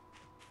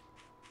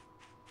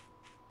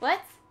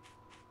 What?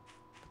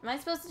 Am I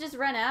supposed to just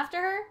run after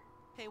her?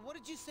 Hey, what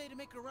did you say to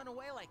make her run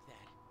away like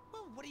that?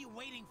 Well, what are you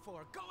waiting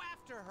for? Go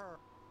after her!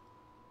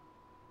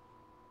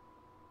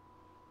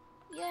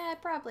 Yeah, I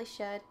probably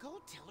should.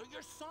 Go tell her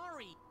you're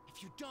sorry.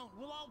 If you don't,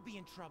 we'll all be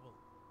in trouble.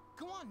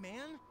 Go on,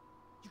 man.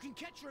 You can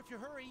catch her if you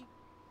hurry.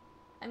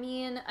 I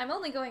mean, I'm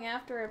only going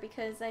after her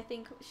because I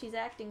think she's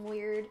acting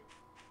weird.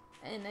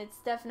 and it's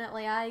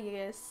definitely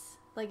Aegis.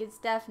 Like, it's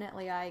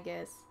definitely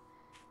Aegis.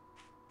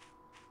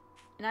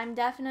 And I'm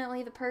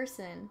definitely the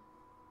person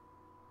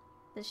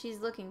that she's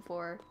looking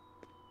for.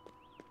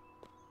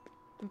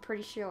 I'm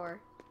pretty sure.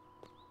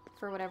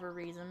 For whatever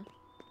reason.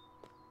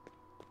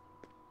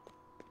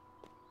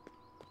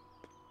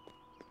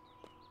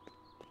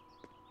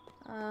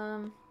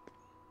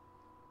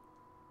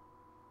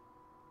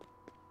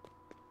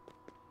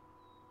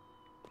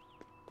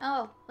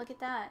 Oh, look at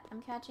that.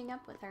 I'm catching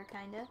up with her,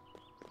 kinda.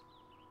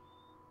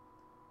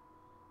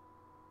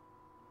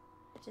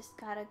 I just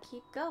gotta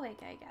keep going,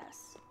 I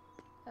guess.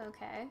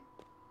 Okay.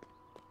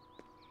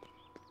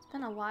 It's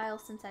been a while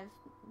since I've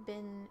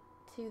been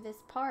to this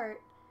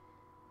part,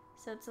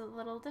 so it's a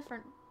little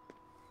different.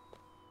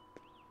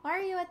 Why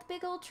are you at the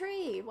big old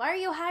tree? Why are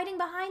you hiding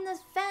behind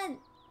this fence?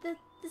 The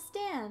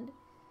stand?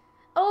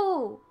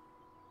 Oh!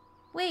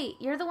 Wait,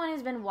 you're the one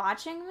who's been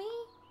watching me?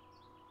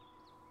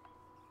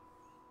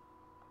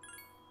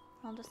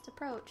 I'll just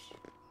approach.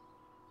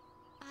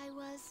 I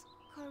was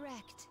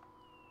correct.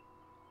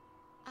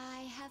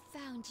 I have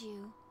found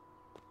you.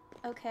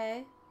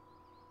 Okay.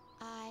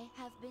 I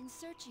have been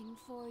searching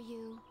for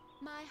you.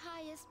 My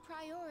highest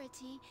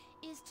priority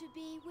is to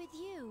be with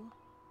you.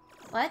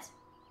 What?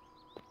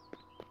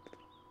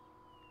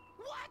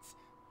 What?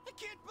 I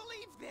can't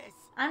believe this!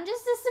 I'm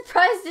just as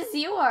surprised as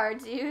you are,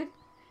 dude.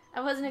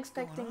 I wasn't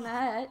expecting on?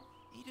 that.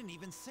 He didn't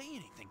even say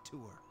anything to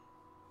her.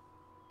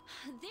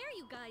 There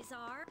you guys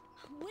are.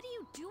 What are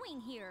you doing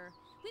here?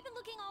 We've been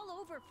looking all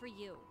over for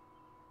you.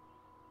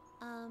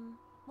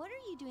 What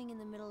are you doing in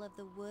the middle of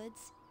the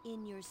woods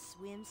in your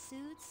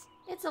swimsuits?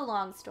 It's a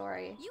long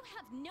story. You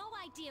have no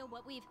idea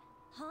what we've...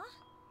 Huh?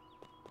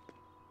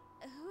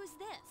 Who's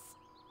this?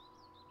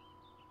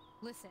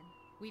 Listen,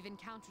 we've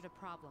encountered a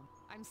problem.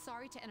 I'm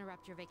sorry to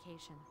interrupt your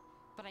vacation,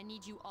 but I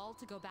need you all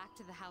to go back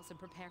to the house and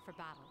prepare for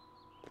battle.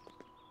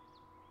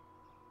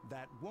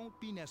 That won't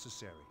be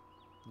necessary.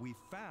 We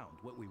found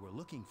what we were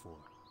looking for.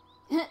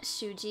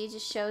 Shuji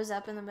just shows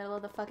up in the middle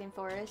of the fucking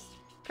forest.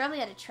 Probably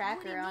had a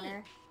tracker on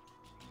her.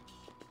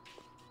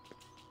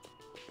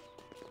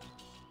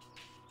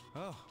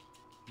 Oh,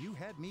 you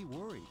had me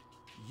worried.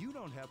 You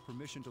don't have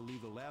permission to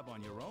leave the lab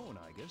on your own,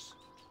 I guess.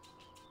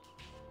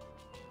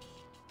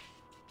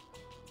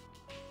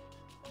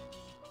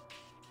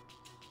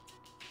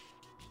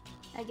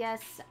 I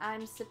guess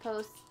I'm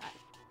supposed...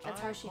 That's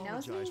how she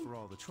knows me? I apologize for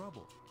all the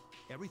trouble.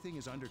 Everything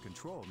is under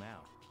control now.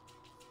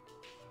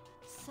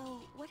 So,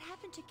 what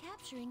happened to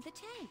capturing the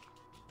tank?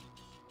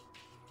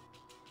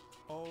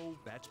 Oh,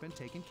 that's been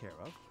taken care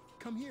of.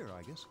 Come here,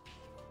 I guess.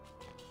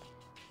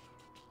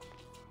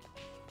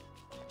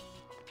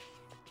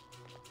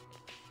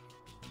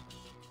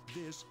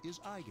 This is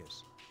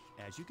Aegis.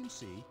 As you can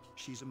see,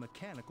 she's a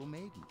mechanical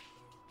maiden.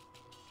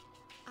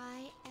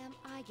 I am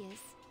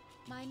Aegis.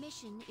 My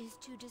mission is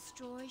to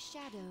destroy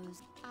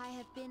shadows. I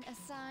have been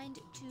assigned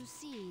to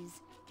seize,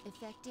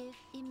 effective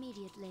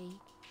immediately.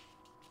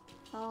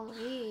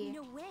 Holy.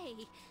 No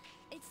way.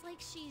 It's like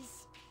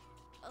she's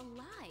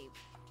alive.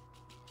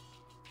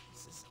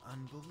 This is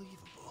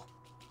unbelievable.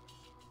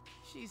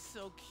 She's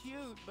so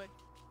cute, but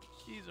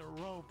she's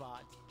a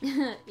robot.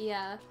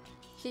 Yeah.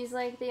 She's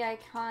like the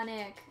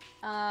iconic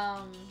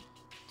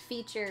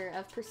feature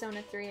of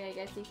Persona 3, I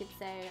guess you could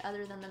say,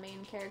 other than the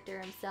main character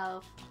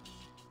himself.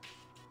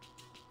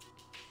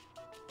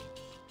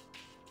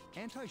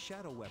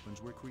 Anti-shadow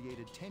weapons were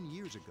created 10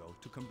 years ago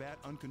to combat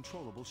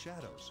uncontrollable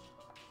shadows.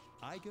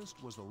 Aegis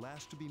was the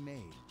last to be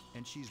made,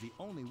 and she's the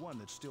only one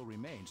that still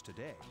remains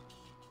today.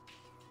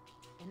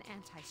 An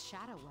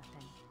anti-shadow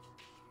weapon?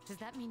 Does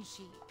that mean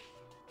she...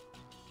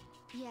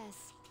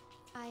 Yes,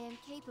 I am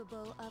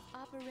capable of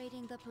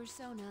operating the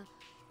persona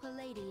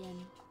Palladian.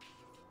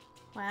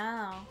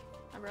 Wow.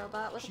 A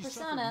robot with a She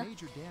persona. suffered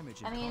major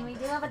damage in I mean, we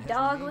combat do have a and has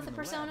dog remained with a in the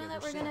lab persona that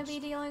ever we're going to since.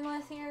 be dealing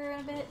with here in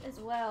a bit as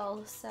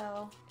well,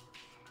 so...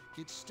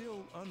 It's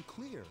still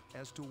unclear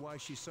as to why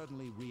she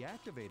suddenly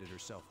reactivated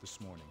herself this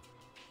morning.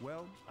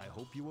 Well, I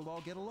hope you will all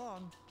get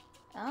along.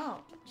 Oh,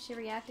 she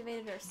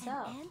reactivated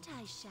herself. An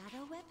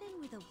anti-shadow weapon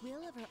with a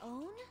will of her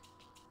own?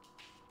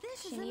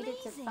 This She is needed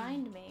amazing. to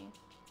find me.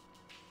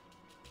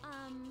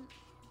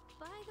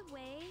 By the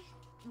way,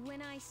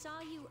 when I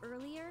saw you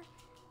earlier,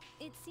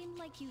 it seemed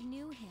like you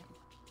knew him.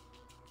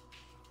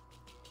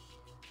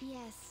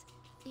 Yes,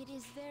 it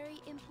is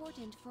very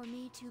important for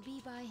me to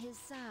be by his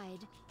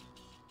side.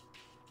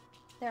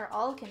 They're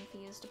all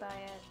confused by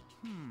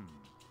it.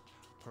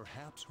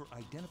 Perhaps her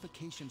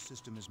identification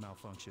system is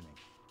malfunctioning.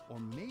 Or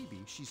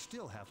maybe she's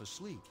still half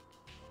asleep.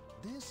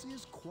 This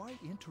is quite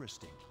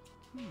interesting.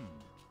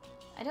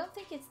 I don't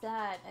think it's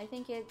that. I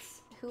think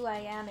it's who I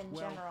am in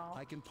Well, general.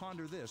 I can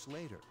ponder this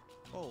later.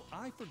 Oh,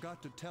 I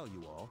forgot to tell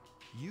you all,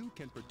 you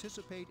can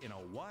participate in a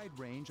wide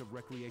range of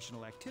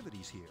recreational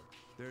activities here.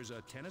 There's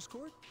a tennis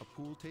court, a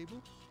pool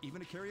table,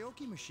 even a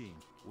karaoke machine.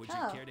 Would you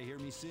Oh. care to hear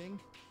me sing?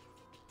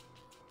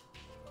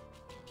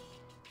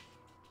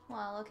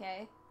 Well,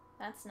 okay.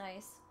 That's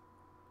nice.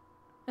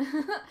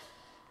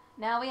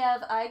 Now we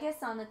have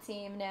Aegis on the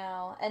team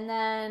now. And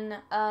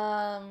then,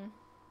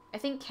 I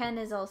think Ken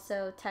is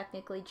also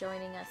technically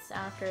joining us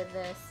after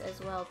this as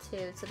well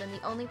too. So then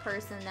the only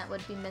person that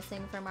would be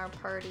missing from our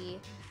party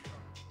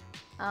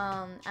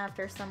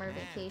after summer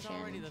vacation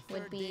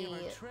would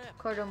be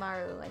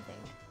Kodomaru, I think.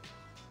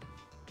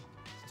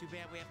 It's too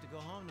bad we have to go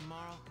home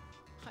tomorrow.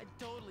 I'd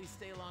totally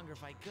stay longer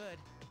if I could,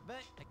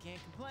 but I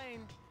can't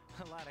complain.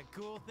 A lot of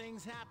cool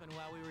things happened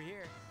while we were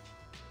here.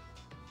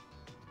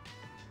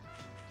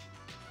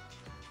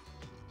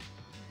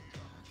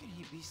 How can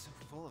he be so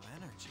full of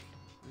energy?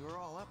 We were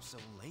all up so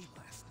late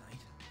last night.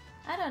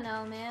 I don't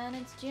know, man.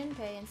 It's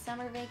Junpei and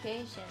summer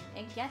vacation.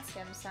 It gets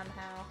him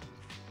somehow.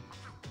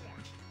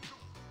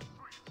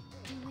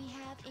 Do we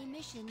have a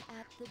mission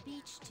at the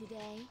beach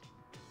today?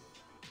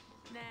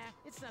 Nah,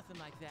 it's nothing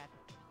like that.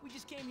 We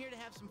just came here to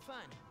have some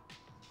fun.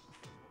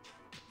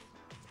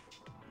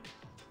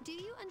 Do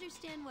you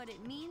understand what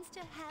it means to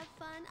have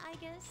fun, I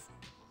guess?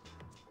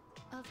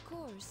 Of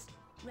course.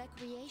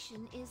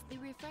 Recreation is the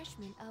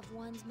refreshment of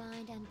one's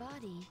mind and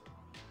body.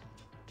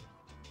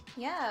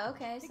 Yeah,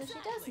 okay, so she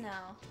does Exactly.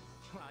 know.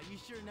 Wow, you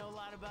sure know a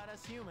lot about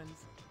us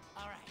humans.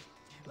 All right,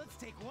 let's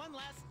take one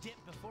last dip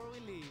before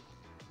we leave.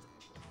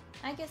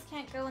 I guess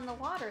can't go in the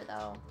water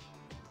though.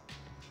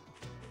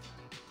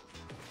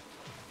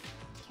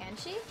 Can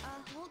she?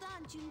 Hold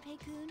on,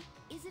 Junpei-kun.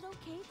 Is it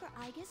okay for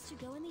Aigis to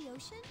go in the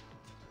ocean?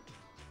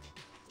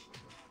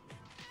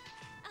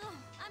 Oh,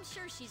 I'm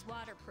sure she's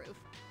waterproof.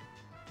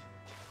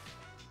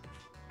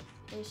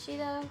 Is she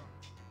though?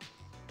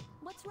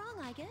 What's wrong,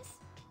 Aigis?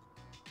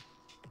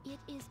 It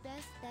is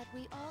best that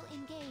we all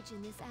engage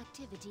in this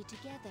activity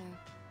together.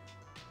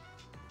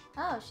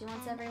 Oh, she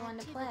wants An everyone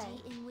to play.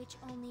 activity in which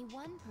only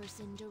one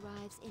person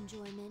derives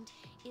enjoyment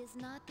is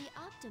not the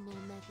optimal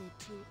method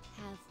to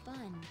have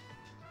fun.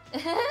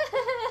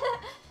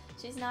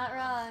 She's not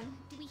wrong.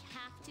 Do we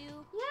have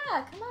to?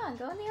 Yeah, come on,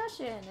 go in the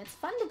ocean. It's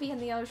fun to be in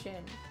the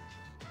ocean.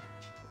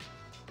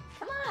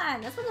 Come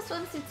on, that's what the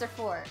swimsuits are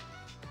for.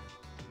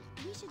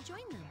 We should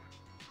join them.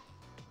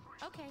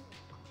 Okay.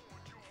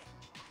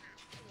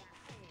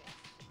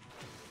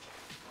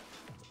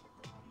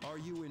 Are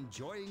you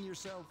enjoying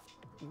yourself?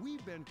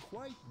 We've been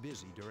quite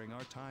busy during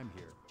our time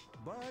here,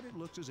 but it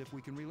looks as if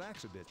we can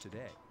relax a bit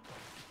today.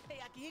 Hey,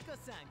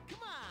 Akihiko-san,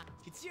 come on!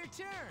 It's your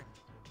turn!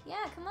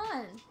 Yeah, come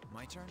on.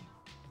 My turn?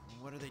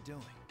 What are they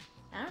doing?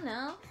 I don't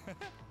know.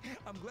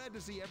 I'm glad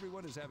to see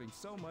everyone is having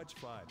so much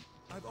fun.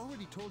 I've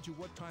already told you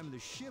what time the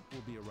ship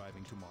will be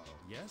arriving tomorrow,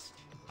 yes?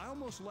 I'll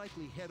most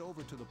likely head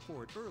over to the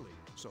port early,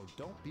 so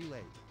don't be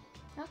late.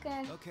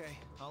 Okay. Okay,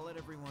 I'll let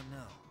everyone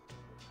know.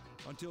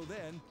 Until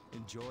then,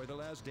 enjoy the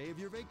last day of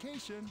your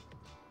vacation.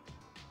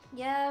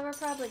 Yeah, we're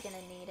probably gonna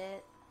need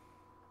it.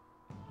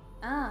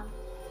 Ah,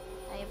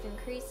 I have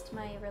increased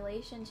my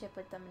relationship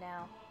with them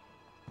now.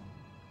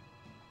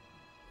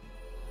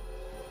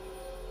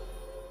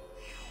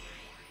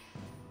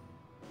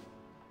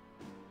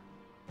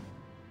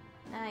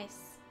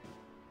 Nice.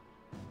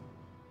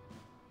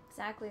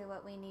 Exactly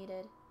what we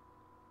needed.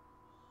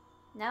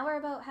 Now we're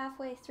about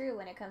halfway through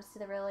when it comes to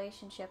the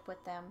relationship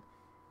with them.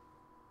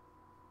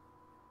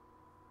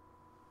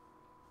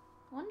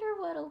 Wonder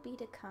what'll be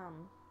to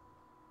come.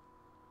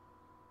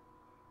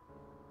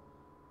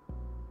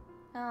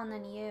 Oh, and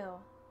then you.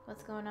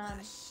 What's going on?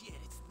 Shit,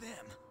 it's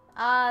them.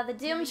 Ah, the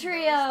Doom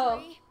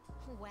Trio!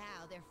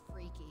 Wow, they're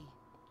freaky.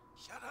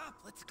 Shut up,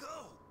 let's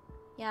go.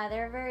 Yeah,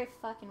 they're very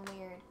fucking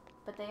weird.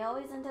 But they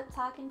always end up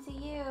talking to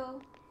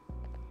you.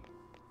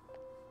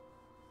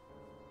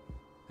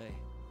 Hey,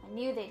 I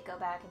knew they'd go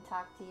back and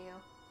talk to you.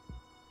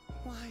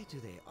 why do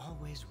they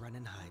always run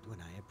and hide when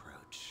I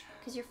approach?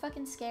 Because you're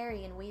fucking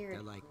scary and weird.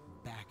 They're like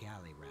back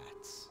alley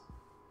rats.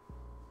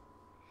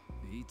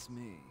 Beats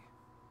me.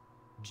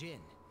 Jin,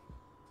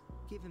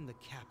 give him the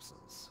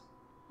capsules.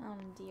 Oh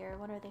dear,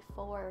 what are they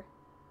for?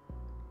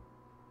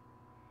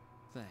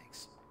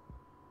 Thanks.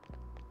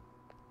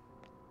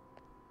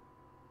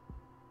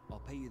 I'll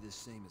pay you the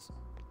same as...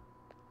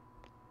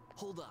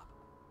 Hold up.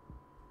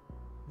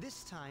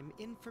 This time,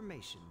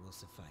 information will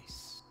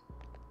suffice.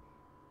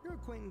 Your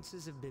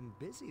acquaintances have been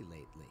busy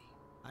lately.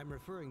 I'm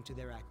referring to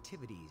their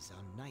activities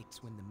on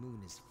nights when the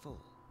moon is full.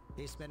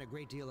 They spend a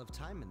great deal of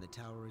time in the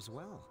tower as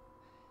well.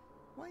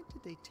 Why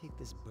did they take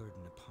this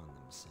burden upon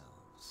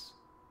themselves?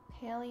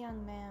 Pale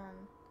young man.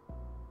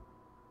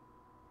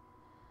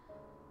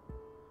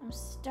 I'm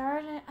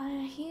starting.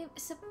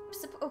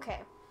 Okay.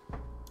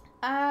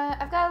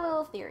 I've got a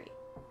little theory.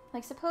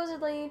 Like,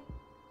 supposedly,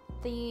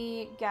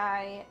 the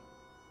guy.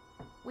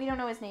 We don't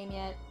know his name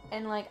yet,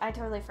 and like I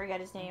totally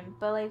forget his name.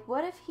 But like,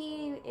 what if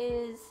he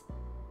is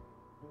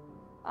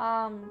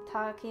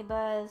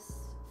Takeba's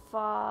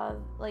father,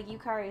 like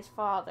Yukari's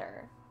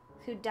father,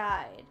 who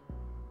died?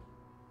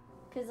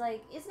 Cause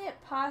like, isn't it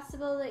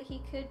possible that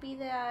he could be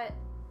that?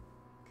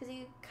 Cause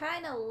he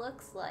kind of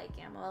looks like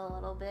him a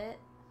little bit.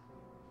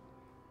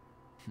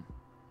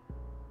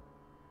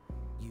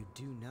 You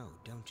do know,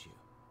 don't you?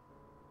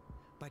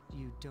 But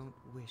you don't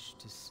wish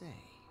to say.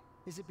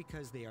 Is it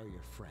because they are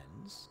your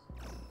friends?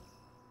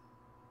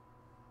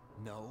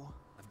 No,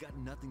 I've got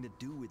nothing to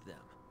do with them.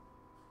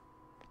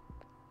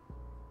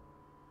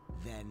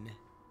 Then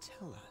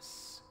tell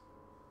us?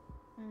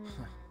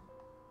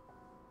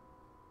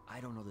 I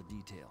don't know the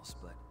details,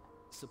 but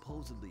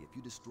supposedly if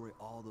you destroy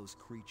all those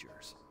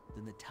creatures,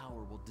 then the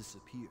tower will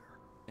disappear,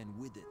 and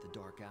with it the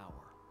Dark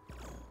Hour.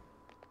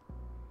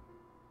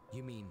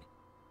 You mean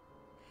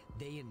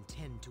they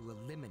intend to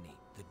eliminate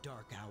the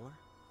Dark Hour?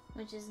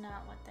 Which is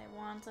not what they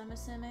want, I'm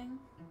assuming.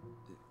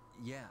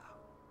 Yeah,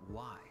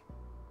 why?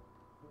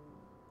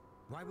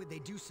 Why would they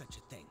do such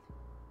a thing?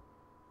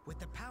 With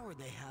the power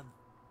they have,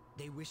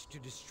 they wish to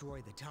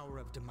destroy the Tower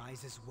of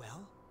Demise as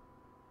well?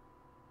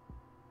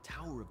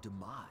 Tower of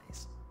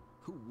Demise?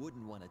 Who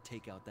wouldn't want to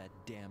take out that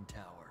damn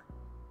tower?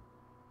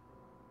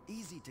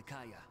 Easy,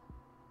 Takaya.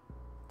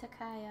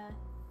 Takaya.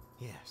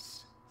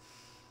 Yes.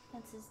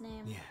 That's his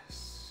name.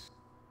 Yes.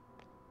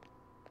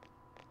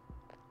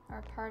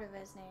 Or part of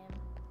his name.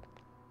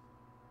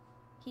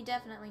 He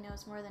definitely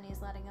knows more than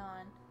he's letting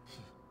on.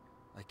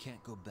 I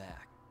can't go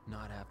back.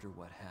 Not after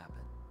what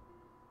happened.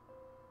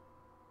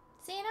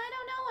 See, and I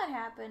don't know what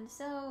happened,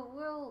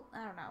 so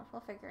I don't know,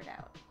 we'll figure it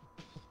out.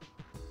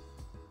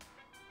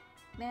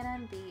 Man,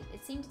 I'm beat.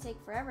 It seemed to take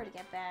forever to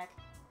get back.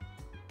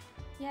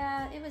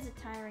 Yeah, it was a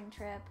tiring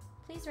trip.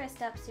 Please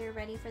rest up so you're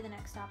ready for the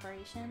next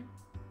operation.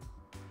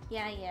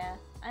 Yeah.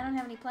 I don't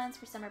have any plans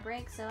for summer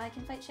break, so I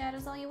can fight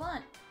shadows all you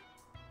want.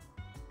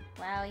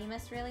 Wow, you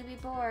must really be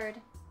bored.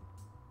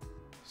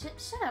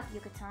 Shut up,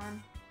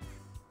 Yucatan.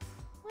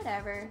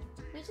 Whatever.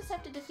 We just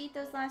have to defeat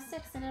those last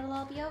 6 and it'll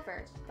all be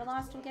over. The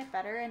Lost will get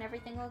better and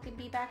everything will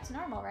be back to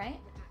normal, right?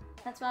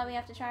 That's why we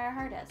have to try our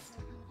hardest.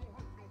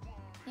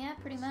 Yeah,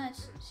 pretty much.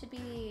 Should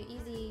be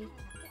easy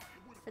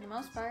for the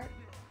most part.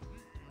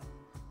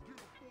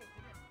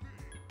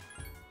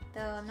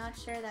 Though I'm not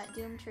sure that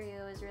Doom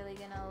Trio is really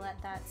gonna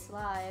let that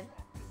slide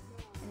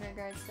in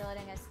regards to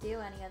letting us do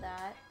any of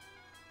that.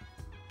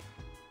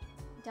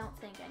 Don't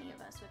think any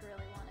of us would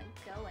really want to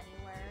go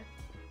anywhere.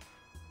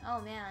 Oh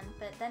man,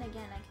 but then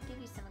again, I could give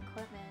you some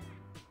equipment.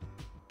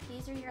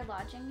 These are your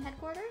lodging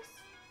headquarters?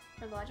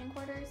 Or lodging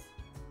quarters?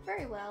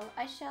 Very well,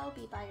 I shall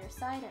be by your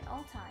side at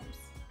all times.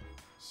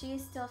 She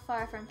is still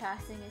far from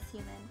passing as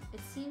human.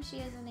 It seems she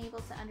is unable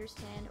to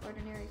understand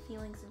ordinary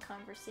feelings and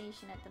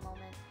conversation at the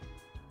moment.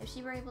 If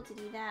she were able to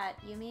do that,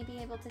 you may be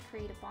able to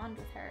create a bond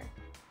with her.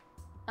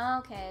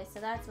 Okay, so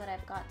that's what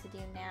I've got to do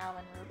now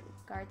in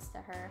regards to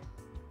her.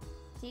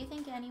 Do you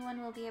think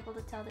anyone will be able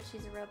to tell that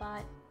she's a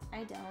robot?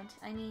 I don't.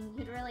 I mean,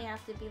 you'd really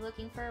have to be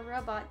looking for a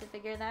robot to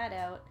figure that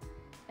out.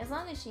 As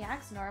long as she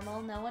acts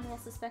normal, no one will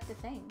suspect a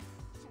thing.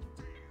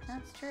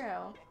 That's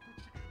true.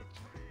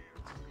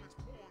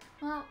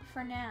 Well,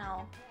 for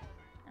now,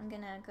 I'm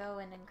gonna go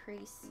and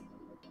increase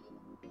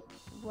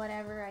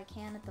whatever I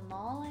can at the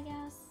mall, I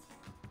guess.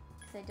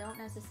 Because I don't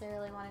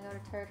necessarily want to go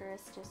to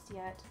Tartarus just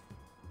yet.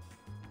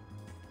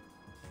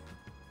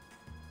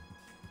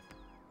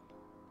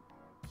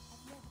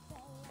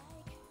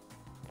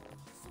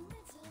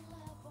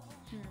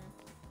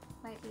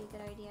 Might be a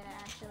good idea to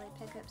actually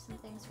pick up some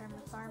things from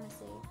the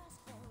pharmacy.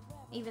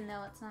 Even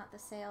though it's not the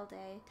sale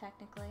day,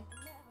 technically.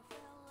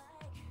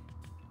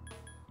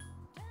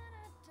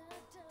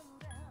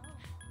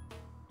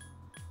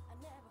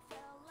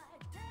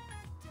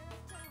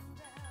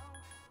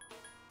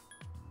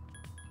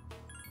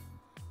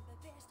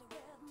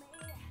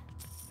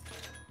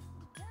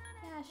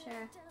 Yeah,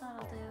 sure.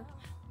 That'll do.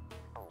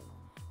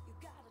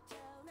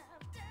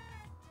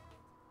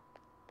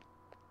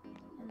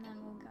 And then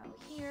we'll go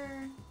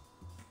here.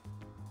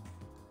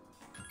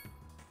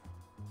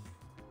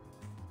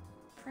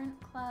 Print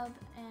club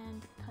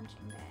and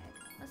punching bag.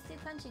 Let's do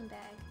punching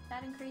bag.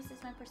 That increases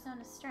my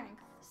persona's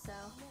strength, so.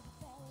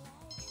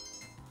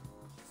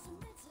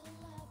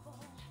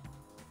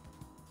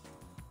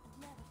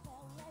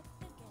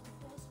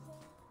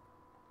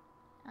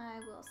 I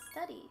will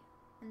study,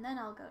 and then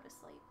I'll go to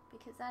sleep,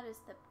 because that is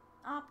the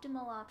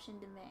optimal option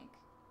to make.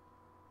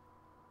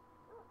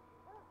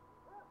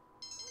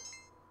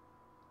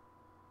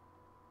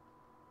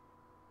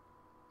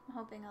 I'm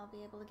hoping I'll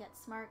be able to get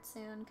smart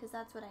soon, because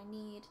that's what I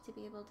need to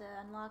be able to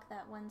unlock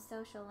that one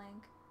social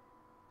link.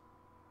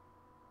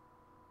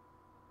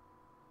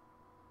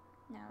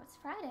 Now it's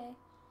Friday.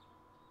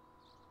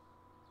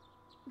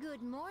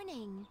 Good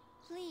morning.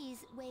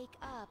 Please wake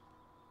up.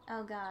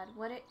 Oh god,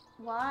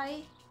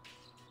 why?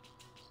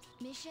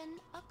 Mission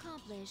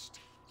accomplished.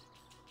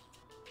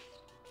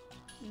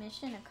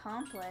 Mission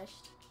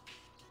accomplished?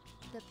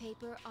 The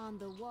paper on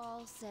the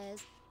wall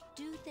says,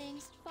 do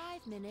things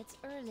 5 minutes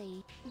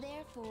early.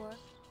 Therefore,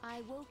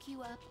 I woke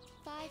you up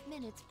 5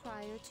 minutes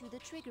prior to the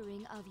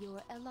triggering of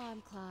your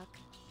alarm clock.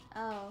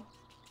 Oh.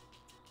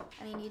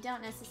 I mean, you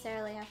don't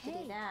necessarily have to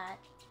do that.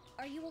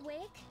 Are you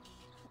awake?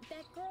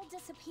 That girl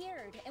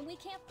disappeared, and we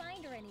can't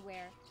find her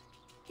anywhere.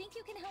 Think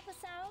you can help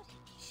us out?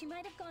 She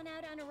might have gone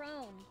out on her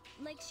own,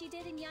 like she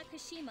did in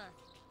Yakushima.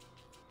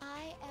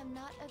 I am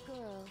not a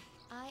girl.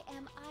 I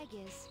am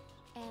Aegis,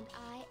 and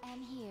I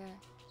am here.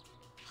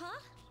 Huh?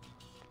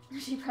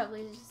 She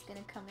probably is just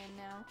gonna come in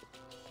now.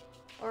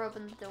 Or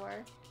open the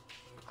door.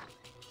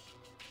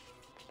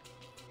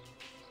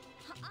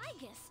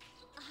 Aegis,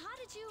 how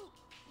did you...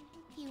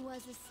 He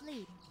was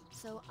asleep,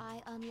 so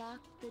I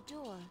unlocked the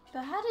door.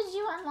 But how did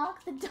you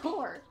unlock the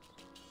door?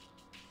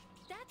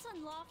 That's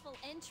unlawful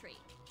entry.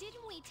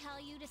 Didn't we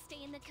tell you to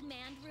stay in the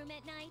command room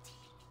at night?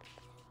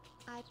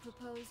 I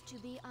propose to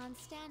be on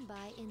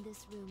standby in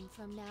this room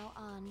from now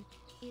on.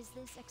 Is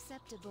this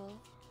acceptable?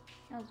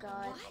 Oh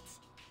god. What?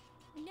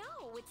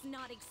 No, it's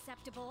not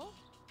acceptable.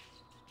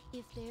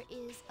 If there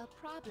is a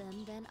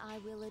problem, then I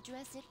will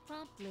address it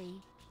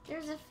promptly.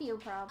 There's a few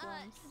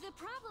problems. The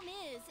problem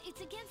is,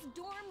 it's against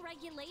dorm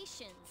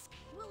regulations.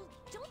 Well,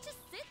 don't just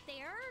sit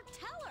there.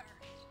 Tell her.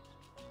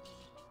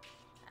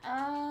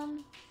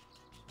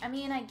 I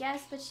mean, I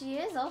guess, but she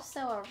is also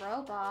a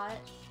robot.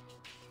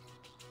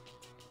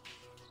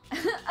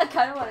 I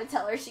kind of want to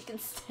tell her she can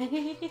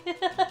stay.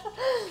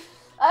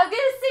 I'm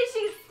gonna say she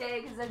can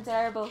stay because I'm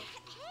terrible.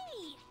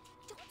 Hey,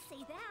 don't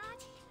say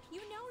that.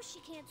 You know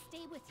she can't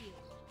stay with you.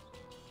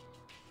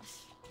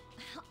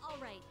 All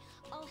right,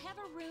 I'll have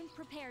a room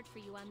prepared for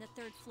you on the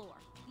 3rd floor.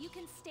 You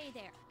can stay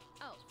there.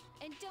 Oh,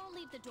 and don't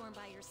leave the dorm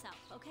by yourself,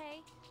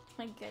 okay?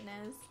 My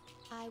goodness.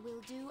 I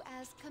will do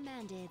as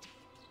commanded.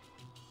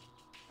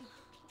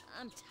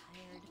 I'm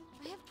tired.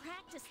 I have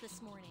practice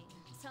this morning,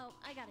 so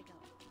I gotta go.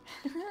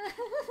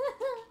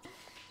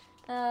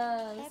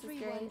 This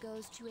Everyone is great.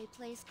 goes to a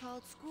place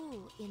called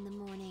school in the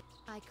morning.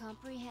 I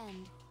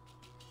comprehend.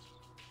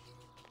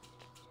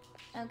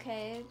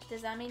 Okay,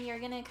 does that mean you're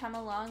gonna come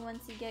along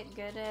once you get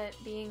good at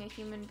being a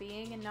human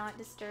being and not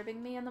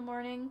disturbing me in the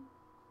morning?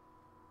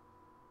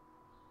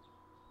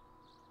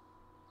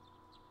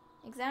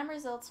 Exam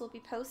results will be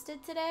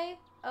posted today?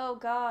 Oh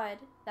god,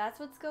 that's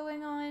what's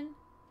going on?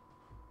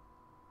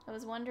 I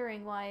was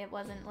wondering why it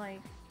wasn't,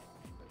 like,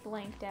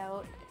 blanked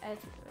out as,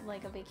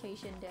 like, a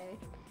vacation day.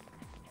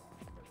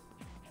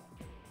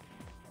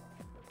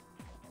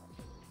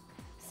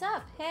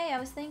 Sup? Hey, I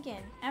was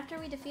thinking, after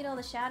we defeat all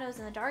the shadows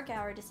and the dark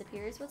hour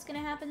disappears, what's gonna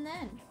happen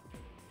then?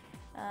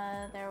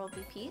 There will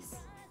be peace?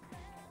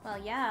 Well,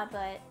 yeah,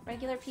 but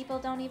regular people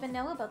don't even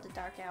know about the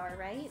dark hour,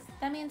 right?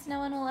 That means no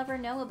one will ever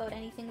know about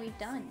anything we've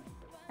done.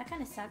 That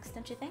kinda sucks,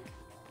 don't you think?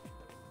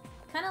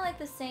 Kinda like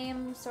the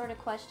same sort of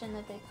question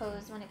that they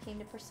posed when it came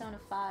to Persona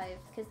 5,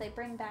 because they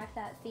bring back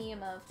that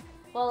theme of,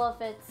 well,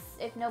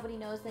 if nobody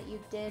knows that you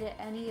did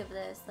any of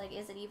this, like,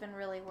 is it even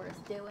really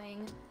worth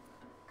doing?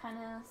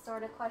 Kinda,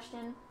 sorta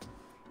question.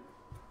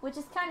 Which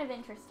is kind of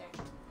interesting.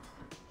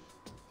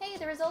 Hey,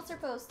 the results are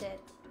posted.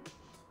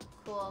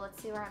 Cool, let's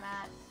see where I'm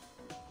at.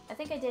 I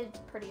think I did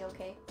pretty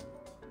okay.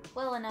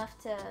 Well enough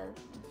to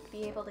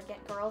be able to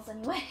get girls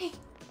anyway.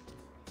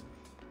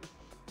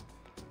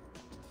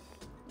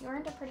 You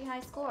earned a pretty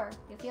high score.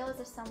 You feel as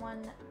if some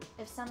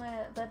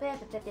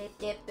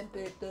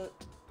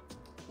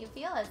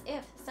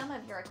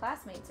of your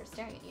classmates are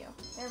staring at you.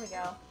 There we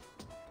go.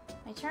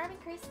 My charm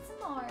increased some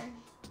more.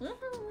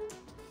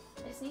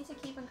 I just need to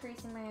keep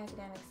increasing my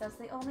academics. That's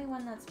the only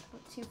one that's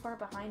too far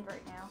behind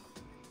right now.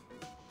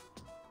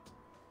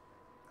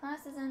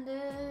 Class has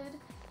ended.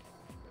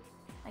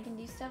 I can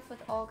do stuff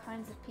with all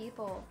kinds of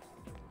people.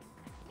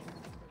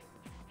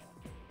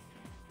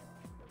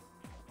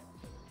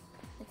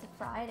 It's a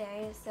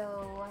Friday,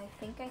 so I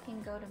think I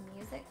can go to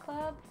music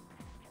club,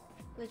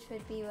 which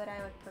would be what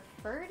I would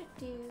prefer to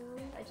do.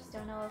 I just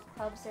don't know if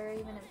clubs are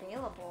even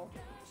available.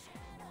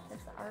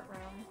 There's the art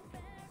room.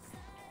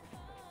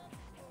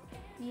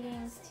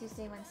 Meetings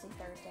Tuesday, Wednesday,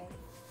 Thursday.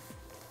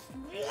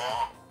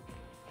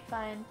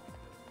 Fine.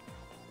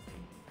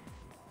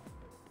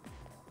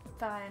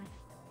 Fine.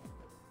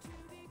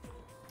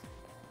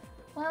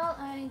 Well,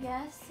 I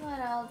guess what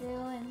I'll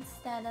do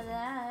instead of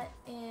that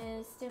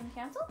is student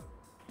council?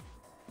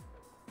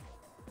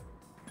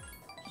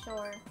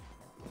 Sure.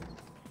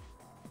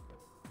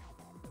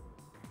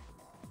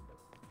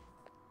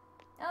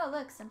 Oh,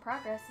 look, some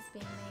progress is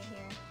being made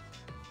here.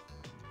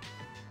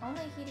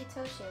 Only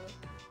Hidetoshi.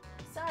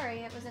 Sorry,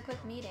 it was a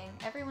quick meeting.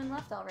 Everyone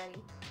left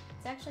already.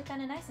 It's actually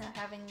kind of nice not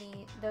having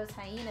those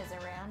hyenas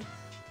around.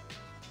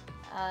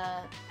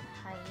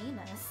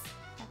 Hyenas?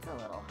 That's a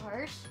little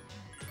harsh.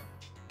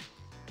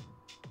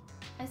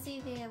 I see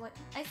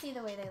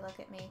the way they look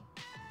at me.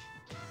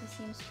 He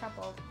seems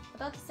troubled.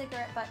 About the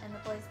cigarette butt in the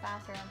boys'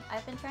 bathroom,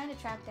 I've been trying to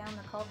track down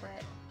the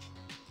culprit.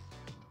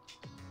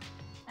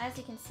 As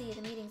you can see,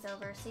 the meeting's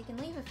over, so you can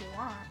leave if you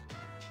want.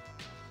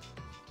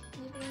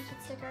 Maybe you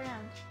should stick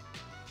around.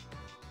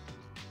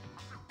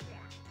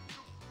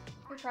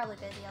 You're probably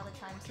busy all the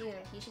time too.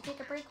 You should take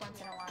a break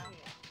once in a while.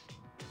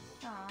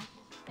 Aw.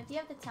 If you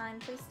have the time,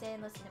 please stay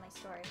and listen to my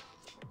story.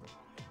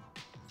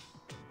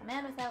 A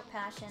man without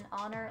passion,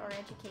 honor, or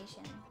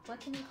education. What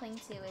can he cling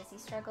to as he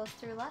struggles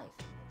through life?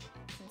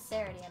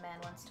 Sincerity, a man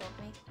once told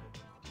me.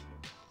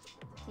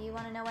 Do you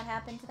want to know what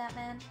happened to that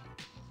man?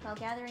 While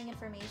gathering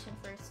information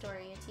for his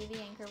story, a TV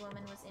anchor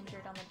woman was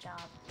injured on the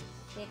job.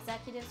 The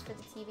executives for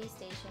the TV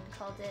station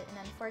called it an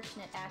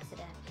unfortunate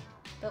accident.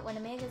 But when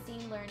a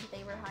magazine learned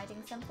they were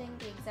hiding something,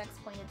 the execs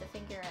pointed the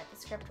finger at the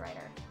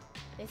scriptwriter.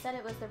 They said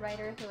it was the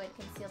writer who had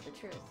concealed the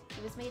truth.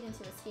 He was made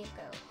into a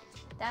scapegoat.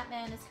 That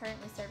man is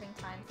currently serving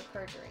time for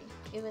perjury.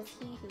 It was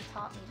he who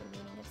taught me the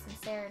meaning of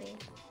sincerity.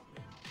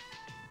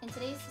 In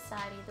today's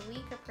society, the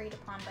weak are preyed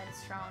upon by the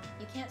strong.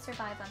 You can't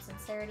survive on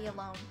sincerity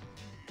alone.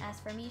 As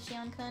for me,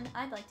 Shion-kun,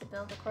 I'd like to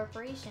build a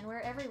corporation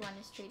where everyone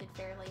is treated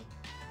fairly.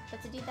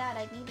 But to do that,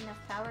 I'd need enough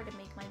power to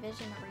make my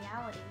vision a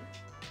reality.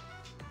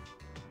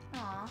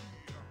 Aww.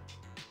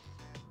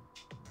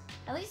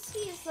 At least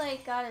he's,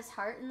 like, got his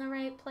heart in the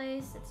right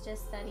place. It's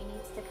just that he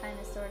needs to kind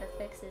of sort of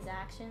fix his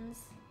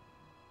actions.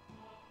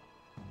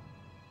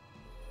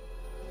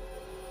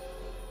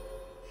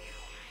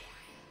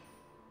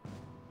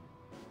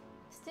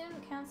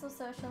 Student Council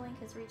Social Link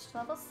has reached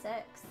level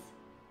 6.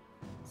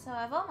 So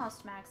I've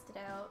almost maxed it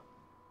out.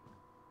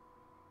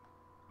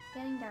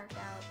 Getting dark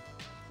out.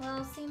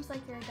 Well, seems like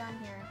you're done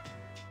here.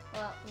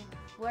 Well,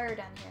 we're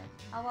done here.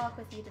 I'll walk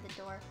with you to the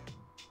door.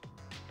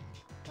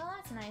 Well,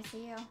 that's nice of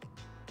you.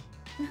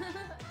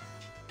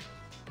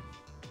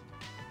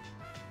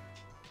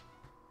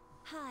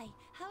 Hi,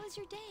 how was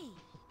your day?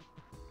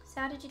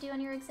 So how did you do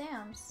on your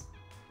exams?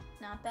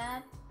 Not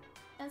bad?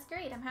 That's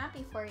great, I'm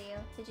happy for you.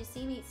 Did you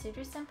see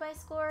Mitsuru-senpai's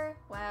score?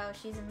 Wow,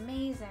 she's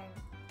amazing.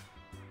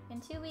 In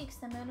 2 weeks,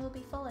 the moon will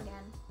be full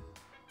again.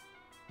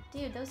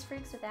 Dude, those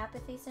freaks with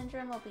apathy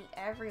syndrome will be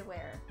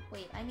everywhere.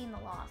 Wait, I mean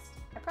the Lost.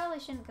 I probably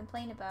shouldn't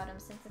complain about them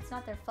since it's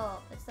not their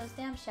fault. It's those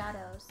damn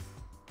shadows.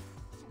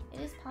 It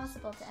is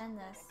possible to end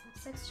this.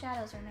 6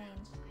 shadows remain.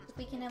 If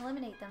we can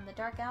eliminate them, the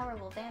dark hour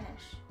will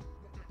vanish.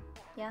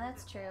 Yeah,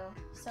 that's true.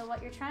 So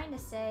what you're trying to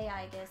say,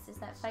 I guess, is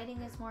that fighting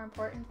is more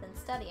important than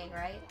studying,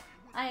 right?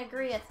 I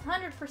agree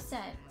 100%.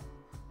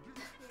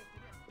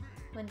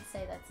 Wouldn't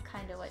say that's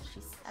kind of what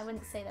she's... I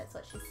wouldn't say that's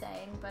what she's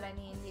saying, but I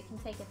mean, you can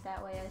take it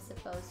that way, I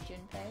suppose,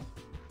 Junpei.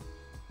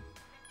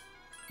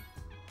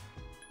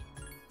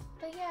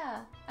 But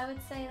yeah, I would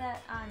say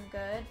that I'm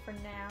good for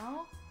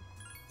now.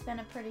 It's been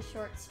a pretty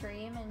short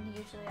stream, and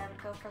usually I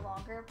would go for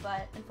longer,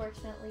 but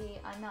unfortunately,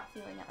 I'm not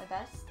feeling at my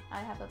best. I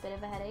have a bit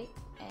of a headache,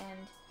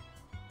 and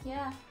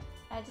yeah,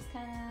 I just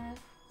kind of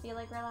feel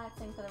like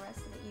relaxing for the rest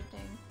of the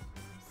evening.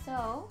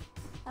 So,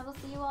 I will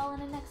see you all in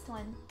the next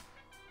one.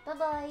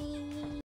 Bye-bye!